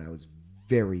again I was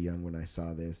very young when I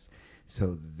saw this.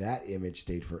 So that image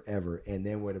stayed forever. And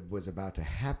then what was about to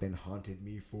happen haunted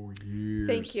me for years.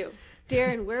 Thank you.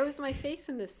 Darren, where was my face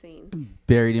in this scene?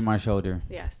 Buried in my shoulder.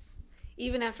 Yes.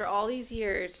 Even after all these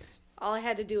years, all I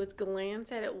had to do was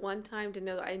glance at it one time to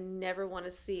know that I never want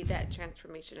to see that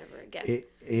transformation ever again. It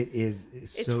is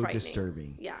It's so frightening.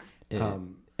 disturbing. Yeah.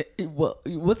 Well,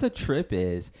 what's a trip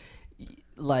is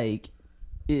like.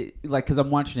 Because I'm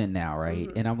watching it now, right?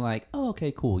 And I'm like, oh,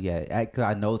 okay, cool, yeah.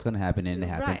 I know it's gonna happen, and it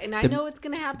happened. Right, and I know it's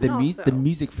gonna happen also. The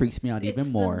music freaks me out It's even the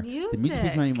more. The music freaks me out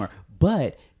music. even more.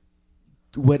 But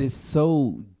what is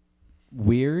so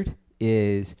weird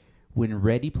is when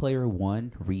Ready Player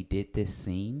One redid this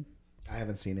scene. I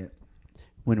haven't seen it.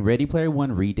 When Ready Player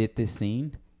One redid this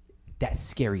scene,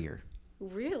 that's scarier.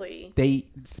 Really?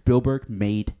 Spielberg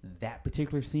made that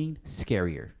particular scene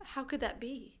scarier. How could that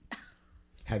be?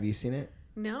 Have you seen it?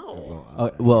 No.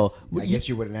 I guess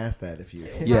you wouldn't ask that if you.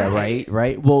 Yeah, Right.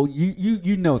 right. Well,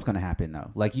 you know it's gonna happen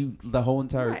though. Like that whole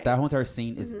entire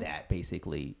scene is that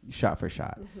basically shot for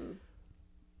shot.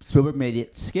 Spielberg made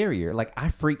it scarier. Like I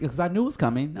freaked because I knew it was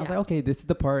coming. I was like, okay, this is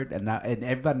the part, and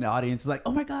everybody in the audience was like,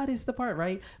 oh my god, it's the part,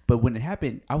 right? But when it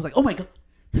happened, I was like, oh my god.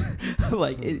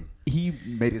 He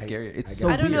made it scarier. It's so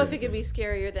I don't know weird. if it could be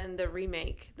scarier than the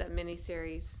remake, that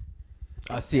miniseries.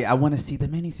 See, I want to see the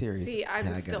miniseries. See, I'm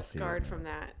Yeah, I still gotta see it scarred now. from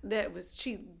that. That was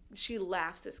she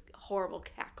laughs this horrible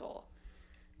cackle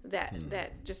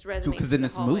that just resonates. Because in the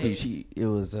this movie,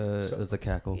 hallways. it was a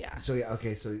cackle. Yeah. So yeah,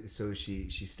 okay. So she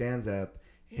stands up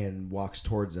and walks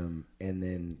towards him, and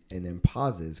then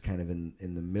pauses, kind of in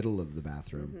the middle of the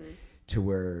bathroom, to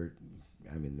where,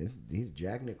 I mean, he's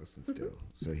Jack Nicholson still,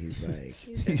 so he's like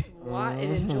He's just and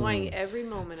enjoying every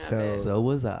moment of it. So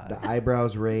was I. the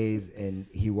eyebrows raise, and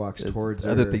he walks towards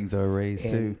her. Other things are raised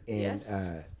too. and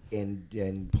Yes.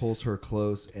 and pulls her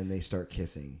close, and they start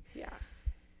kissing. Yeah.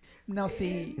 Now,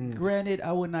 see, granted,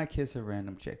 I would not kiss a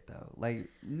random chick though. Like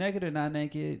naked or not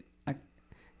naked,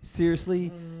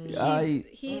 seriously,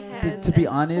 He has to be a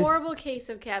honest, horrible case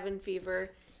of cabin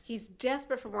fever. He's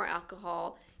desperate for more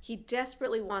alcohol. He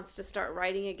desperately wants to start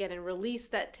writing again and release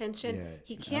that tension. Yeah.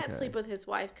 He can't Okay. sleep with his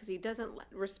wife because he doesn't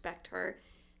respect her.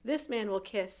 This man will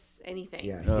kiss anything.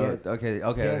 Yeah. okay.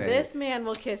 This man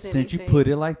will kiss Since anything. you put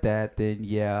it like that, then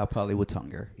yeah, I probably would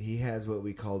tongue her. He has what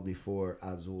we called before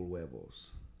azul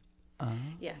huevos.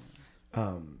 Yes.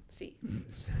 See.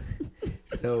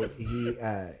 So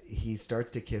he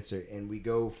starts to kiss her, and we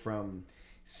go from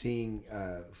seeing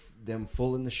them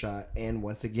full in the shot, and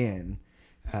once again,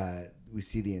 we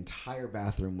see the entire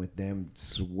bathroom with them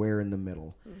square in the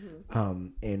middle,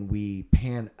 and we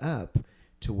pan up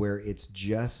to where it's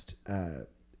just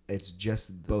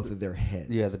both of their heads.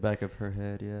 Yeah, the back of her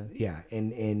head. Yeah. Yeah,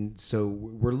 and so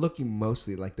we're looking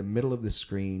mostly like the middle of the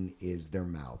screen is their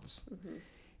mouths,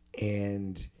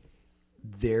 and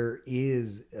there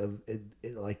is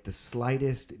like the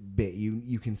slightest bit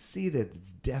you can see that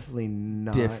it's definitely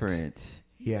not Different.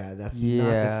 Yeah, that's not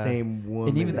the same woman.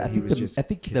 And even that he was just I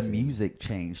think the kissing. music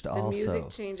changed The also. music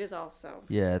changes also.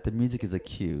 Yeah, the music is a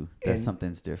cue that And-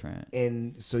 something's different.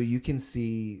 And so you can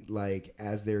see, like,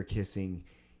 as they're kissing,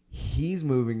 he's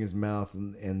moving his mouth,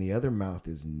 and the other mouth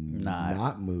is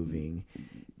not moving,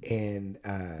 and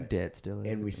Dead still.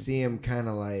 and we see him kind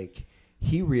of like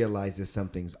he realizes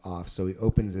something's off, so he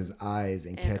opens his eyes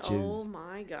and catches. Oh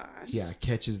my gosh. Yeah,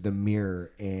 catches the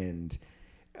mirror and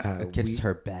catches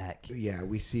her back. Yeah,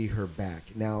 we see her back.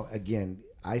 Now, again,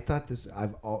 I thought this.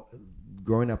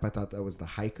 Growing up, I thought that was the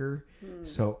hiker.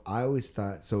 So I always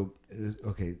thought. So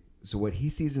okay. So what he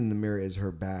sees in the mirror is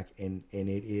her back, and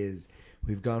it is.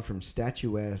 We've gone from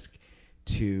statuesque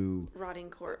to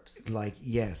Rotting corpse. like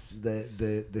yes,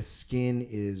 the skin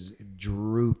is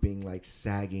drooping, like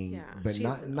sagging, Yeah, but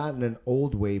she's- not in an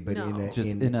old way, but No.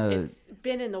 in a It's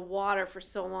been in the water for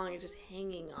so long, it's just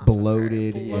hanging off.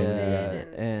 Bloated, Of her. yeah.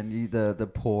 Bloated And the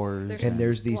pores. and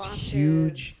there's these splotches.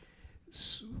 huge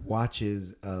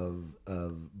swatches of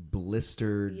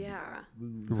blistered, Yeah.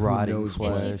 who Rotting knows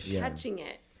flesh. what. And he's yeah. touching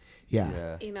it. Yeah.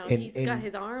 Yeah. You know, And- he's got and-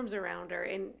 his arms around her,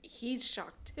 and he's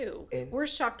shocked too. And- We're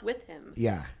shocked with him.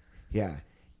 Yeah, yeah,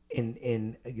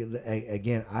 and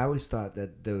again, I always thought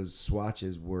that those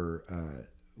swatches were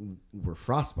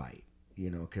frostbite. You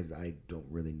know, because I don't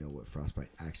really know what frostbite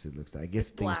actually looks like. I guess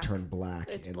It's things black. turn black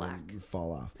It's and black. then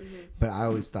fall off. But I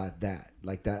always thought that,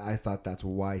 like that. I thought that's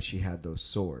why she had those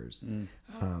sores.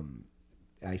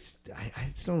 I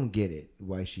still don't get it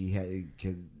why she had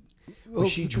because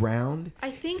was she drowned? I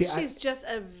think See, she's just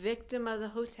a victim of the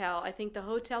hotel. I think the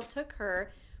hotel took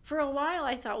her. For a while,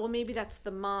 I thought, well, maybe that's the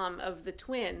mom of the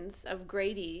twins of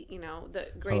Grady. You know, the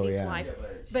Grady's yeah. wife. Yeah,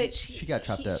 but she got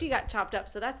chopped up. She got chopped up,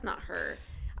 so that's not her.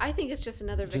 I think it's just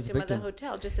another Just a victim of the victim.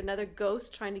 hotel, just another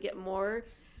ghost trying to get more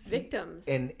victims.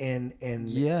 And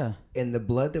Yeah. and the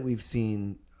blood that we've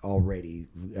seen already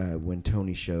when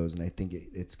Tony shows, and I think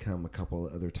it's come a couple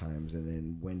of other times, and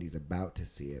then Wendy's about to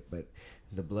see it, but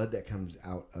the blood that comes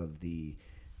out of the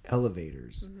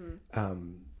elevators,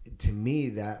 to me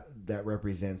that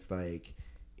represents, like,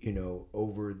 you know,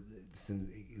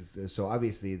 so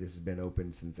obviously this has been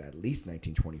open since at least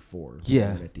 1924.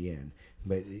 Yeah. At the end,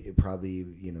 but it probably,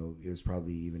 you know, it was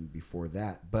probably even before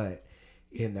that. But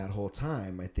in that whole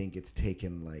time, I think it's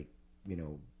taken, like, you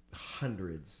know,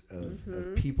 hundreds of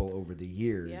people over the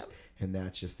years, Yep. and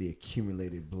that's just the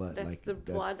accumulated blood. that's like the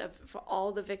blood of for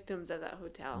all the victims of that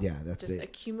hotel. Yeah, that's just it.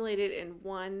 accumulated in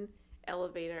one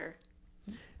elevator.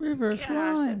 Reverse Gosh,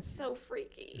 line. that's so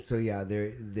freaky. So yeah,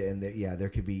 there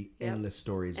could be Yep. endless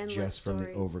stories Endless just from the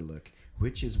stories. Overlook,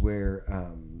 which is where,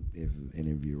 if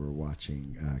any of you were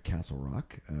watching Castle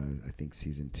Rock, I think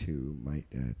season 2 might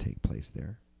take place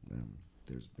there.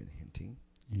 There's been hinting,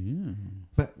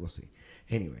 but we'll see.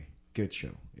 Anyway, good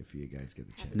show if you guys get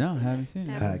the chance. No, I haven't seen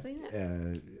it. Haven't seen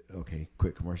it. Okay,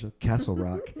 quick commercial. Castle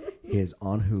Rock is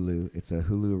on Hulu. It's a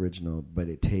Hulu original, but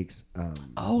it takes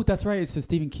Oh, that's right. It's the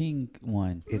Stephen King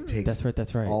one. it takes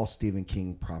That's right. all Stephen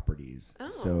King properties. Oh.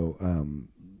 So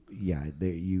yeah,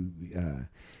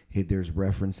 there's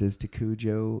references to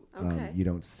Cujo. Okay. You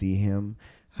don't see him.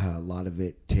 A lot of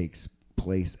it takes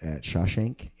place at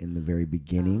Shawshank in the very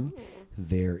beginning. Oh.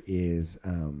 There is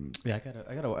Yeah, I gotta. it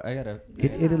I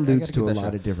alludes gotta to give a that lot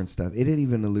shot. of different stuff. It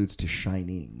even alludes to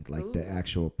Shining, like the Ooh.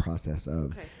 actual process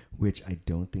of, Okay. which I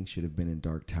don't think should have been in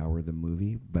Dark Tower the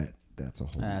movie, but that's a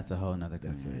whole. That's a whole nother.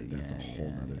 That's a whole nother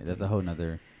That's thing. a whole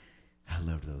nother I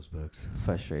loved those books.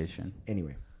 frustration.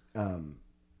 Anyway,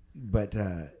 but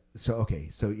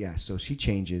so she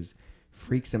changes,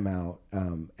 freaks him out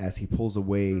as he pulls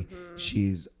away.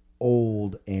 She's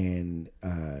old and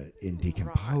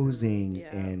decomposing,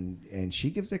 yeah. and she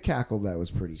gives a cackle that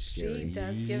was pretty She scary.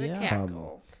 does give a Yeah.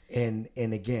 cackle. And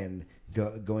again,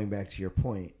 going back to your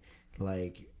point,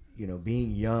 like, you know, being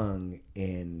young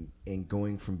and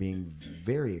going from being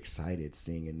very excited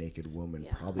seeing a naked woman,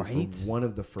 Yeah. probably Right? for one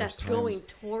of the first That's times. going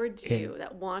towards and- you,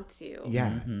 that wants you.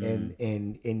 Yeah,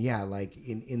 and yeah, like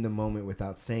in the moment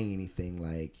without saying anything,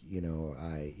 like, you know,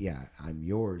 I'm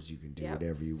yours. You can do Yep.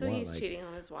 whatever you so want. he's like, cheating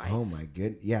on his wife. oh my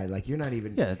good, yeah, like you're not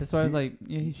even. Yeah, that's why I was like,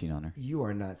 yeah, he's cheating on her. You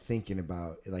are not thinking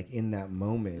about, like, in that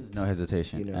moment. No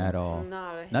hesitation You know, at all.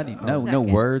 Not a Not half no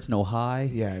second. words, no hi.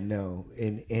 Yeah, no,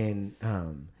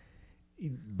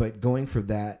 but going for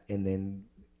that, and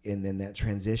then that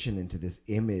transition into this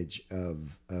image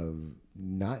of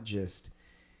not just.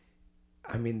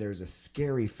 I mean, there's a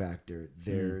scary factor.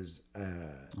 There's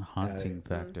A haunting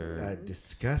factor. a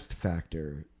disgust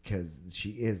factor, because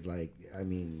she is, like, I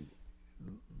mean,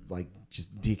 like,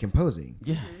 just decomposing,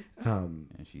 Yeah. um,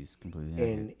 And she's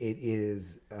completely. and it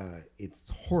is it's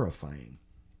horrifying.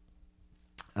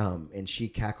 And she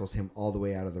cackles him all the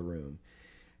way out of the room.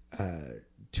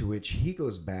 To which he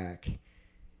goes back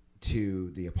to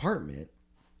the apartment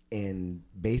and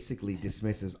basically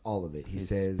dismisses all of it. He His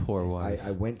says, poor wife.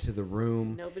 I went to the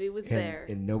room. Nobody was and, there.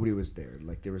 And nobody was there.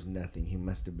 Like, there was nothing. He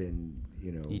must have been,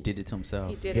 He did it to himself.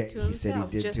 He did Yeah, it to he said he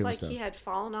himself. did it Just to like himself. he had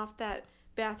fallen off that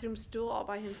bathroom stool all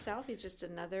by himself. He's just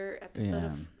another episode Yeah. of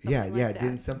something Yeah, like yeah. that.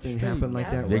 Didn't something Straight happen like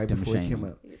that right victim before he came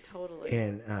shaming. up? Yeah, totally.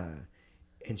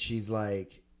 And she's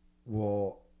like,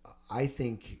 well, I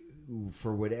think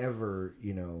for whatever,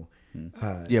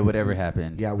 Whatever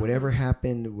happened. yeah, whatever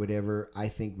happened, whatever, I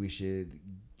think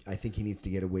he needs to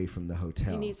get away from the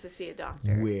hotel. He needs to see a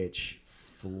doctor. Which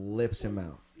flips him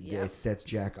out. Yeah. It sets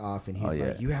Jack off, and he's Oh, yeah.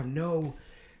 like, you have no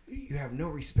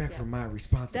respect for my That's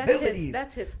responsibilities.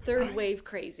 that's his third wave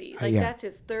crazy. Like yeah. that's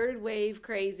his third wave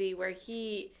crazy where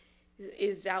he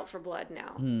is out for blood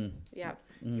now. Yep.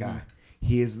 Yeah.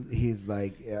 He's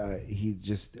like he's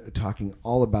just talking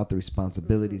all about the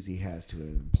responsibilities he has to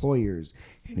his employers,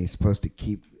 and he's supposed to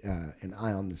keep an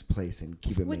eye on this place and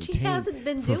keep it Which he maintained hasn't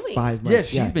been for doing. 5 Yeah, months.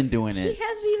 she's been doing He it.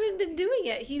 hasn't even been doing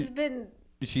it.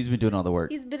 She's been doing all the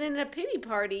work. He's been in a pity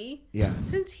party Yeah.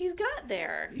 since he's got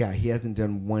there. Yeah, he hasn't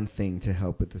done one thing to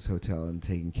help with this hotel and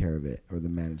taking care of it or the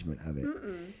management of it.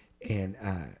 And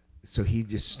so he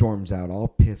just storms out all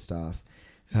pissed off,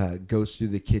 goes through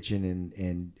the kitchen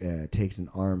and takes an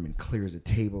arm and clears a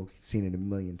table. He's seen it a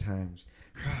million times.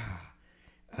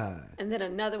 And then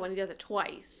another one, he does it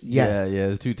twice. Yes. Yeah,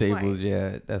 there's 2 tables. Twice.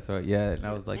 Yeah, that's right. Yeah, and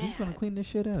I was like, who's gonna mad. clean this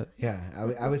shit up? Yeah,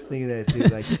 I was thinking that too.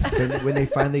 Like when they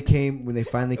finally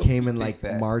came in like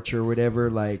that. March or whatever,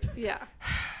 like, Yeah.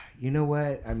 you know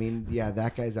what? I mean, yeah,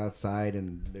 that guy's outside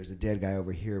and there's a dead guy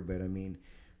over here, but I mean,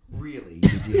 really,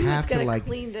 did you have to gonna like?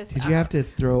 clean this Did up? you have to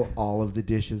throw all of the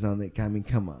dishes on the? I mean,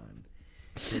 come on.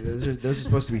 Those are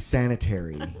supposed to be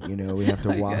sanitary. We have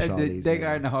to wash all these. That guy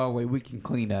now. in the hallway, we can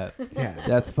clean up. Yeah.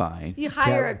 That's fine. You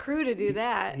hire Yeah. a crew to do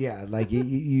that. Yeah, like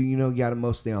you got it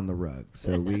mostly on the rug,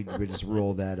 so we just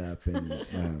roll that up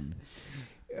and.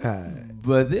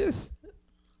 But this,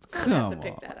 Someone has to come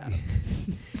pick on. that up.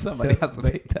 Somebody has to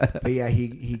pick that up. But yeah,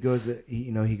 he goes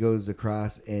he goes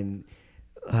across and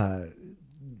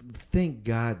thank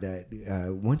God that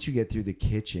once you get through the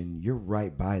kitchen, you're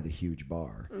right by the huge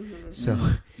bar. So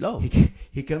Oh.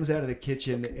 he comes out of the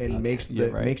kitchen and makes You're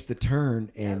the right. makes the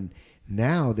turn, and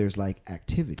now there's like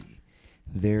activity.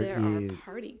 There is are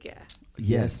party guests.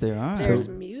 Yes, there are. So- There's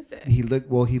music. he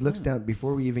looks down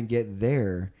before we even get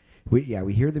there. We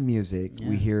hear the music. Yeah,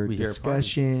 We hear we hear a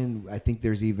discussion. I think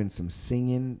there's even some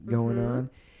singing going on,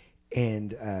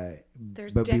 and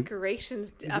There's but we-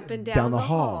 decorations up and down the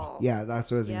hall. Yeah, that's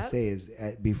what I was Yep. gonna say. Is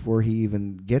before he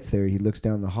even gets there, he looks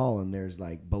down the hall and there's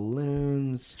like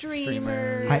balloons.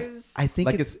 Streamers. I think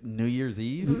like it's it's New Year's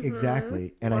Eve.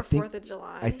 exactly, and or I think 4th of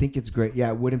July. I think it's great.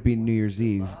 Yeah, it wouldn't be New Year's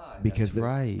Eve because that's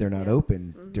right. they're not Yeah.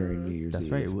 open during New Year's That's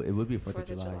Eve. right. It would be 4th of 4th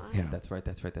of July. July. Yeah. That's right.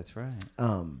 That's right. That's right.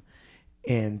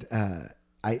 And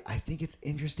I think it's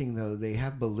interesting though. They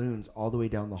have balloons all the way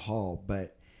down the hall,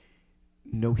 but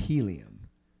no helium.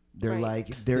 They're Right.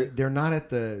 like they're not at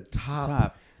the top.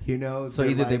 Top. So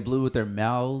either they blew with their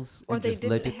mouths or and they just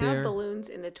didn't left it have there, balloons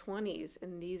in the 20s,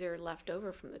 and these are left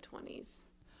over from the 20s.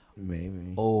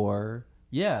 maybe. or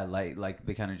yeah, like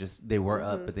they kind of just they were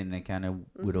up, but then they kind of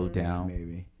whittled down.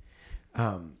 Maybe.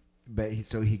 But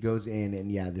he goes in and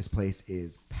yeah, this place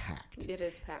is packed. It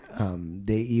is packed.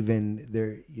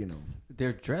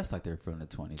 They're dressed like they're from the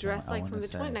 20s. Dressed I like wanna from the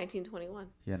say. 1921.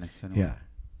 Yeah, next 21. Yeah,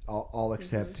 all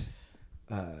except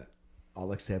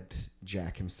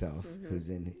Jack himself, who's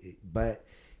in, but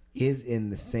is in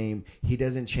the same. He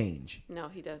doesn't change. No,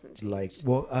 he doesn't change. Like,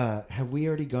 have we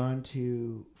already gone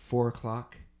to 4:00?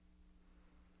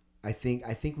 I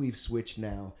think we've switched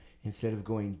now. Instead of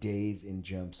going days in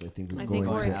jumps, I think we're I going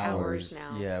think we're to in hours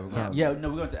now. Yeah, we're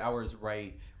going to hours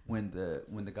right when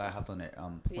the guy hopped on the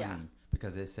plane Yeah.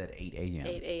 because it said 8 a.m.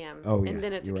 8 a.m. Oh, yeah, And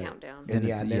then it's a you're right. countdown. And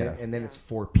it's- then it's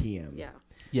 4 p.m. Yeah.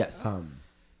 Yes.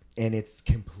 And it's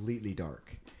completely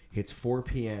dark. It's 4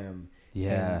 p.m.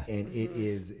 Yeah. and it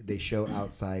is. They show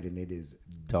outside, and it is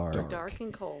Dark. Dark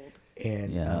and cold.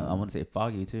 And Yeah, I want to say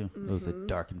foggy too. It was a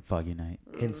dark and foggy night.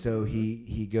 and so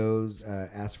he goes,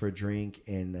 asks for a drink,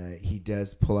 and he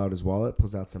does pull out his wallet,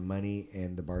 pulls out some money,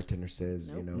 and the bartender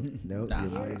says, no, Nah. your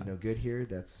money's no good here.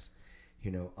 That's,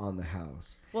 on the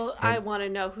house. Well, I want to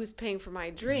know who's paying for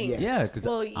my drink. Yes. Yeah, because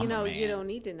Well, I'm a you man. don't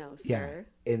need to know, Yeah, sir.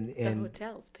 and The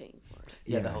hotel's paying for it.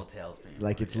 Yeah, the hotel's paying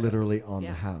like for it, it's yeah. literally on Yeah,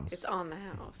 the house. It's on the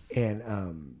house. And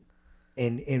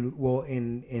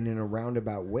in a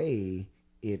roundabout way,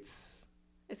 it's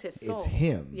It's his soul.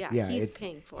 him. Yeah, he's it's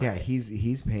paying for yeah, it.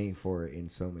 he's paying for it in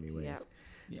so many ways.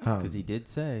 Yep. Because he did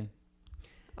say,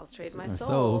 I'll trade my My soul,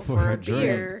 soul for a drink.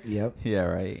 beer. Yep. yeah,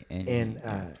 right.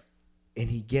 And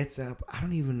he gets up. I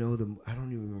don't even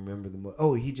remember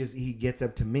the. He gets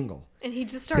up to mingle. And he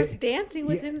just starts So- dancing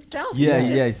with himself. Yeah, He's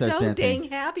yeah, he just starts so dancing. dang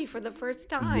happy for the first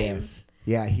time. Yes.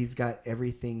 Yeah, he's got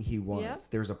everything he wants. Yep.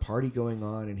 There's a party going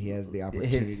on, and he has the his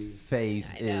opportunity.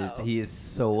 face I is, know. he is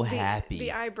so The, happy.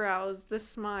 the eyebrows, the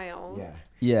smile. Yeah,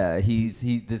 yeah,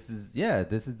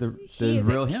 this is the He is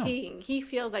real a him. king. He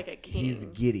feels like a king. he's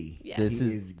giddy. Yeah. This he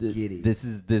is giddy. This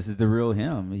is the real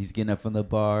him. He's getting up from the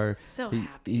bar. So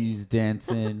happy. He's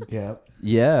dancing. Yeah.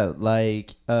 Yeah,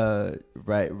 like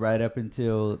right up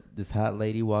until this hot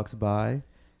lady walks by.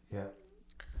 Yeah.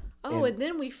 Oh, and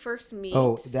then we first meet.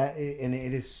 Oh, and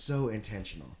it is so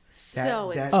intentional.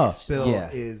 So that intentional. spill yeah.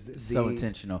 is So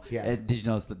intentional. Yeah. Did you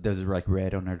notice that there's like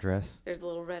red on her dress? There's a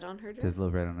little red on her dress. There's a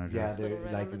little red on her Yeah, dress. they're Little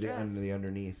red like on the the dress.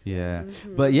 underneath. Yeah.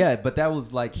 Mm-hmm. But that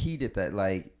was like he did that.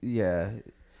 Like, yeah.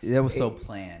 That was so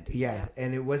planned. Yeah,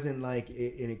 and it wasn't like,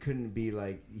 and it couldn't be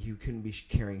like, you couldn't be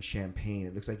carrying champagne.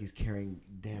 It looks like he's carrying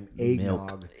damn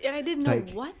eggnog. I didn't know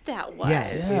Like, what that was.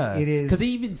 yeah, Yeah, it is. because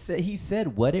he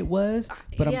said what it was,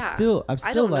 but yeah. I'm still I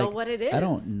don't know like, what it I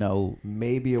don't is. know.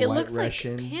 Maybe a It white looks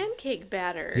Russian. like pancake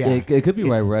batter. Yeah. It could be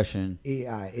white It's- Russian.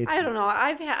 Yeah, it's. I don't know.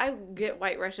 I get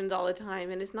white Russians all the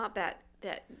time, and it's not that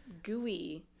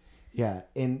gooey. Yeah,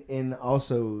 and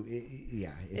also,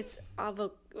 yeah, It's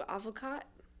avocado.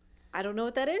 I don't know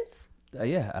what that is.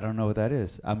 Yeah, I don't know what that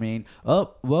is. I mean,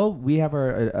 we have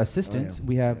our assistant. yeah.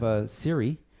 We have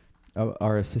Siri,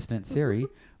 our assistant Siri.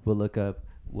 will look up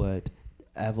what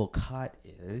avocado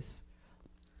is,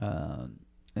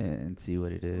 and see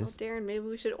what it Well, is. Darren, maybe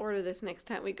we should order this next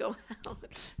time we go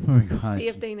out. Oh my God. See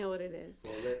if they know what it is.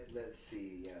 Well, let's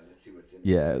see. Yeah, let's see what's in.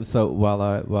 Yeah. So while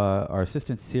our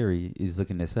assistant Siri is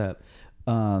looking this up,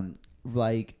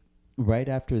 like right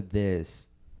after this,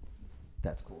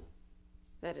 that's cool.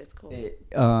 That is cool. It,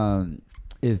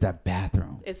 is that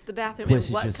bathroom? It's the bathroom. Which And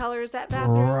is what just color is that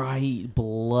bathroom? Bright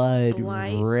blood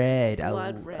red.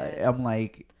 blood red. I'm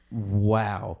like,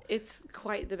 wow. It's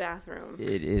quite the bathroom.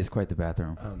 It is quite the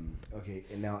bathroom. Okay,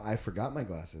 and now I forgot my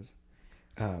glasses.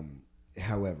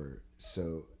 However,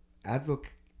 so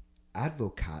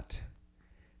advocat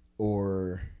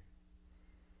or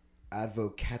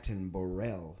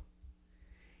Advocatenborrel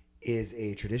is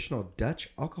a traditional Dutch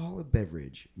alcoholic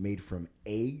beverage made from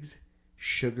eggs,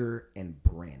 sugar, and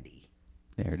brandy.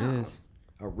 There it is.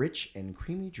 A rich and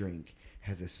creamy drink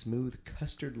has a smooth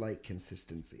custard-like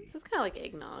consistency. So it's kind of like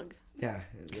eggnog. Yeah.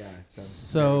 It sounds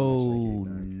So very much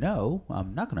like eggnog. no,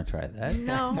 I'm not gonna try that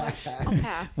No, I'll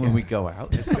pass. when we go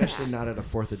out. Especially not at a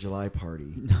 4th of July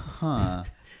party. Huh?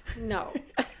 No.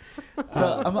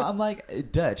 So I'm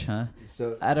like Dutch, huh?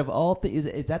 So Out of all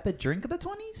is that the drink of the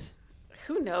 20s?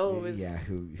 Who knows? yeah,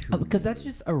 who Because that's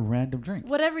just a random drink.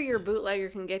 Whatever your bootlegger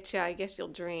can get you, I guess you'll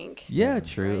drink. Yeah,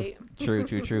 true. Right? True.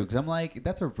 Because I'm like,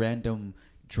 that's a random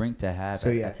drink to have So,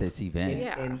 yeah. at this event.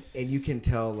 Yeah. and you can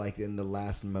tell like in the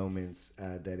last moments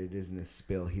that it isn't a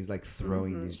spill. He's like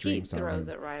throwing these He drinks on throws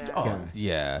him. it right Oh, out.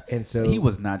 yeah. And so he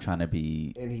was not trying to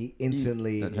be. and he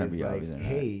instantly not trying to is be like, obvious in that.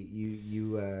 "Hey,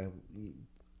 you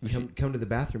come to the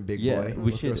bathroom, big Yeah, boy. we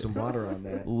We'll throw should- some water on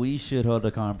that." We should hold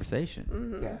a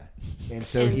conversation. Yeah, and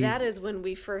so And he's that is when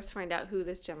we first find out who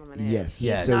this gentleman is. yes, He's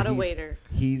Yes. So not a he's- waiter.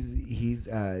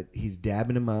 He's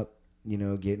dabbing him up,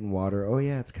 getting water. Oh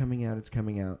yeah, it's coming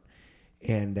out,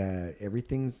 and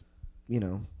everything's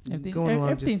going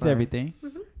along just Everything's fine. everything.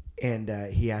 And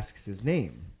he asks his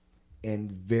name,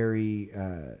 and very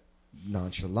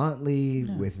nonchalantly,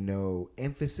 with no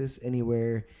emphasis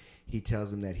anywhere, he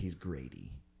tells him that he's Grady.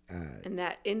 And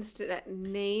that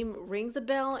name rings a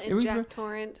bell It in rings Jack a-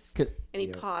 Torrance, Could- and he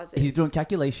Yep. pauses. He's doing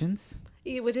calculations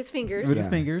with his fingers. with his Yeah.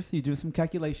 fingers. He's doing some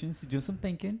calculations. He's doing some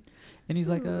thinking, and he's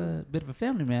like a bit of a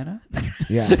family man, huh?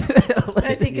 Yeah,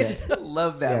 I think Yeah. it's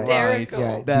love that line. hysterical.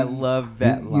 Yeah. That Do you- love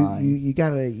that line. You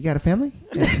got a family?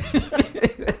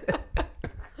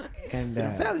 And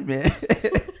family man.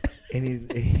 and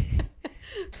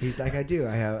he's like, I do.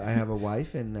 I have a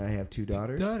wife and I have 2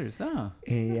 daughters. Daughters, huh?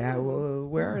 And yeah, well,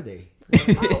 where are they?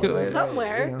 Oh,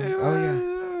 somewhere. Oh yeah,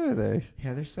 Where are they?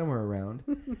 yeah, they're somewhere around.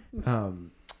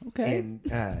 Okay.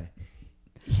 And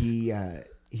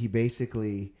he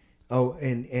basically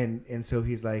and so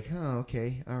he's like, oh,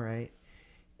 okay, all right.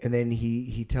 And then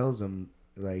he tells him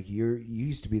like, you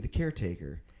used to be the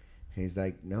caretaker. And he's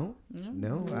like, no,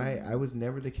 I was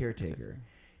never the caretaker.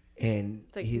 And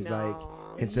It's like, he's no,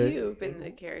 like, and so you've been the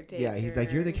caretaker. yeah, he's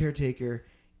like, you're the caretaker,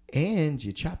 and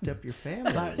you chopped up your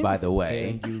family. By the way,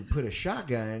 And you put a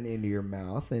shotgun into your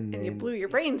mouth, and And you blew your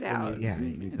brains out. you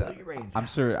blew your brains I'm out.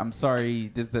 sure. I'm sorry.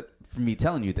 This is the for me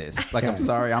telling you this. Like, Yeah. I'm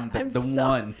sorry, I'm the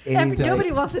one. And he's like-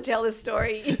 Nobody wants to tell this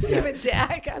story. Even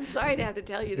Jack. I'm sorry to have to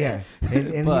tell you Yeah,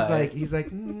 this. and But- he's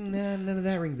like, nah, none of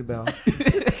that rings a bell.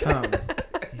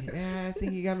 Yeah, I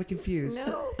think you got me confused.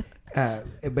 No.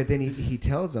 But then he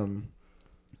tells them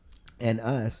and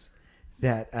us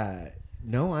that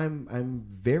no, I'm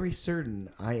very certain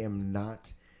I am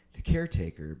not the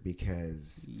caretaker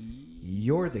because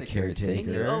you're the And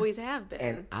caretaker. you always have been.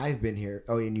 And I've been here.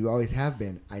 Oh, and you always have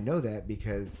been. I know that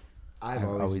because I've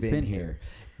always been here.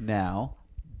 Now,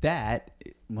 that,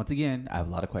 once again, I have a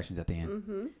lot of questions at the end.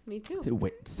 Mm-hmm. Me too.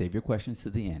 Wait, save your questions to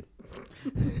the end.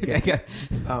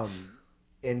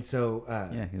 And so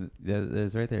Yeah,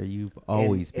 that's right there. You've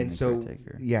always been the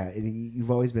caretaker. Yeah, and you've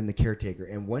always been the caretaker.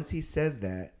 And once he says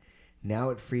that,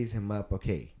 now it frees him up.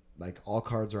 Okay, like all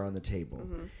cards are on the table.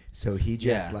 Mm-hmm. So he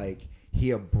just Yeah. he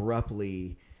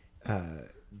abruptly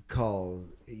calls.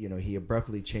 He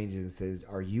abruptly changes and says,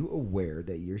 "Are you aware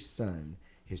that your son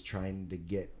is trying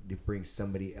to bring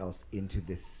somebody else into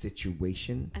this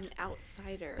situation?" An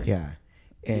outsider. Yeah,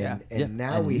 and Yeah.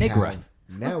 now A we Negro.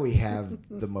 have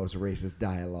the most racist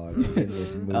dialogue in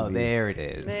this movie. Oh, there it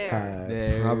is. There.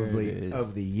 There Probably it is.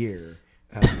 of the year,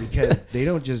 because they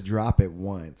don't just drop it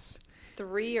once.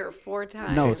 3 or 4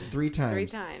 times. No, it's 3 times. 3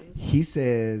 times. He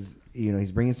says,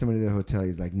 he's bringing somebody to the hotel.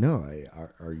 He's like, "No,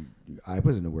 I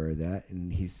wasn't aware of that."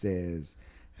 And he says,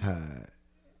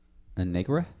 A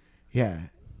Negra? "Yeah,"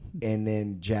 and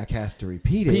then Jack has to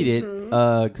repeat it. Repeat it,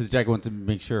 because Jack wants to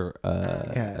make sure.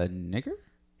 Yeah. A nigger?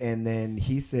 And then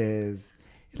he says,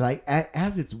 like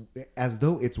as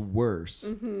though it's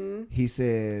worse. He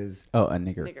says, Oh, a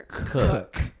nigger. Nigger.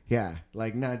 "Cook." Yeah,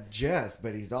 like not just,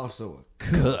 but he's also a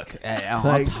Cook. On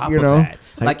Like, top you of know, that.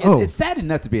 like, Like, oh. it's sad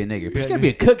enough to be a nigger, but Yeah, you gotta be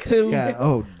a cook too. yeah.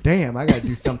 Oh, damn! I gotta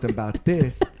do something about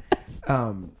this.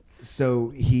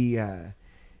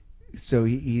 So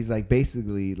he's like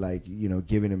basically like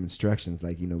giving him instructions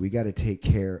like we got to take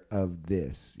care of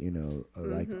this.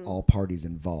 Like all parties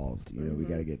involved. We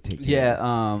got to get taken. Yeah. care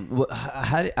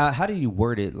of this. How did you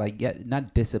word it? Like, yeah,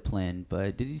 not discipline,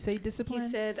 but did you say discipline? He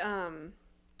said,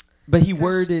 But he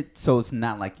worded it so it's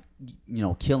not like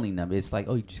killing them. It's like,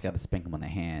 oh, you just got to spank them on the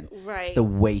hand. right. The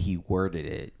way he worded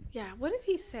it. Yeah, what did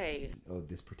he say? Oh,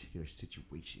 this particular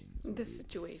situation. is what This he-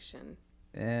 situation.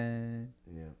 And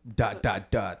Yeah.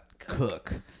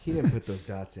 cook. He didn't put those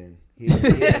dots in. He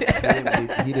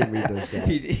didn't read those dots.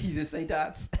 He just say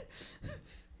dots.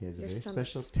 He has a Your very son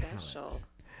special is special. talent.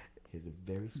 He has a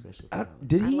very special talent.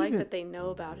 Did I he like even? that they know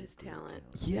about his talent.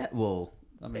 Yeah. Well,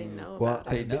 I They mean, know Well, about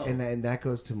They it. know. and that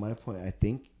goes to my point. I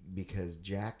think because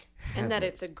Jack has And that it,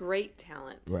 it's a great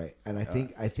talent. right, and I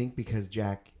think because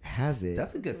Jack has it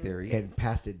that's a good theory. and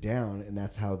passed it down, and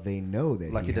that's how they know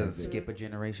that Like he it has doesn't skip a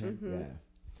generation. Yeah,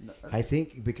 No, I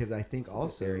think because I think theory.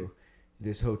 also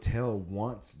this hotel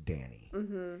wants Danny.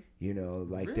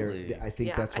 Like Really? I think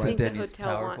Yeah, that's I why. think the Danny's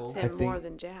hotel powerful. wants I him think- more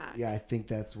than Jack. Yeah, I think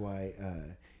that's why.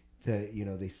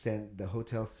 The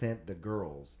hotel sent the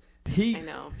girls. He, I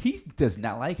know. He does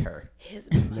not like her.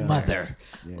 His Mother.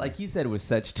 Yeah. Like he said with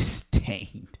such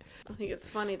disdain. I think it's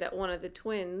funny that one of the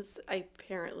twins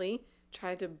apparently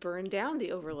tried to burn down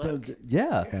the Overlook.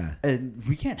 Yeah. Yeah. And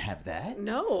we can't have that.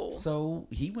 No. So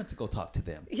he went to go talk to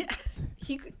them. Yeah,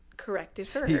 he corrected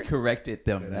her. He corrected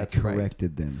them. And That's I right.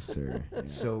 corrected them, sir.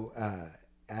 So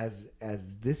as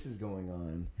this is going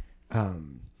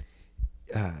on,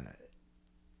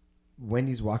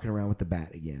 Wendy's walking around with the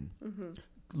bat again.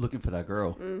 Looking for that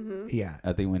girl. Yeah,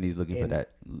 I think Wendy's looking for And-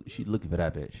 that. She's looking for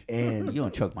that bitch. and You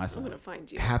don't choke my I'm son. gonna find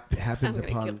you. happens I'm gonna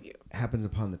upon kill you. happens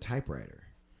upon the typewriter.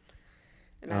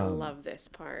 And I love this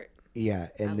part. Yeah,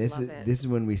 and I this love is it. this is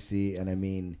when we see, and I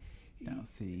mean, Now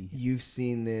see, you've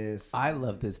seen this, I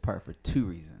love this part for 2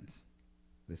 reasons.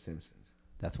 The Simpsons.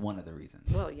 That's one of the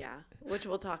reasons. Well, yeah, which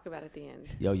we'll talk about at the end.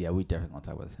 Yo, yeah, we definitely gonna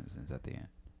talk about the Simpsons at the end.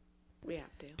 We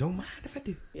have to. Don't mind if I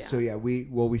do. Yeah. So yeah,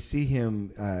 we see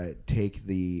him take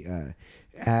the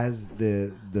as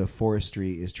the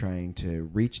forestry is trying to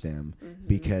reach them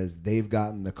because they've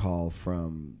gotten the call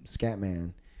from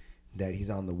Scatman that he's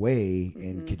on the way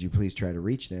and could you please try to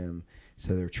reach them.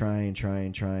 So they're trying,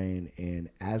 and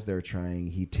as they're trying,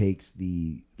 he takes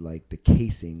the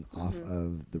casing off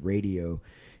of the radio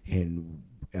and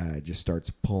just starts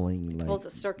pulling Pulls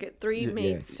a circuit, 3 Yeah,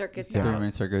 main yeah. circuits Yeah. 3 out.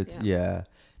 main circuits, Yeah. yeah.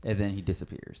 And then he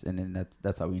disappears, and then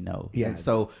that's how we know. Yeah. And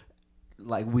so,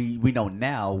 like we know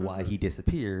now why he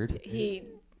disappeared. He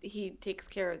he takes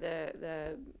care of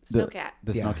the snowcat.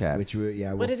 The yeah, snowcat. which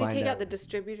we'll What does he find take out the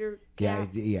distributor Yeah,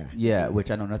 cap? yeah.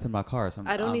 which I know nothing about cars.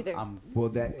 I don't either. Well,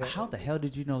 that How the hell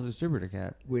did you know the distributor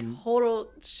cap? when Total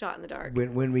shot in the dark.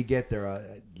 when we get there,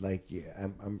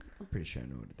 I'm pretty sure I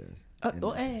know what it does. And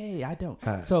Well, it's- hey, I don't.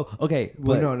 Uh, So okay,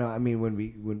 well, but no. I mean, we're when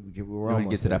we almost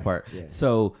get to that there. part. Yeah.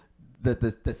 So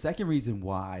the second reason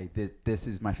why this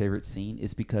is my favorite scene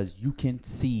is because you can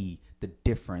see the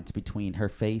difference between her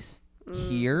face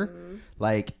here,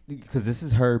 like, because this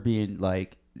is her being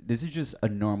like, this is just a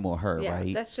normal her, Yeah,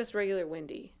 right? that's just regular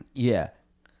Wendy. Yeah.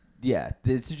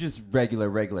 This is just regular,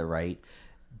 right?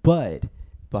 But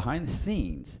behind the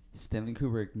scenes, Stanley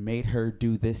Kubrick made her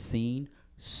do this scene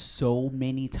so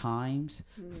many times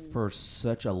for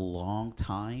such a long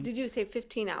time. Did you say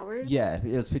 15 hours? Yeah,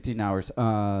 it was 15 hours.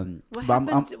 What but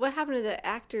happened? What happened to the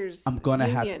actors? I'm gonna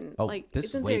have to. union? Oh, like, this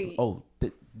is isn't way. there? Oh,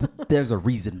 there's a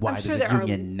reason why I'm sure there's there a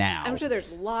union now. I'm sure there's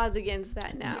laws against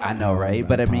that now. I know, right? I'm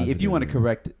But I mean, if you want to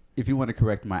positive.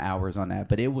 correct my hours on that,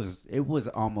 but it was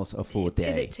almost a full day.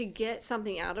 Is it to get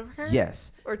something out of her?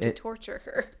 Yes, Or to It- torture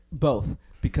her? both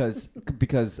because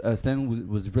Stanley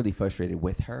was really frustrated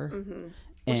with her. Mm-hmm.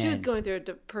 Well, she was and- going through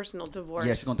a personal divorce.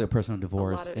 Yeah, she's going through a personal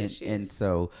divorce, of and issues.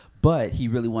 so, but he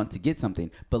really wanted to get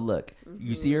something. But look,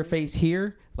 you see her face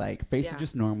here, like face Yeah. is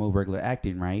just normal, regular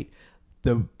acting, right?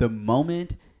 The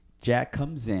moment Jack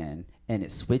comes in and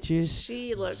it switches,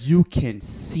 She looked. you can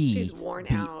see She's worn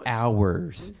the out.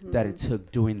 hours that it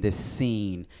took doing this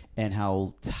scene and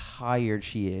how tired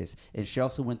she is. And she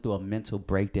also went through a mental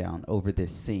breakdown over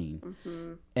this scene.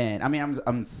 Mm-hmm. And I mean,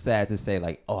 I'm sad to say,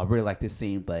 like, oh, I really like this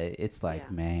scene, but it's like,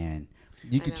 Yeah. man,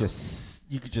 you I could know. just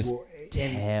Well,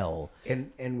 tell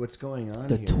and what's going on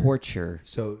the here? torture.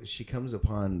 So she comes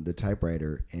upon the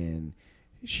typewriter and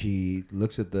she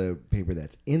looks at the paper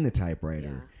that's in the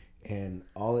typewriter, and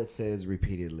all it says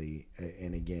repeatedly,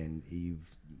 and again,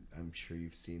 I'm sure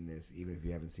you've seen this, even if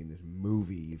you haven't seen this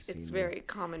movie, you've seen It's this. very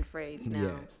common phrase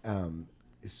now. Yeah.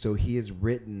 So he has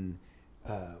written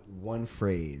one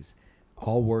phrase: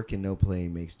 "All work and no play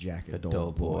makes Jack a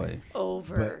dull boy."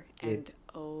 Over But and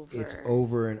over. It's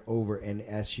over and over, and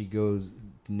as she goes,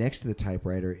 next to the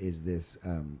typewriter is this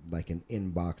like an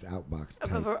inbox, outbox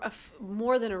type.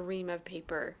 More than a ream of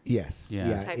paper. Yes,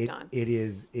 Yeah. Typed on. It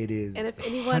is. And if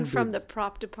anyone from the hundreds-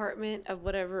 prop department of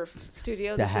whatever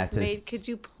studio That this has was to made, could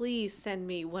you please send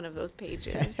me one of those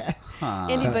pages? Huh.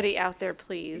 Anybody out there,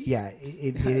 please? yeah,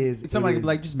 it is. Somebody it could be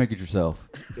like, is- just make it yourself.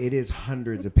 it is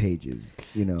hundreds of pages.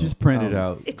 You know, Just print it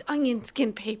out. It's onion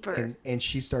skin paper. and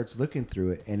she starts looking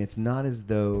through it, and it's not as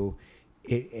though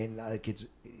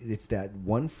it's that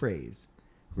one phrase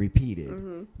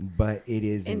repeated, but it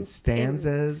is in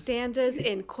stanzas. stanzas,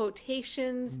 in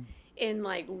quotations, in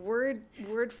like word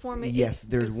format. Yes,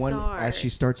 It's there's one bizarre. as she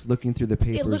starts looking through the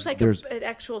papers. It looks like there's an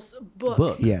actual book.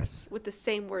 Book. yes, With the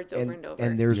same words over and over.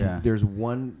 and there's Yeah. there's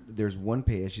one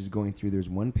page as she's going through. There's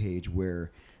one page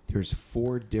where there's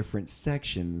 4 different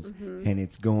sections, and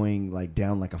it's going like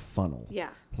down like a funnel. Yeah.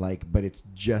 Like, but it's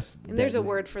just. And there's that- a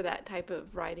word for that type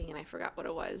of writing, and I forgot what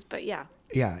it was. But yeah,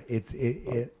 Yeah,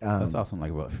 it. That's awesome.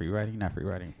 Like, what, free writing? Not free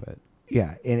writing, but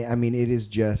Yeah, and I mean it is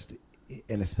just,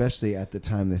 and especially at the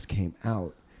time this came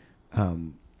out,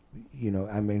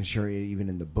 I'm sure even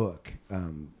in the book,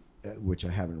 which I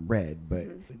haven't read, but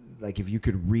like if you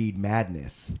could read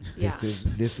Madness, this Yeah.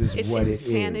 is it's what it is.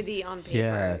 insanity on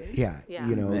paper. Yeah. Yeah,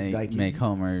 Yeah. like make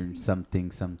Homer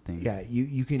something. Yeah,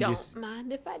 you can Don't just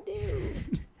mind if I do.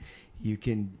 you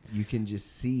can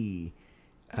just see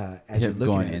as Him you're looking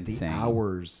going at it, the insane.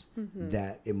 hours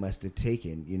that it must have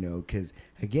taken. Because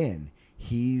again,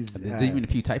 he's There's even a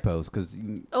few typos because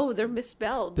Oh, they're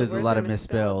misspelled. The there's a words lot are of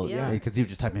misspelled. Yeah. Because he was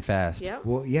just typing fast. Yep.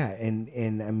 Well, yeah,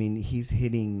 and I mean he's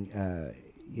hitting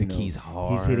The keys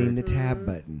He's hitting the Mm-hmm. tab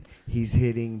button. He's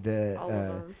hitting All the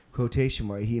of them. quotation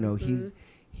mark. Mm-hmm.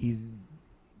 He's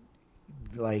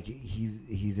like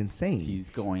he's insane. He's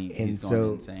going And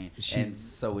insane. she's- And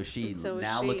so is she. And so is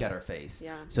Now she. look at her face.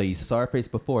 Yeah. So you saw her face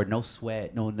before, no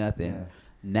sweat, no nothing. Yeah.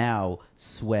 Now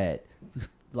sweat,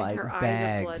 like her eyes are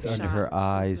bags under her bloodshot.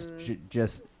 eyes,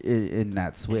 just in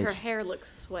that switch. And her hair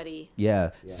looks sweaty.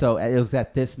 Yeah. Yeah. So it was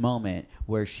at this moment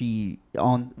where she,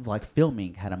 on like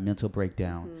filming, had a mental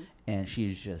breakdown, and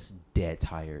she is just dead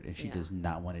tired, and she Yeah. does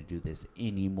not want to do this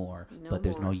anymore. No but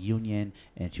there's no more. union,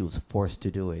 and she was forced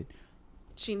to do it.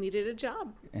 She needed a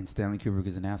job. And Stanley Kubrick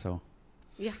is an asshole.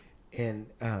 Yeah. And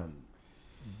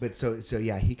but so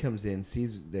yeah, he comes in,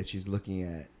 sees that she's looking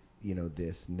at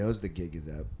this, knows the gig is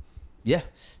up, Yeah.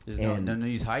 There's And- no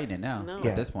use hiding it now No. at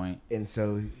Yeah. this point. and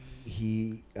so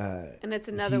he And it's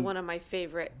another one of my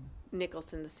favorite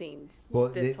Nicholson's scenes. Well,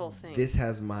 This whole thing. This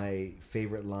has my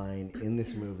favorite line in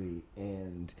this movie,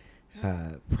 and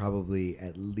probably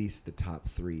at least the top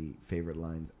 3 favorite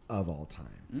lines of all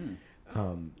time.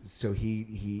 So he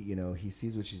he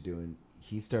sees what she's doing.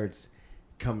 He starts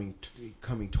coming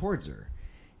towards her,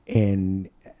 and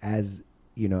as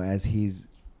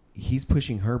he's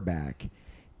pushing her back,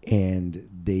 and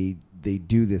they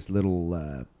do this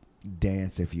little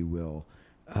dance, if you will.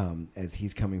 As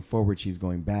he's coming forward, she's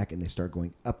going back, and they start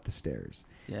going up the stairs.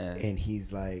 Yeah. And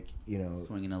he's like,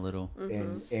 swinging a little.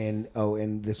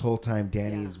 And this whole time,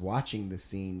 Danny's watching the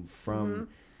scene from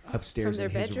upstairs From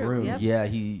in their his bedroom, room. yep. Yeah,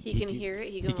 he can hear it.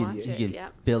 He can watch it. He can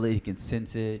Yep. feel it. He can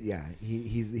sense it. Yeah,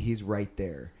 he's right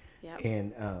there. Yep.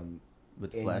 And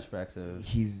With and flashbacks of.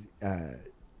 he's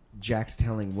Jack's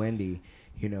telling Wendy,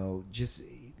 just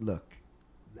look,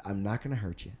 I'm not gonna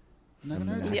hurt you. I'm not I'm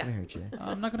gonna not hurt you. gonna hurt you.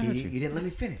 I'm not gonna hurt you. You didn't let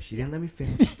me finish. You didn't let me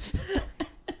finish.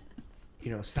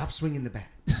 Stop swinging the bat.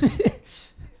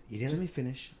 You didn't let me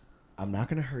finish. I'm not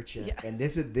gonna hurt you. Yeah. And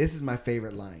this is my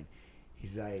favorite line.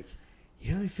 He's like, you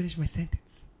didn't let me finish my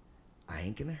sentence. I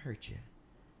ain't gonna hurt you.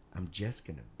 I'm just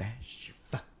gonna bash your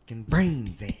fucking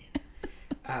brains in.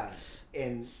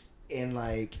 And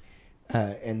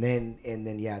then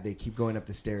they keep going up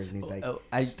the stairs, and he's like,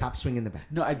 stop swinging the bat.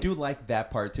 No, I do like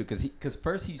that part too, because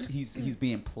first he's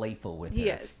being playful with her. He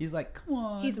is. He's like, come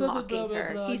on. He's blah, blah, mocking blah, blah,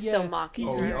 her. blah. He's Yeah. still mocking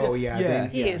her. Oh yeah. Yeah. Then,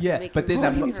 He is Yeah, making but then fun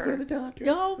that- he of needs to go to her. the doctor.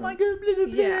 Oh my god. Blah, blah,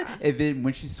 blah. Yeah. And then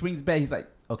when she swings back, he's like,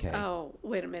 okay. Oh,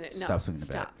 wait a minute. No, Stop swinging the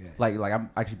stop. bat. Yeah. Like I'm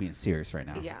actually being serious right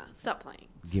now. Yeah, stop playing.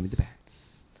 Give me the bat.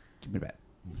 Give me the bat.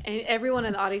 And everyone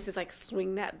in the audience is like,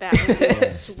 swing that bat.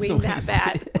 Swing that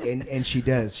bat. And she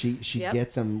does. She Yep.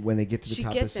 gets him when they get to the She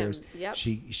top of the gets him. stairs. Yep.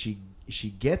 She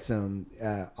gets him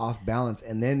off balance,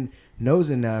 and then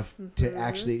knows enough to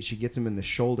actually. She gets him in the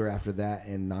shoulder after that,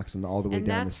 and knocks him all the way And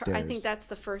down the that's stairs. I think that's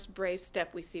the first brave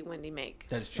step we see Wendy make.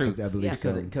 That's true. I believe Yeah.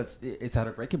 so. Because it's at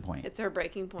a breaking point. It's her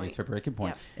breaking point. It's her breaking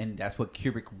point. Yep. And that's what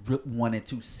Kubrick wanted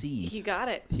to see. He got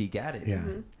it. He got it. Yeah.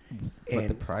 But the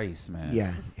And- price, man.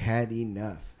 Yeah, had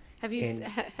enough. Have you And-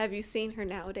 have you seen her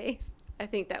nowadays? I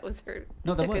think that was her.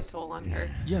 No, that took was. a toll on her.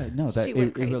 Yeah, no, that She it, went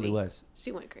it crazy. really was.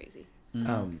 She went crazy.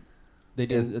 They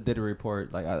did a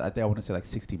report, like I think I want to say like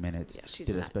 60 Minutes. Yeah, she's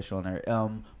did nuts. a special on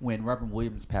her. When Robin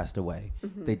Williams passed away,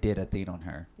 they did a thing on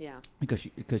her Yeah. because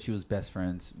she was best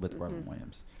friends with Robin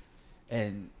Williams,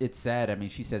 and it's sad. I mean,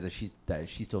 she says that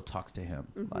she still talks to him,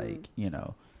 like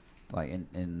like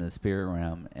in the spirit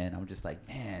realm, and I'm just like,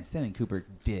 man, Stanley Kubrick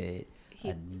did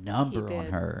a number he on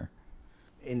did. her.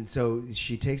 And so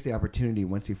she takes the opportunity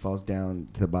once he falls down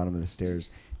to the bottom of the stairs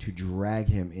to drag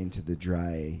him into the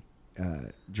dry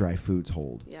foods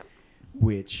hold. Yep.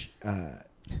 Which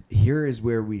here is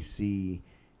where we see.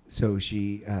 So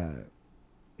she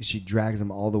drags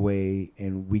him all the way,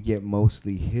 and we get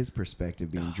mostly his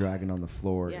perspective being dragged on the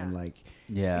floor Yeah. and like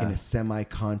Yeah. in a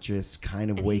semi-conscious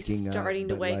kind of And waking he's up. starting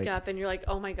to but, wake like, up, and you're like,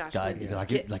 oh my gosh, God, Wendy, like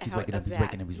get he's out waking up, of he's that.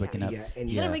 waking up, he's waking up. Yeah, and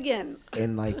Hit him again.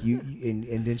 and like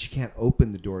and then she can't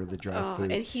open the door to the dry Oh,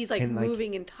 foods. and he's like And,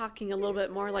 moving and talking a little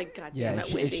bit more. Like, God Yeah, damn and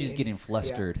it, Wendy. she's getting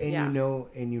flustered. Yeah, and Yeah.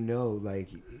 you know, like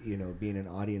being an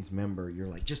audience member, you're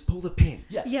like, just pull the pin.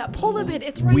 Yeah, pull the pin.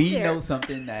 It's right we there. know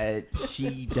something that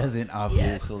she doesn't,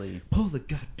 obviously. Pull the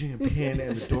goddamn pin,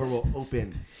 and the door will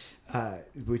open.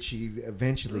 Which she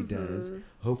eventually does.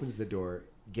 Opens the door,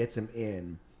 gets him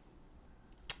in,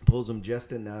 pulls him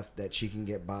just enough that she can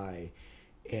get by,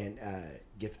 and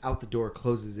gets out the door,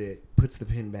 closes it, puts the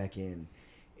pin back in,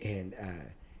 and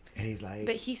he's like,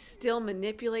 But he still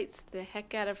manipulates the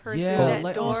heck out of her Yeah, through that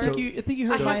like, door. I think you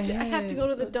heard I my have, to, I have to go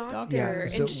to the head. doctor. Yeah,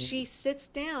 so- and she sits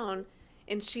down,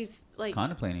 and she's like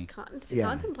Contemplating.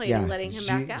 contemplating letting him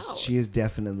back out. She is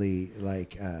definitely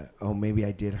like, oh, maybe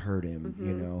I did hurt him,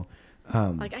 you know.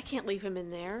 Like, I can't leave him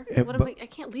in there. And- What am but- I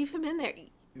can't leave him in there.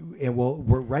 And well,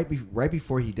 we're right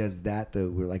before he does that, though.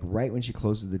 We're like right when she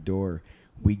closes the door,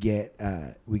 we get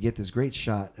this great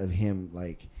shot of him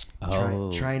like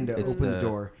trying to it's open the the-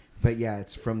 door, but yeah,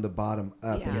 it's from the bottom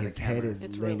up, Yeah. and Yeah, his the head camera. is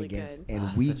It's laying really against, good. and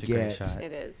Ah, we such a great get shot.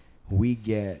 It is. we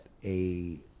get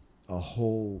a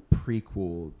whole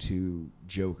prequel to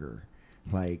Joker.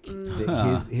 Like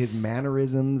his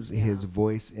mannerisms, his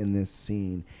voice in this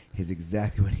scene is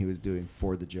exactly what he was doing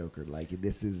for the Joker. Like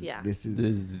this is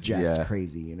Jack's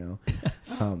crazy, you know.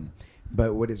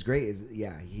 But what is great is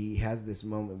he has this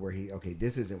moment where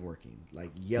this isn't working.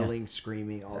 Like yelling,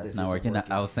 screaming, all That's this not isn't working.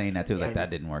 working. I was saying that too. Like And- that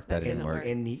didn't work. That didn't work.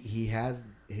 And he has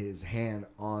his hand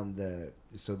on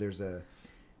so there's a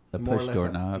The more or push less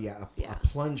doorknob. a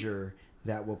plunger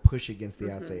that will push against the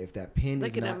outside. If that pin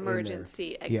Like is an not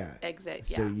emergency in there, exit.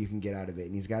 so Yeah. you can get out of it.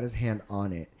 And he's got his hand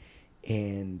on it,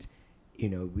 and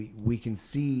we can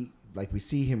see, like, we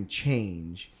see him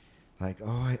change. Like,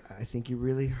 oh, I think he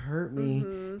really hurt me.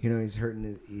 He's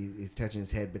hurting. He's touching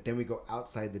his head. But then we go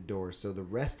outside the door. So the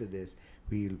rest of this,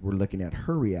 we're looking at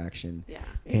her reaction. Yeah.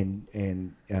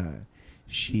 And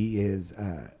she is,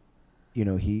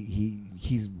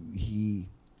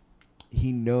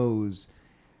 he knows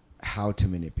how to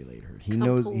manipulate her. He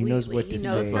knows what to He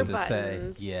knows say. her What to say.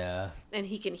 buttons. Yeah. And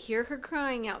he can hear her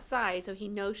crying outside, so he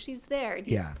knows she's there, and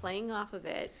he's Yeah. playing off of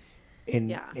it. And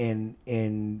Yeah.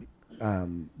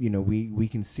 we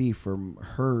can see from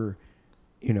her,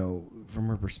 from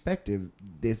her perspective,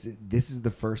 this is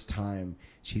the first time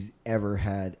she's ever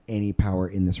had any power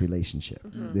in this relationship.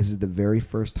 This is the very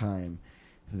first time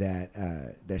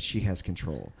that she has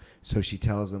control. So she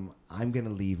tells him, "I'm going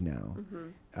to leave now.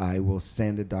 I will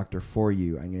send a doctor for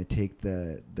you. I'm going to take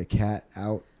the cat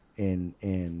out, and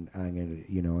I'm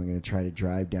going to try to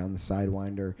drive down the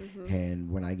Sidewinder. And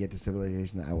when I get to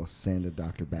civilization, I will send a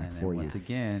doctor back And then for once you."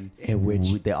 again, In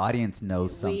which the audience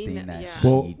knows We something kn- that yeah. she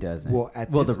Well- doesn't. well,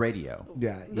 at the this- radio.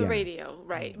 Yeah, The yeah. radio,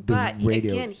 right? The But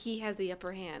radio. again, he has the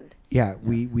upper hand. Yeah,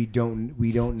 we don't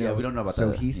know. Yeah, we don't know about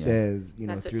so that. he Yeah. says,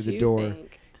 That's through what the you door,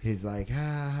 think. he's like,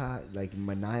 ha ha, like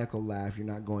maniacal laugh. You're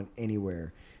not going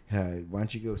anywhere. Why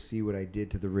don't you go see what I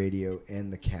did to the radio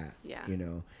and the cat? Yeah.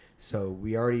 So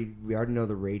we already know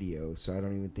the radio. So I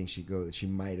don't even think she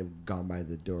might have gone by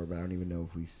the door, but I don't even know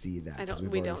if we see that. 'cause we've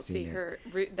We already don't see seen it. her.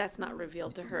 That's not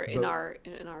revealed to her in But-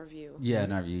 our view. Yeah,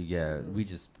 in our view, yeah. We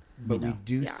just. But you we know.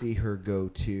 do Yeah. see her go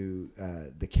to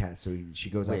the cat. So she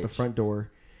goes out the Which- front door.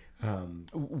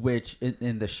 Which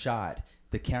in the shot,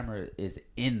 the camera is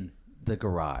in the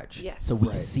garage. Yes. So we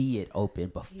Right. see it open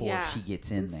before Yeah. she gets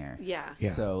in there. Yeah.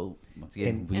 Yeah. So once again,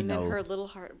 And- we And know. then her little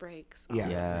heart breaks. Oh, Yeah.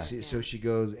 Yeah. So she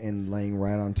goes and laying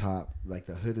right on top, like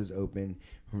the hood is open.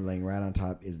 From laying right on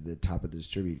top is the top of the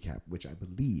distributor cap, which I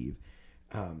believe.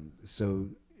 How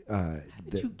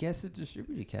did you guess a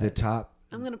distributor cap? the top,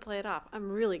 I'm gonna play it off.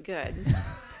 I'm really good.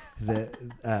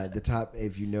 the top.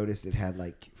 If you noticed, it had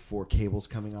like 4 cables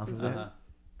coming off of it. Uh-huh.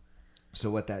 So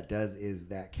what that does is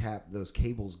that cap, those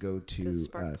cables go to The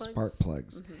spark spark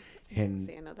plugs? plugs, and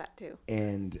See, I know that too.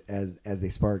 as they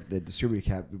spark, the distributor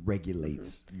cap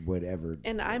regulates whatever.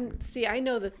 And I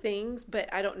know the things,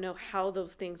 but I don't know how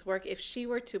those things work. If she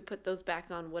were to put those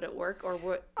back on, would it work?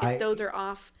 Or if those are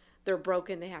off, they're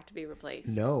broken, they have to be replaced?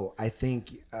 No, I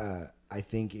think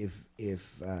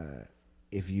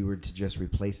if you were to just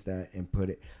replace that and put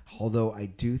it, although I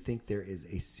do think there is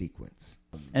a sequence.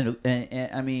 And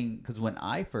I mean, because when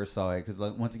I first saw it, because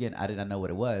once again, I did not know what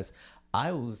it was. I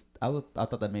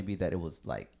thought that maybe that it was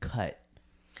like cut.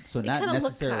 So It not kind of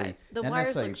looked necessarily. cut. The not wires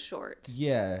necessarily- look short.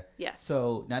 Yeah. Yes.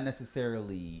 So not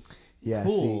necessarily Yeah,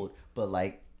 pulled, but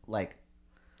like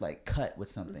cut with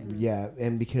something. Yeah,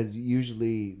 and because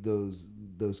usually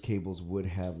those cables would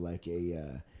have like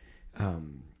a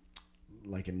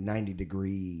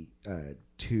 90-degree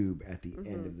tube at the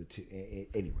end of the tube.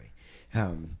 Anyway,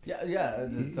 Yeah.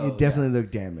 So, it definitely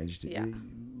looked damaged. Yeah.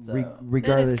 So-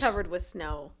 Regardless, And it's covered with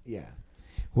snow. Yeah.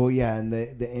 Well, yeah, and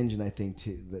the engine, I think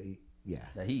too. Yeah.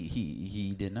 Yeah,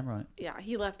 he did number on it. Yeah,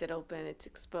 he left it open. It's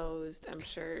exposed. I'm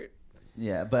sure.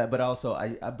 Yeah, but also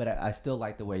I still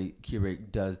like the way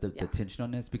Kubrick does the Yeah. tension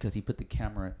on this, because he put the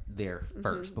camera there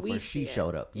first before We she see it.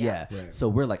 showed up. Yeah. Yeah. Right. So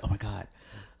we're like, oh my god.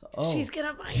 Oh, She's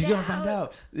gonna find she's out. gonna find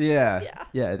out. Yeah. Yeah.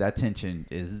 Yeah. That tension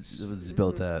was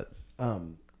built up.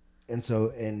 And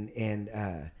so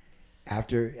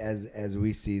after as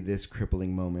we see this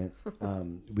crippling moment,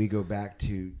 we go back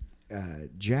to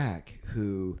Jack,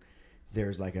 who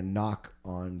there's like a knock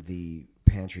on the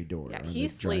pantry door. Yeah, on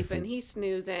he's the dry sleeping. food. He's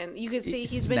snoozing. You can see Eat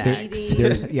he's been snacks. eating.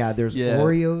 There's Yeah.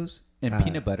 Oreos And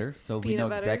peanut butter, so we peanut know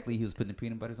butter. exactly who's putting the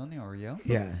peanut butters on the Oreo.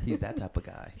 Yeah. He's that type of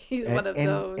guy. He's and, one of and,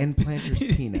 those. and Planters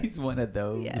peanuts. He's one of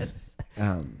those. Yes.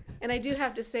 And I do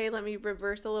have to say, let me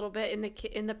reverse a little bit.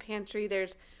 In the pantry,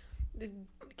 there's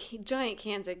giant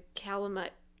cans of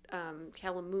calamute.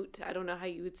 I don't know how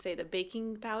you would say the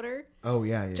baking powder. Oh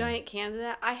yeah. Giant cans of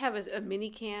that. I have a mini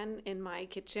can in my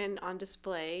kitchen on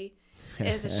display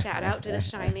as a shout out to The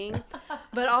Shining,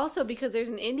 but also because there's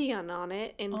an Indian on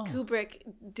it, and Kubrick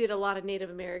did a lot of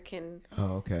Native American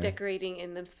Oh okay. decorating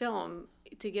in the film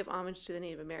to give homage to the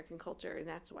Native American culture, and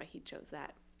that's why he chose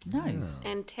that. Nice.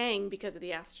 And Tang because of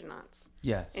the astronauts.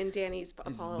 Yeah. And Danny's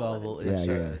Apollo Bubble 11. is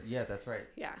Yeah, the- yeah, that's right.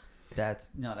 Yeah. That's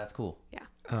cool. Yeah.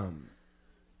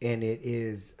 And it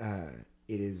is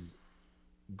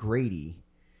Grady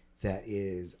that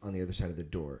is on the other side of the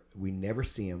door. We never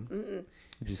see him.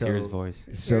 Just hear his voice.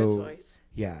 So Hear his voice.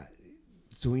 yeah,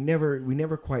 so we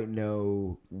never quite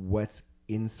know what's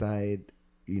inside.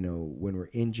 When we're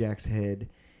in Jack's head,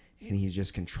 and he's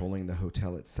just controlling the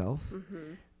hotel itself,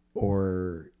 Mm-hmm.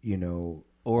 or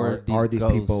Or are these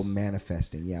ghosts, people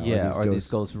manifesting? Yeah, are these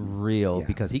ghosts real? Yeah.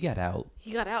 Because he got out.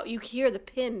 He got out. You hear the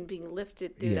pin being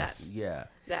lifted through Yes. Yeah.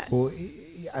 that. Well,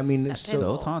 I mean, That So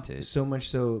pinhole. it's haunted. so much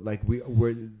so, like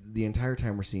we're the entire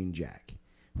time we're seeing Jack.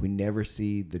 We never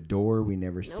see the door. We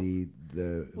never see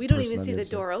the. We don't person even on see the other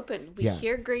side. door open. We Yeah.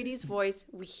 hear Grady's voice.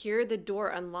 We hear the door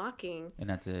unlocking, And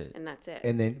that's it. and that's it.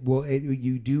 And then, well,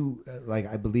 you do like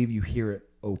I believe you hear it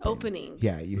open. Opening.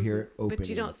 Yeah, you hear it opening. But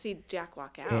you don't see Jack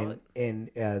walk out. And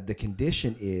the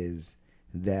condition is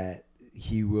that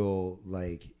he will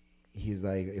like. He's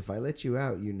like, if I let you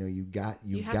out, you got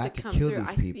have to come kill through.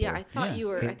 these people. I thought Yeah. you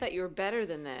were. I And- thought you were better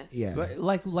than this. Yeah. But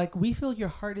like we feel your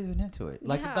heart isn't into it.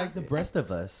 Like Yeah. like the rest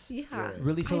of us. Yeah.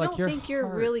 Really feel I like don't your think you're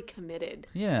heart- really committed.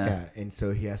 Yeah. Yeah, and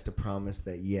so he has to promise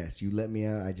that yes, you let me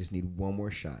out. I just need one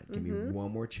more shot. Give me one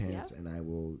more chance, Yep. and I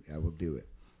will do it.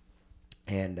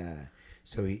 And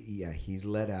so he's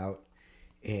let out,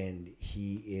 and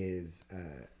he is.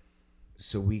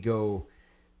 So we go.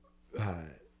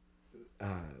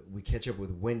 We catch up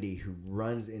with Wendy, who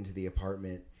runs into the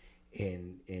apartment,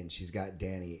 and she's got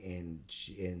Danny, and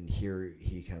here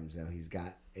he comes now. He's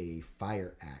got a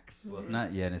fire axe. Well, it's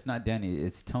not yet. It's not Danny.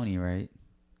 It's Tony, right?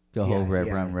 The whole red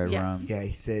rum. Yes. Yeah,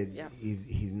 he said Yep.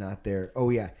 he's not there. Oh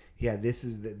yeah. This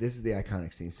is the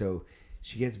iconic scene. So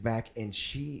she gets back and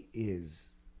she is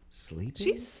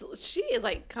sleeping. She is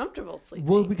like comfortable sleeping.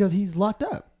 Well, because he's locked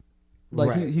up.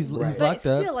 Like Right, he's right. but locked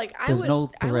up. still, like I There's would, no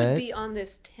I would threat. be on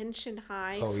this tension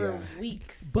high Oh, for yeah.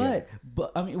 weeks. But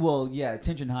I mean, well, yeah,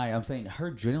 tension high. I'm saying her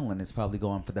adrenaline is probably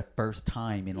going for the first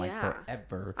time in like Yeah.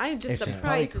 forever. I'm just And she's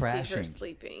surprised to probably see her crashing.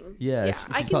 sleeping. Yeah, yeah.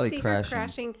 she's I can probably see crashing. her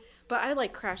crashing, but I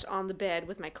like crash on the bed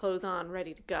with my clothes on,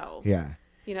 ready to go. Yeah.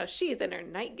 You know, she's in her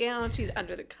nightgown. She's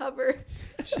under the cover.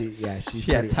 She's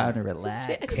She had pretty- time to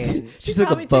relax. And she took a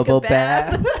probably took a bubble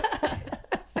bath.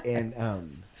 and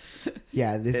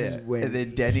this is when and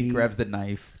then Danny he- grabs the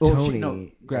knife.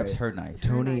 Tony Grabs her knife.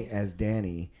 Tony knife. as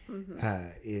Danny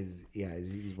is he's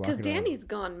walking Because around. Danny's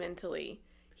gone mentally.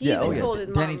 He Yeah, even told his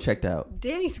mom. Danny checked out.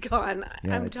 Danny's gone.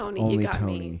 Yeah, I'm it's Tony. only You got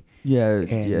Tony. me. Yeah,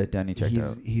 And yeah. Danny checked he's,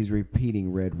 out. He's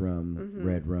repeating red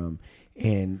rum,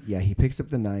 and he picks up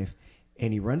the knife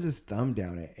and he runs his thumb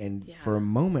down it. And Yeah. for a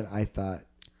moment, I thought,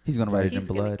 He's gonna write it in He's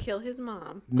gonna blood. kill his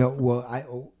mom. no, well,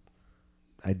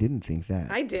 I didn't think that.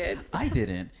 I did. I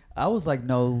didn't. I was like,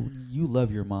 no, you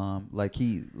love your mom. Like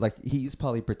he's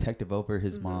probably protective over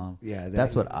his mom. Yeah,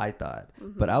 that's what I thought.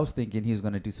 But I was thinking he was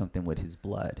gonna do something with his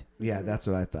blood. Yeah, that's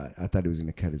what I thought. I thought he was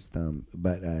going to cut his thumb,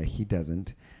 but he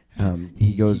doesn't.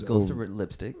 He goes to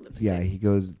lipstick. Yeah, he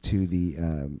goes to the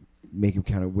makeup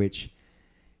counter, which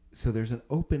so there's an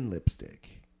open lipstick.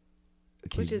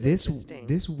 Okay, Which is this interesting.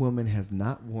 this woman has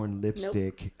not worn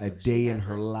lipstick a day in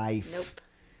her life. Nope.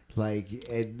 Like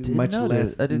Didn't much notice.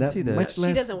 less. I didn't see that. Much She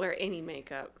less. doesn't wear any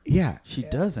makeup. Yeah, She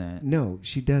doesn't. no,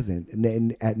 she doesn't.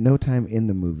 And at no time in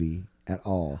the movie at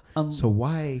all. So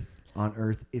why on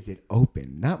earth is it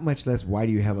open? Not much less why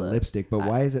do you have a lipstick, but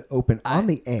why is it open on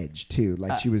the edge too?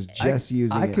 Like she was just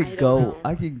using I it. could I don't go. know.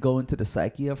 I could go into the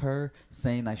psyche of her,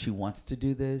 saying like she wants to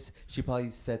do this. She probably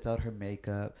sets out her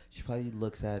makeup. She probably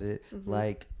looks at it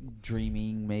like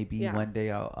dreaming. Maybe Yeah. one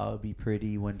day I'll be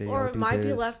pretty. One day Or I'll it do might this.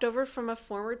 be left over from a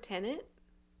former tenant.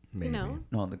 Maybe. You know,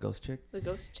 No, the ghost chick. the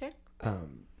ghost chick.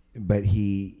 But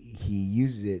he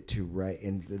uses it to write,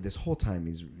 and this whole time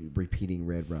he's repeating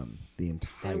red rum the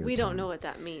entire. And we time. don't know what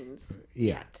that means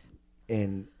Yeah.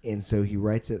 yet. And so he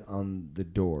writes it on the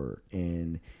door,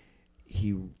 and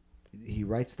he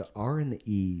writes the R and the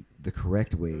E the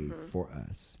correct way for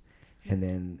us, and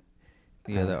then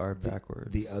The other R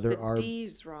backwards. the other The R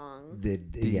D's wrong. the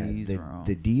D's wrong.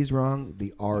 the D's wrong,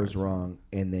 the R's wrong,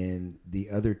 and then the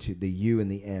other two, the U and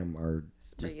the M are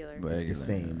It's Just regular. it's regular, the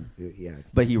same. Yeah,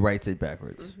 it's But he writes it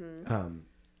backwards.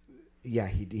 yeah,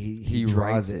 he He draws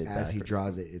writes it it as he backwards.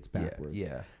 draws it. It's backwards.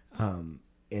 Yeah.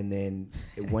 And then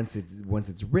once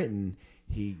it's written,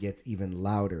 he gets even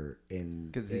louder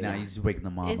and Because now he's waking the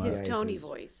mom In up. his he Tony says,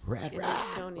 voice. "Red In rum,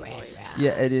 his Tony voice.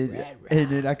 Yeah, and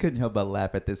then I couldn't help but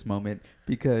laugh at this moment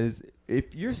because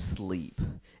if you're asleep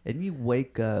and you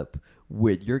wake up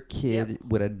with your kid Yep.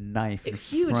 with a knife in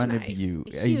huge front of knife. you,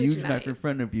 A a huge huge knife knife. in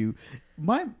front of you,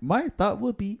 my thought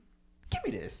would be, give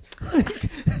me this. And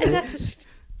that's what she,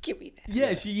 give me that.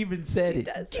 Yeah, she even said She it.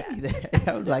 does Give me that.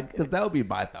 I was like, because that would be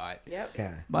my thought. Yep.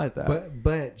 yeah. My thought.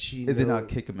 But she and then know- I'll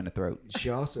kick him in the throat. She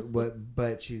also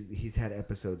but he's had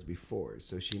episodes before,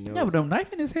 so she knows. Yeah, with no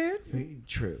knife in his hand.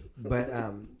 True,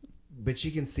 but she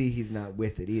can see he's not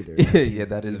with it either. Yeah,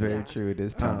 that is very Yeah. true. It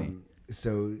is Tony.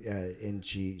 and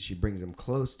she brings him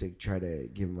close to try to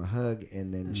give him a hug,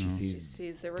 and then she sees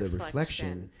the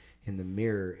reflection in the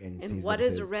mirror, and sees what that it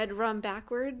is says, red rum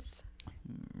backwards?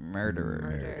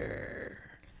 Murderer.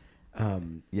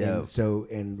 And so,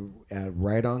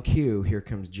 right on cue, here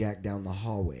comes Jack down the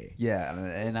hallway. Yeah,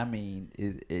 and I mean,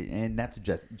 and that's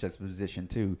just juxtaposition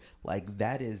too. Like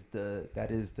that is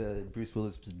the Bruce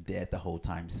Willis was dead the whole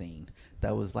time scene.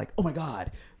 That was like, oh my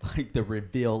god, like the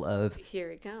reveal of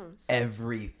Here it comes.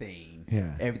 everything.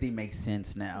 Yeah. Everything makes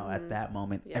sense now. At that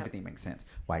moment, Yep. everything makes sense.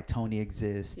 Why Tony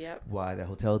exists. Yep. Why the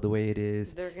hotel the way it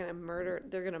is. They're gonna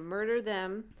murder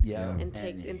them. Yeah. And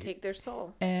take their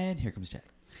soul. And here comes Jack.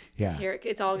 Yeah. Here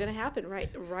it's all gonna happen right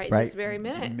this very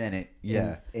minute.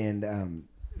 Yeah. And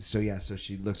so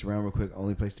she looks around real quick.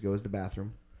 Only place to go is the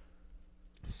bathroom.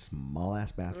 Small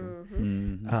ass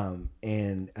bathroom.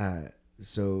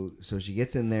 So she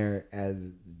gets in there.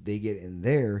 As they get in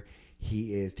there,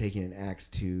 he is taking an axe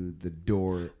to the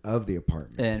door of the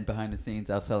apartment. And behind the scenes,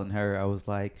 I was telling her, I was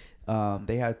like,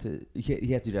 he had to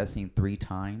do that scene 3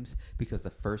 times because the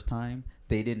first time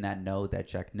they did not know that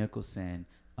Jack Nicholson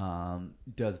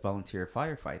does volunteer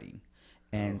firefighting.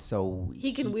 And so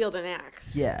He can wield an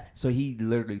axe. yeah, so he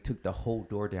literally took the whole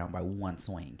door down by one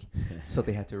swing. So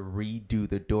they had to redo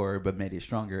the door, but made it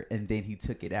stronger. And then he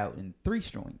took it out in 3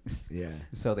 swings. Yeah.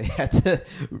 So they had to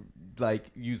like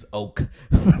use oak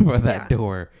for that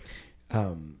door.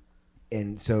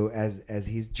 And so as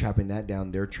he's chopping that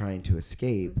down, they're trying to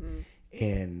escape,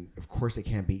 and of course it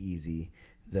can't be easy.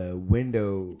 The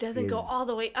window Doesn't go all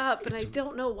the way up, and I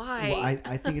don't know why. Well,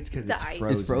 I think it's because The it's ice.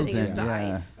 frozen. It's frozen, I think it's the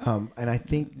yeah. ice. And I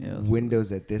think Yeah, it was-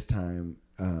 windows at this time,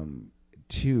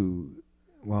 too.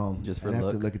 Well, Just for I'd have to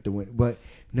look? look at the window, but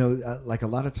no, like a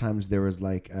lot of times there was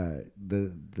like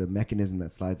the mechanism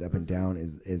that slides up and down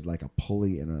is like a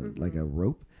pulley and like a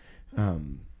rope,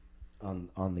 on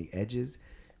the edges.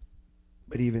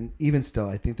 But even still,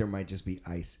 I think there might just be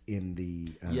ice in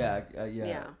the. Yeah.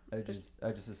 Yeah. I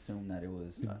just assumed that it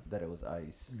was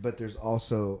ice. But there's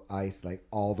also ice like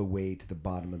all the way to the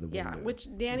bottom of the window. Yeah, which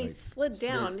Danny Like, slid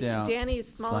down. Slides down. Danny is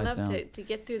small Slides enough down. to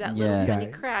get through that Yeah. little tiny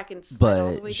Yeah. crack and slide all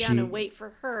the But way down she- and wait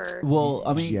for her. Well,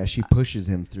 I mean, yeah, she pushes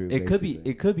him through. it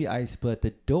could be ice, but the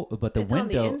It's on the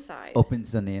window inside.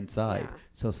 opens on the inside, Yeah.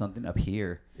 so something up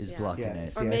here is Yeah. blocking Yeah, it.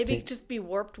 see, Or I maybe think- just be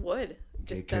warped wood.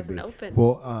 Just It could doesn't be. open.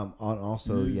 Well, on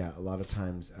also, yeah, a lot of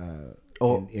times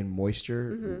Oh. in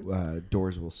moisture,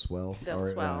 doors will swell, They'll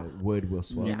or swell. wood will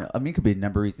swell. You know, I mean, it could be a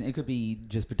number of reasons. It could be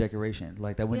just for decoration,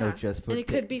 like that window Yeah. just for. and it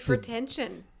could be for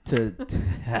tension.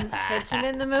 Tension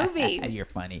in the movie. You're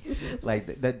funny.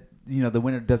 Like that, you know, the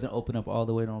window doesn't open up all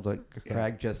the way, and it's like a Yeah.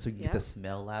 crack just so you get Yeah. the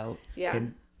smell out. Yeah.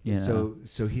 And Yeah.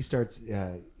 so he starts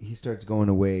going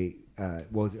away.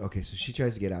 So she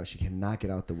tries to get out. She cannot get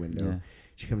out the window. Yeah.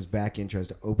 She comes back in, tries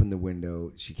to open the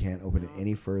window. She can't open it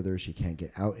any further. She can't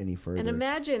get out any further. And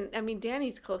imagine, I mean,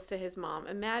 Danny's close to his mom.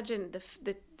 Imagine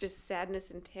the just sadness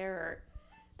and terror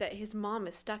that his mom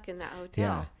is stuck in that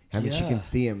hotel. yeah. I mean, she Yeah. can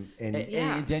see him, and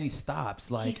And Danny stops.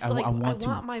 Like, He's I like, want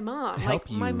to my mom. help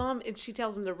Like, my you. mom, and she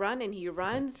tells him to run, and he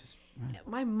runs. Just run.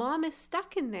 My mom is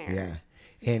stuck in there. yeah,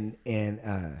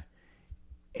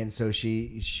 and so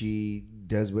she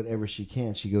does whatever she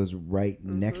can. She goes right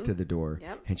next to the door,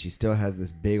 Yep. and she still has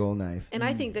this big old knife. And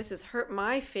I think this is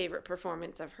my favorite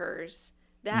performance of hers.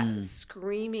 That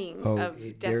screaming Oh, of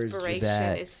there's just desperation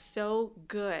that. is so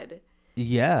good.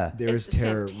 Yeah. There's It's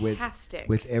terror fantastic.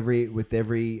 with every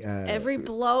Every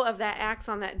blow of that axe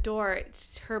on that door,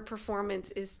 her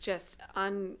performance is just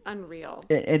unreal.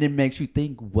 And it makes you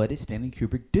think, what did Stanley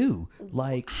Kubrick do?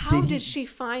 Like, How he- did she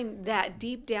find that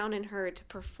deep down in her to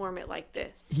perform it like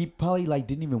this? He probably like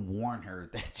didn't even warn her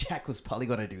that Jack was probably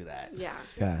going to do that. Yeah.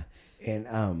 Yeah,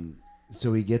 and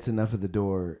so he gets enough of the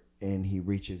door, and he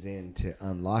reaches in to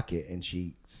unlock it, and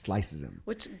she slices him.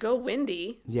 Which, go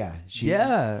Wendy. Yeah,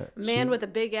 Yeah. Man with a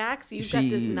big axe, you've got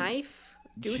this she- knife.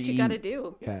 Do what she- you got to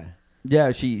do. yeah.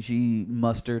 Yeah, she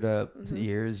mustered up.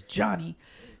 Here's Johnny.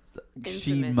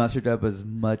 She Infamous. mustered up as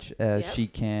much as Yep. she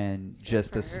can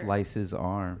just to for her. slice his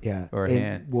arm. Yeah, Or and,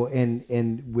 hand. Well,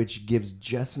 and which gives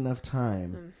just enough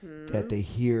time that they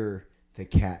hear the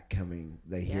cat coming.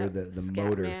 They hear Yep. the Scat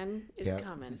motor. Man is Yep.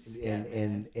 coming.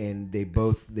 And they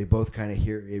both kind of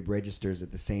hear it registers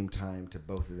at the same time to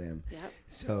both of them. Yep.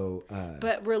 So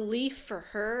But relief for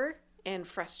her and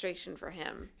frustration for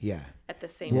him yeah. at the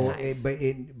same Well, time.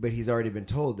 but he's already been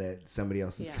told that somebody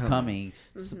else is Yeah. coming.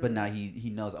 So, but now he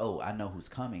knows. Oh, I know who's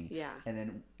coming. Yeah.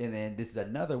 And then this is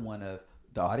another one of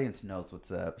the audience knows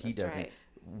what's up. He That's doesn't. right.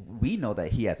 We know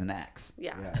that he has an axe.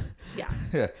 Yeah. Yeah.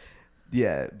 Yeah.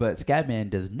 Yeah, but Scatman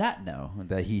does not know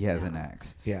that he has an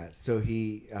axe. Yeah. So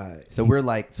he. So we're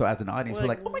like, so as an audience, we're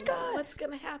like, oh my god, what's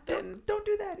gonna happen? don't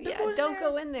do that. Don't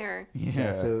go in there.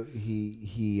 Yeah. So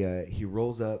he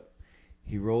rolls up.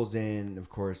 He rolls in. Of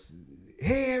course.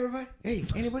 Hey everybody! Hey,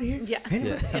 anybody here? Yeah.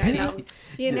 Anybody? Yeah, I know.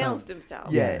 He announced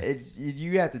himself. Yeah,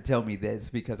 you have to tell me this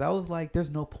because I was like,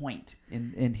 there's no point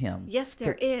in him. Yes,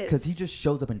 there is. Because he just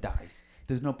shows up and dies.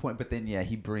 There's no point. But then,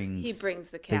 he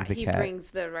brings the cat. He brings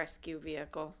the rescue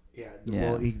vehicle. Yeah.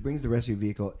 Well, he brings the rescue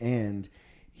vehicle and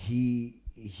he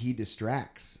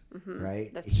distracts,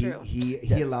 right? That's true.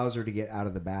 He allows her to get out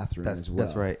of the bathroom as well.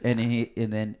 That's right.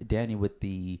 And then Danny with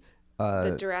the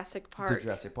Jurassic Park. The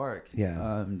Jurassic Park.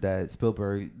 Yeah. That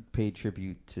Spielberg paid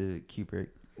tribute to Kubrick.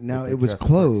 Now with it the was Jurassic Park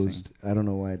closed. scene. I don't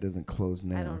know why it doesn't close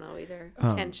now. I don't know either.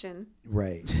 Tension.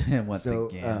 Right. And once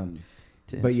again.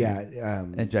 But yeah.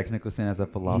 And Jack Nicholson has a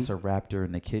velociraptor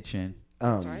in the kitchen.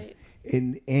 That's right.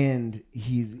 And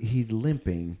he's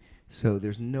limping, so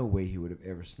there's no way he would have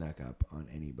ever snuck up on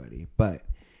anybody. But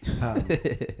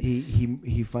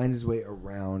he finds his way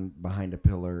around behind a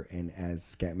pillar, and as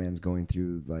Scatman's going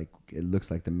through, like it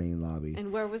looks like the main lobby.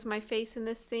 And where was my face in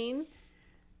this scene?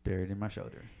 Buried in my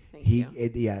shoulder. Thank you.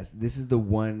 Yes, this is the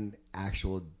one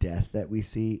actual death that we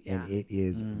see, and it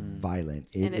is violent.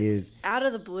 It is out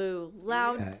of the blue,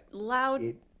 loud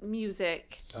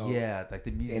music. Yeah, like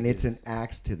the music. And it's an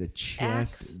axe to the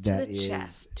chest.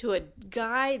 Chest to a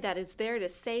guy that is there to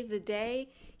save the day.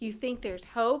 You think there's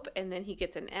hope, and then he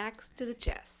gets an axe to the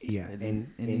chest. Yeah, and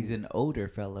he's an older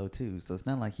fellow too, so it's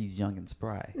not like he's young and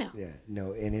spry. No. Yeah,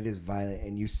 no, and it is violent,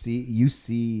 and you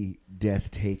see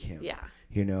death take him. Yeah.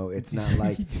 You know, it's not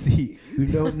like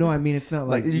I mean, it's not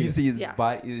like you see his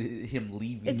body, him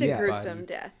leaving. It's a gruesome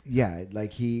death. Yeah,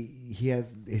 like he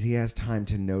has time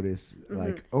to notice,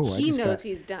 like, oh, he knows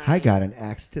he's dying. I got an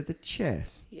axe to the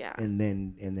chest. Yeah, and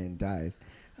then dies.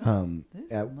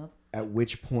 At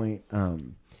which point,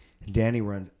 Danny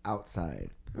runs outside.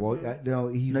 Well, no,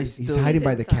 he's hiding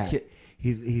by the cat.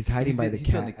 He's hiding by the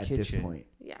cat at this point.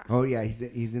 Yeah. Oh yeah,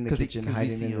 he's in the kitchen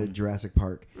hiding in the Jurassic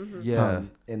Park. Yeah.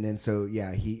 And then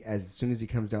he as soon as he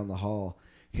comes down the hall,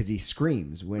 because he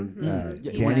screams when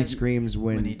Danny screams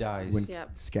when he dies, when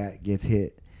Scat gets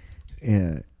hit,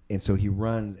 and so he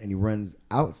runs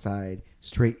outside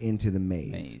straight into the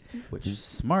maze. Which is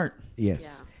smart.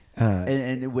 Yes. Yeah.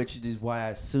 And which is why I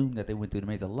assume that they went through the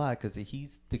maze a lot, because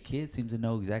the kid seems to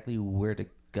know exactly where to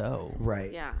go.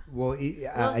 Right. Yeah. Well,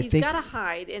 I he's think got to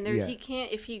hide, and he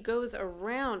can't. If he goes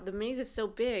around, the maze is so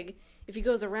big. If he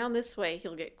goes around this way,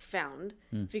 he'll get found.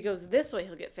 If he goes this way,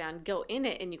 he'll get found. Go in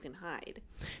it, and you can hide.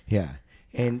 Yeah,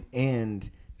 and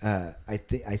I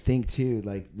think too,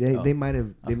 like they might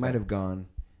have gone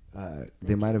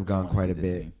quite a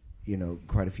bit. You know,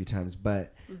 quite a few times,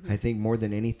 but I think more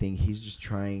than anything, he's just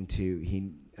trying to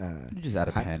just out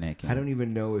of panic. I don't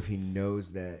even know if he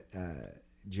knows that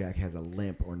Jack has a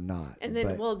limp or not. And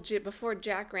then, before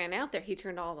Jack ran out there, he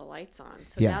turned all the lights on,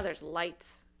 so now there's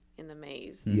lights in the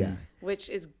maze. Yeah, which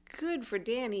is good for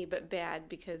Danny, but bad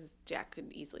because Jack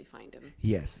could easily find him.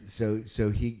 Yes, so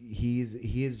he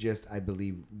is just, I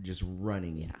believe, just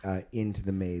running into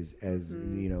the maze, as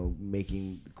you know,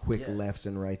 making quick lefts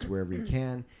and rights wherever he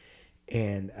can.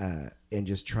 And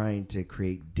just trying to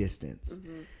create distance.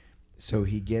 So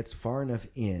he gets far enough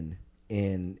in,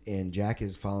 and Jack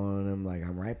is following him like,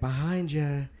 I'm right behind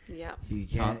you. Yeah. He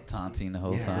can't taunting the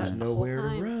whole time. There's nowhere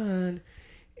to run.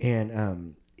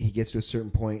 And he gets to a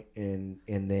certain point, and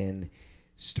then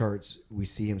we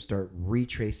see him start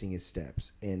retracing his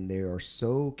steps, and they are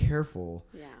so careful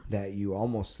that you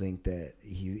almost think that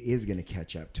he is going to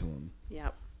catch up to him.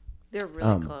 Yep. They're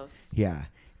really close. Yeah.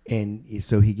 And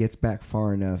so he gets back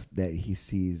far enough that he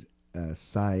sees a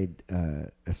side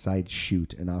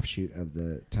chute, an offshoot of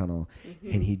the tunnel,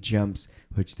 and he jumps.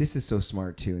 Which this is so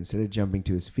smart too. Instead of jumping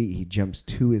to his feet, he jumps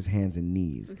to his hands and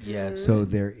knees. Yes. So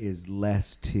there is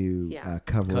less to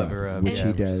cover up, which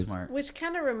he does. Which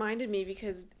kind of reminded me,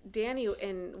 because Danny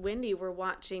and Wendy were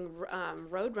watching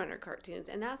Roadrunner cartoons,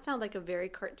 and that sounds like a very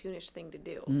cartoonish thing to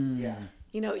do. Yeah.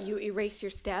 You know, you erase your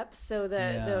steps so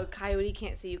the coyote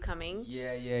can't see you coming.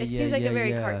 Yeah. It seems like a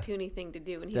very cartoony thing to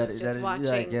do, and he was just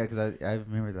watching. Because I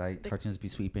remember like cartoons be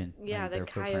sweeping. Yeah, the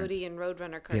coyote and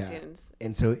Roadrunner cartoons.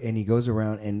 Yeah. And he goes around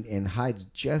and hides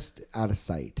just out of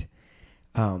sight.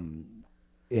 And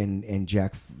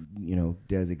Jack, you know,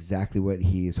 does exactly what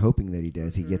he is hoping that he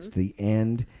does. He gets to the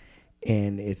end,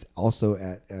 and it's also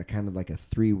at kind of like a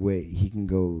three-way. He can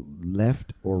go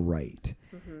left or right.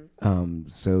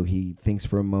 So he thinks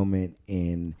for a moment,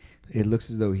 and it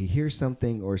looks as though he hears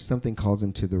something, or something calls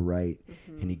him to the right,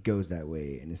 and he goes that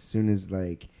way. And as soon as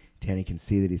like Danny can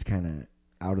see that he's kind of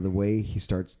out of the way, he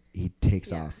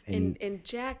takes Yeah. off. And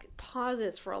Jack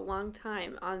pauses for a long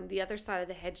time on the other side of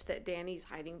the hedge that Danny's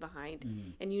hiding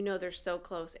behind. And you know they're so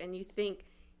close. And you think,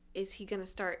 is he going to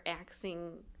start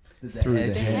axing Through the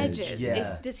the hedge. hedges?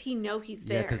 Yeah. Does he know he's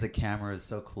Yeah, there? because the camera is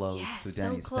so close Yes, to so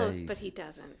Danny's close, face. but he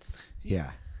doesn't.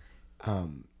 Yeah.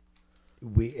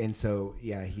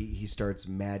 He starts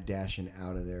mad dashing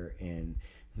out of there, and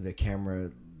the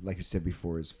camera, like you said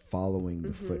before, is following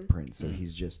the footprints. So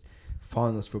he's just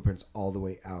following those footprints all the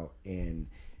way out. And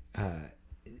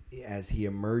as he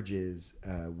emerges,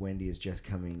 Wendy is just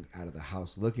coming out of the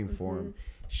house looking for him.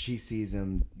 She sees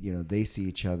him. They see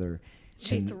each other.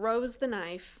 She throws the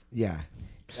knife. Yeah.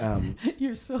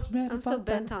 You're so mad I'm about so that.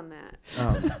 bent on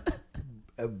that.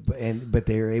 But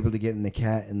they are able to get in the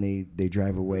cat, and they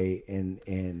drive away,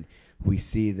 and we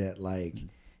see that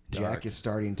Jack is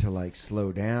starting to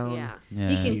slow down. Yeah.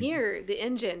 He can He's- hear the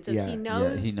engine, so Yeah. he Yeah,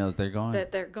 knows he knows they're gone.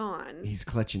 that they're gone. He's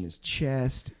clutching his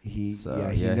chest. He So,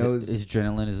 knows. his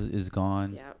adrenaline is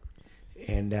gone. Yep.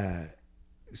 And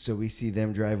so we see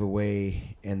them drive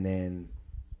away, and then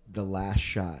the last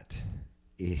shot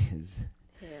is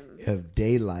Him. of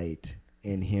daylight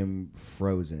and him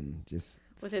frozen, just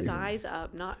With his sitting. eyes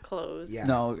up, not closed. Yeah.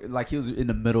 No, like he was in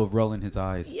the middle of rolling his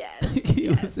eyes. Yes. he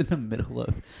yes. was in the middle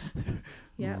of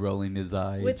Yep. rolling his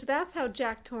eyes. Which that's how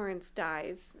Jack Torrance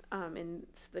dies in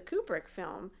the Kubrick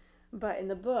film. But in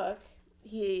the book,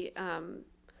 he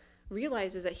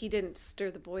realizes that he didn't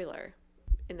stir the boiler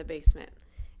in the basement.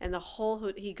 And the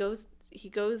whole he goes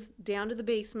down to the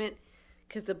basement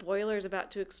because the boiler is about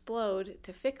to explode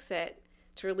to fix it,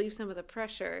 to relieve some of the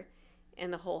pressure,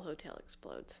 and the whole hotel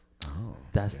explodes. Oh,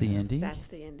 That's the ending? That's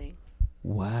the ending.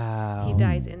 Wow. He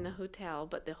dies in the hotel,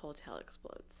 but the hotel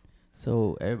explodes.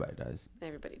 So everybody dies.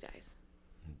 Everybody dies.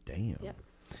 damn. Yep.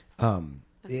 And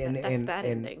That's that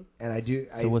ending. and I do.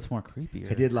 So what's more creepier?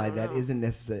 I did lie. I don't That know. isn't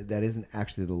necessary. That isn't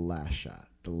actually the last shot.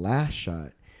 The last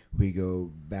shot, we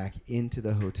go back into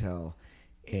the hotel,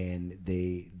 and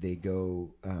they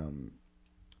go.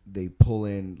 They pull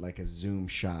in like a zoom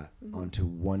shot onto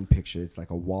one picture. It's like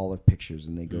a wall of pictures,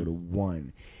 and they go to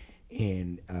one,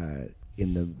 and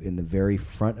in the very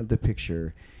front of the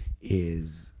picture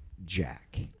is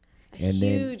Jack. A And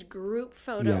then- huge group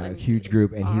photo. Yeah, a and huge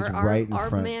group, and he's right in our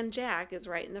front. man Jack is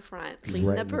right in the front, leading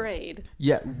Right the in the- parade.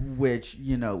 Yeah, which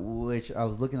I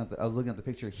was looking at the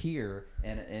picture here,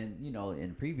 and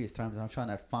in previous times I was trying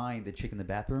to find the chick in the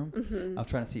bathroom. I was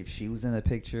trying to see if she was in the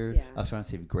picture. Yeah. I was trying to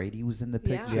see if Grady was in the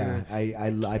Yeah. picture. Yeah,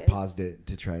 I Kids. paused it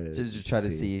to try to To try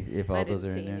to see if all I those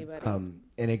didn't are see in there. anybody.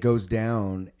 And it goes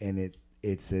down, and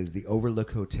it says the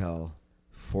Overlook Hotel,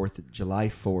 July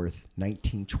 4th,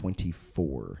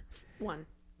 1924.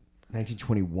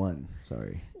 1921.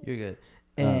 Sorry. You're good.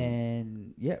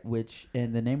 And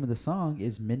and the name of the song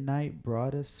is "Midnight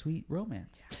Brought Us Sweet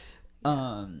Romance."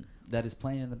 That is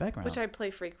playing in the background Which I play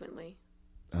frequently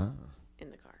Oh. in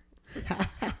the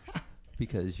car.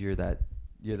 because you're that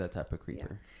type of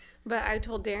creeper. But I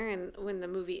told Darren when the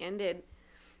movie ended,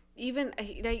 even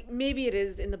maybe it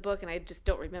is in the book and I just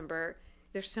don't remember.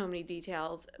 There's so many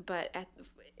details, but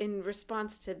in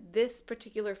response to this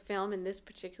particular film and this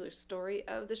particular story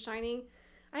of The Shining,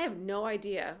 I have no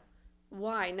idea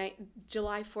why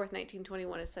July 4th,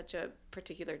 1921 is such a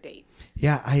particular date.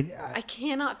 Yeah, I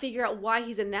cannot figure out why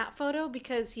he's in that photo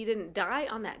because he didn't die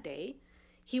on that day.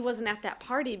 He wasn't at that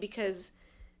party because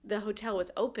the hotel was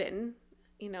open,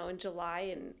 in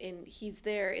July, and he's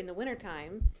there in the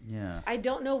wintertime. Yeah. I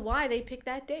don't know why they picked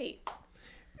that date.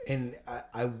 and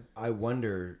I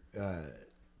wonder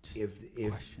if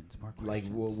Questions, more like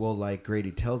questions. like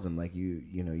Grady tells him, like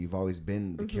you've always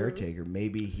been the caretaker.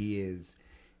 Maybe he is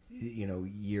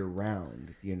year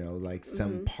round, like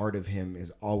some part of him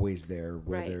is always there,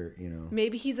 whether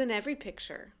Maybe he's in every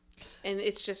picture, and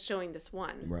it's just showing this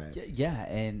one. right. Yeah,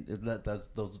 and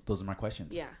those are my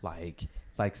questions. Yeah.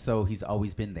 Like so he's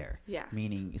always been there. Yeah.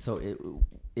 Meaning, so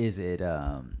is it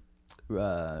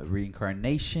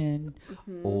reincarnation,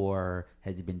 or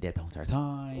has he been dead the whole entire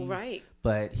time? Right.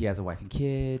 But he has a wife and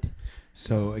kid.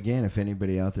 So again, if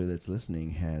anybody out there that's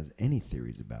listening has any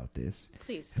theories about this,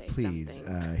 Please say please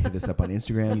something. hit us up on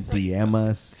Instagram, Please say DM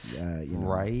us,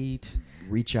 Right.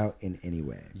 reach out in any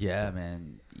way. Yeah,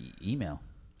 man. Email.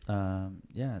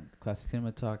 Classic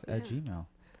Cinema Talk at Gmail.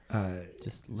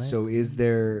 Just let So is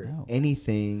there know.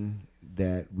 anything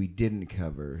that we didn't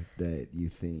cover that you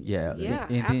think? Yeah. Yeah,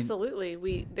 And then-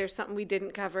 absolutely. There's something we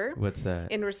didn't cover. What's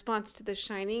that? In response to The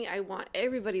Shining, I want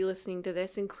everybody listening to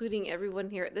this, including everyone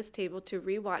here at this table, to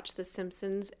rewatch the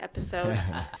Simpsons episode,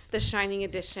 The Shining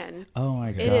Edition. Oh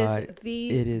my God. It is the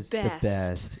It is best. the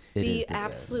best. It The is the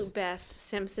absolute best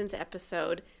Simpsons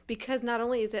episode, because not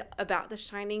only is it about The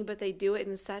Shining, but they do it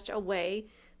in such a way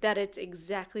that it's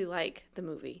exactly like the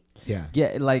movie. Yeah.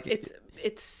 Yeah, like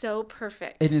It's so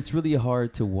perfect. and it's really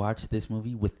hard to watch this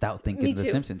movie without thinking Me of The too.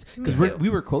 Simpsons, Me because too. we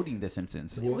were quoting The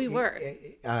Simpsons. We were.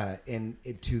 And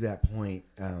to that point,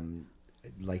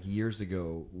 like years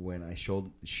ago, when I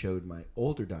showed my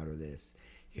older daughter this,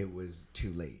 it was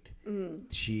too late.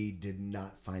 She did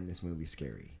not find this movie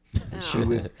scary. She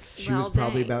was Well,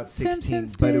 probably dang. about 16,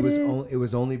 Simpsons but did it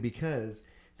was only because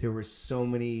there were so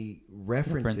many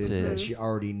references that References. she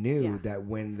already knew Yeah. that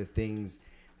when the things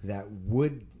that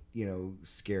would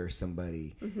scare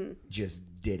somebody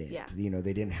just didn't. Yeah.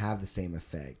 They didn't have the same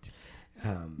effect.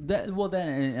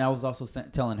 And I was also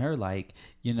telling her, like,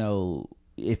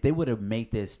 if they would have made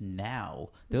this now,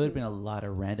 there would have been a lot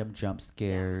of random jump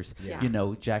scares. Yeah.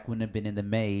 Jack wouldn't have been in the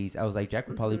maze. I was like, Jack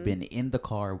would probably have been in the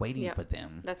car waiting Yep. for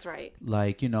them. That's right.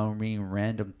 Like,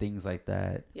 random things like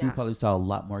that. We Yeah. probably saw a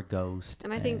lot more ghosts.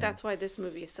 And I think that's why this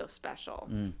movie is so special.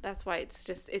 That's why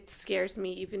it scares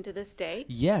me even to this day.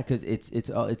 Yeah, because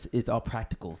it's all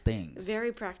practical things.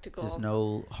 Very practical. There's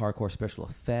no hardcore special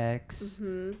effects.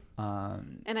 And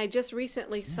I just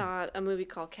recently saw a movie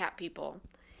called Cat People.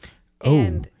 Oh,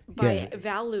 And by yeah.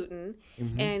 Val Lewton,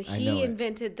 and I know he it.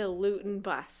 invented the Lewton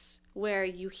bus, where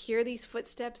you hear these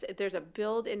footsteps. There's a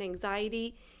build in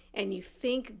anxiety, and you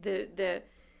think the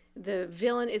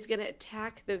villain is going to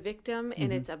attack the victim,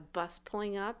 and it's a bus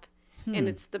pulling up, and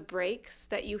it's the brakes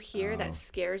that you hear that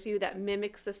scares you, that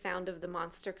mimics the sound of the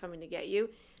monster coming to get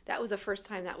you. That was the first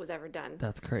time that was ever done.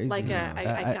 That's crazy. Like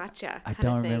I gotcha. I kinda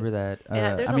don't thing. remember that.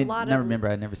 Yeah, there's I mean, a lot not of remember.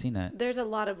 I'd never seen that. There's a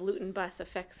lot of Lewton bus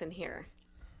effects in here.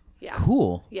 Yeah.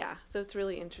 Cool. Yeah, so it's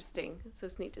really interesting. So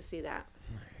it's neat to see that.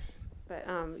 Nice. But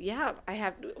I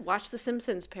have watched the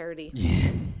Simpsons parody.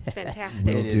 Yeah. It's fantastic.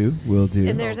 Will do.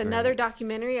 And there's So another great.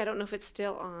 documentary. I don't know if it's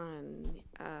still on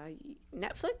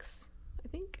Netflix, I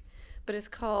think, but it's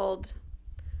called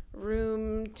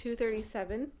Room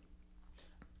 237.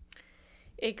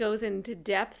 It goes into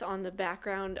depth on the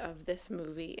background of this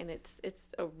movie, and it's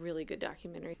a really good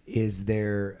documentary. Is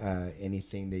there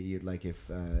anything that you'd like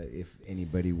if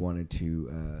anybody wanted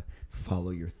to follow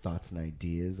your thoughts and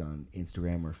ideas on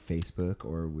Instagram or Facebook,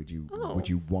 or would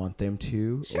you want them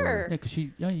to? Sure. Yeah, because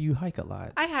you hike a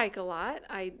lot. I hike a lot.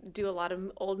 I do a lot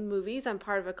of old movies. I'm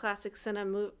part of a classic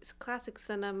cinema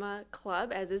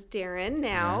club, as is Darren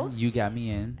now. Yeah, you got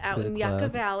me in. Out to the in Yucca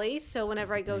club. Valley. So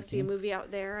whenever I go Thank see you. a movie out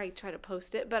there, I try to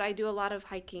post it. But I do a lot of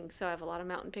hiking, so I have a lot of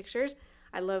mountain pictures.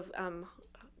 I love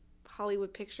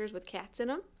Hollywood pictures with cats in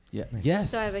them. Yeah.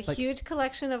 Yes. So I have a Like, huge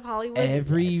collection of Hollywood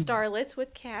every- starlets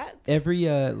with cats. Every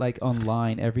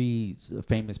online, every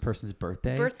famous person's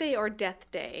birthday or death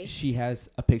day. she has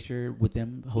a picture with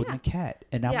them holding Yeah. a cat,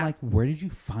 and I'm Yeah. like, where did you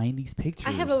find these pictures?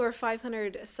 I have over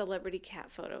 500 celebrity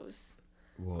cat photos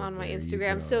on my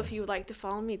Instagram. So if you would like to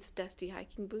follow me, it's Dusty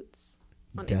Hiking Boots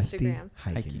on Dusty Instagram.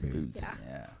 hiking boots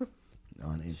Yeah.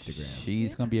 on Instagram.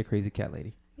 She's gonna be a crazy cat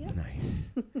lady. Yep. Nice.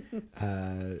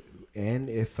 And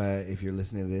if you're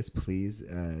listening to this, please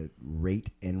rate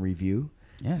and review.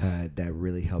 Yes. That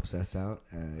really helps us out.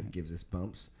 Gives us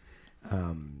bumps.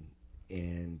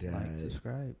 And Like,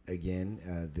 subscribe.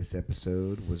 again, this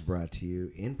episode was brought to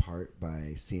you in part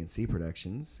by CNC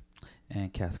Productions.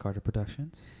 And Cass Carter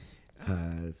Productions.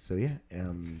 So yeah,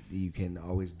 you can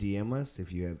always DM us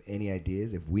if you have any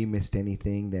ideas. If we missed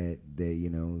anything that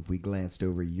if we glanced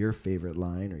over your favorite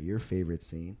line or your favorite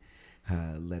scene,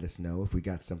 let us know. If we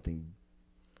got something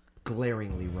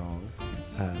glaringly wrong,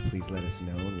 please let us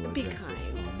know and we'll Be address kind.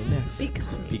 it on the next Be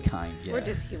episode. kind. Be kind. Yeah. We're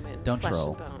just human. Don't flesh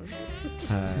troll. and bone.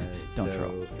 Don't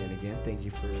troll. And again, thank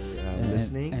you for And-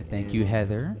 listening. And thank you,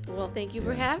 Heather. Well, thank you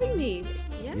for Yeah. having me.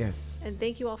 Yes. Yes. And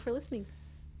thank you all for listening.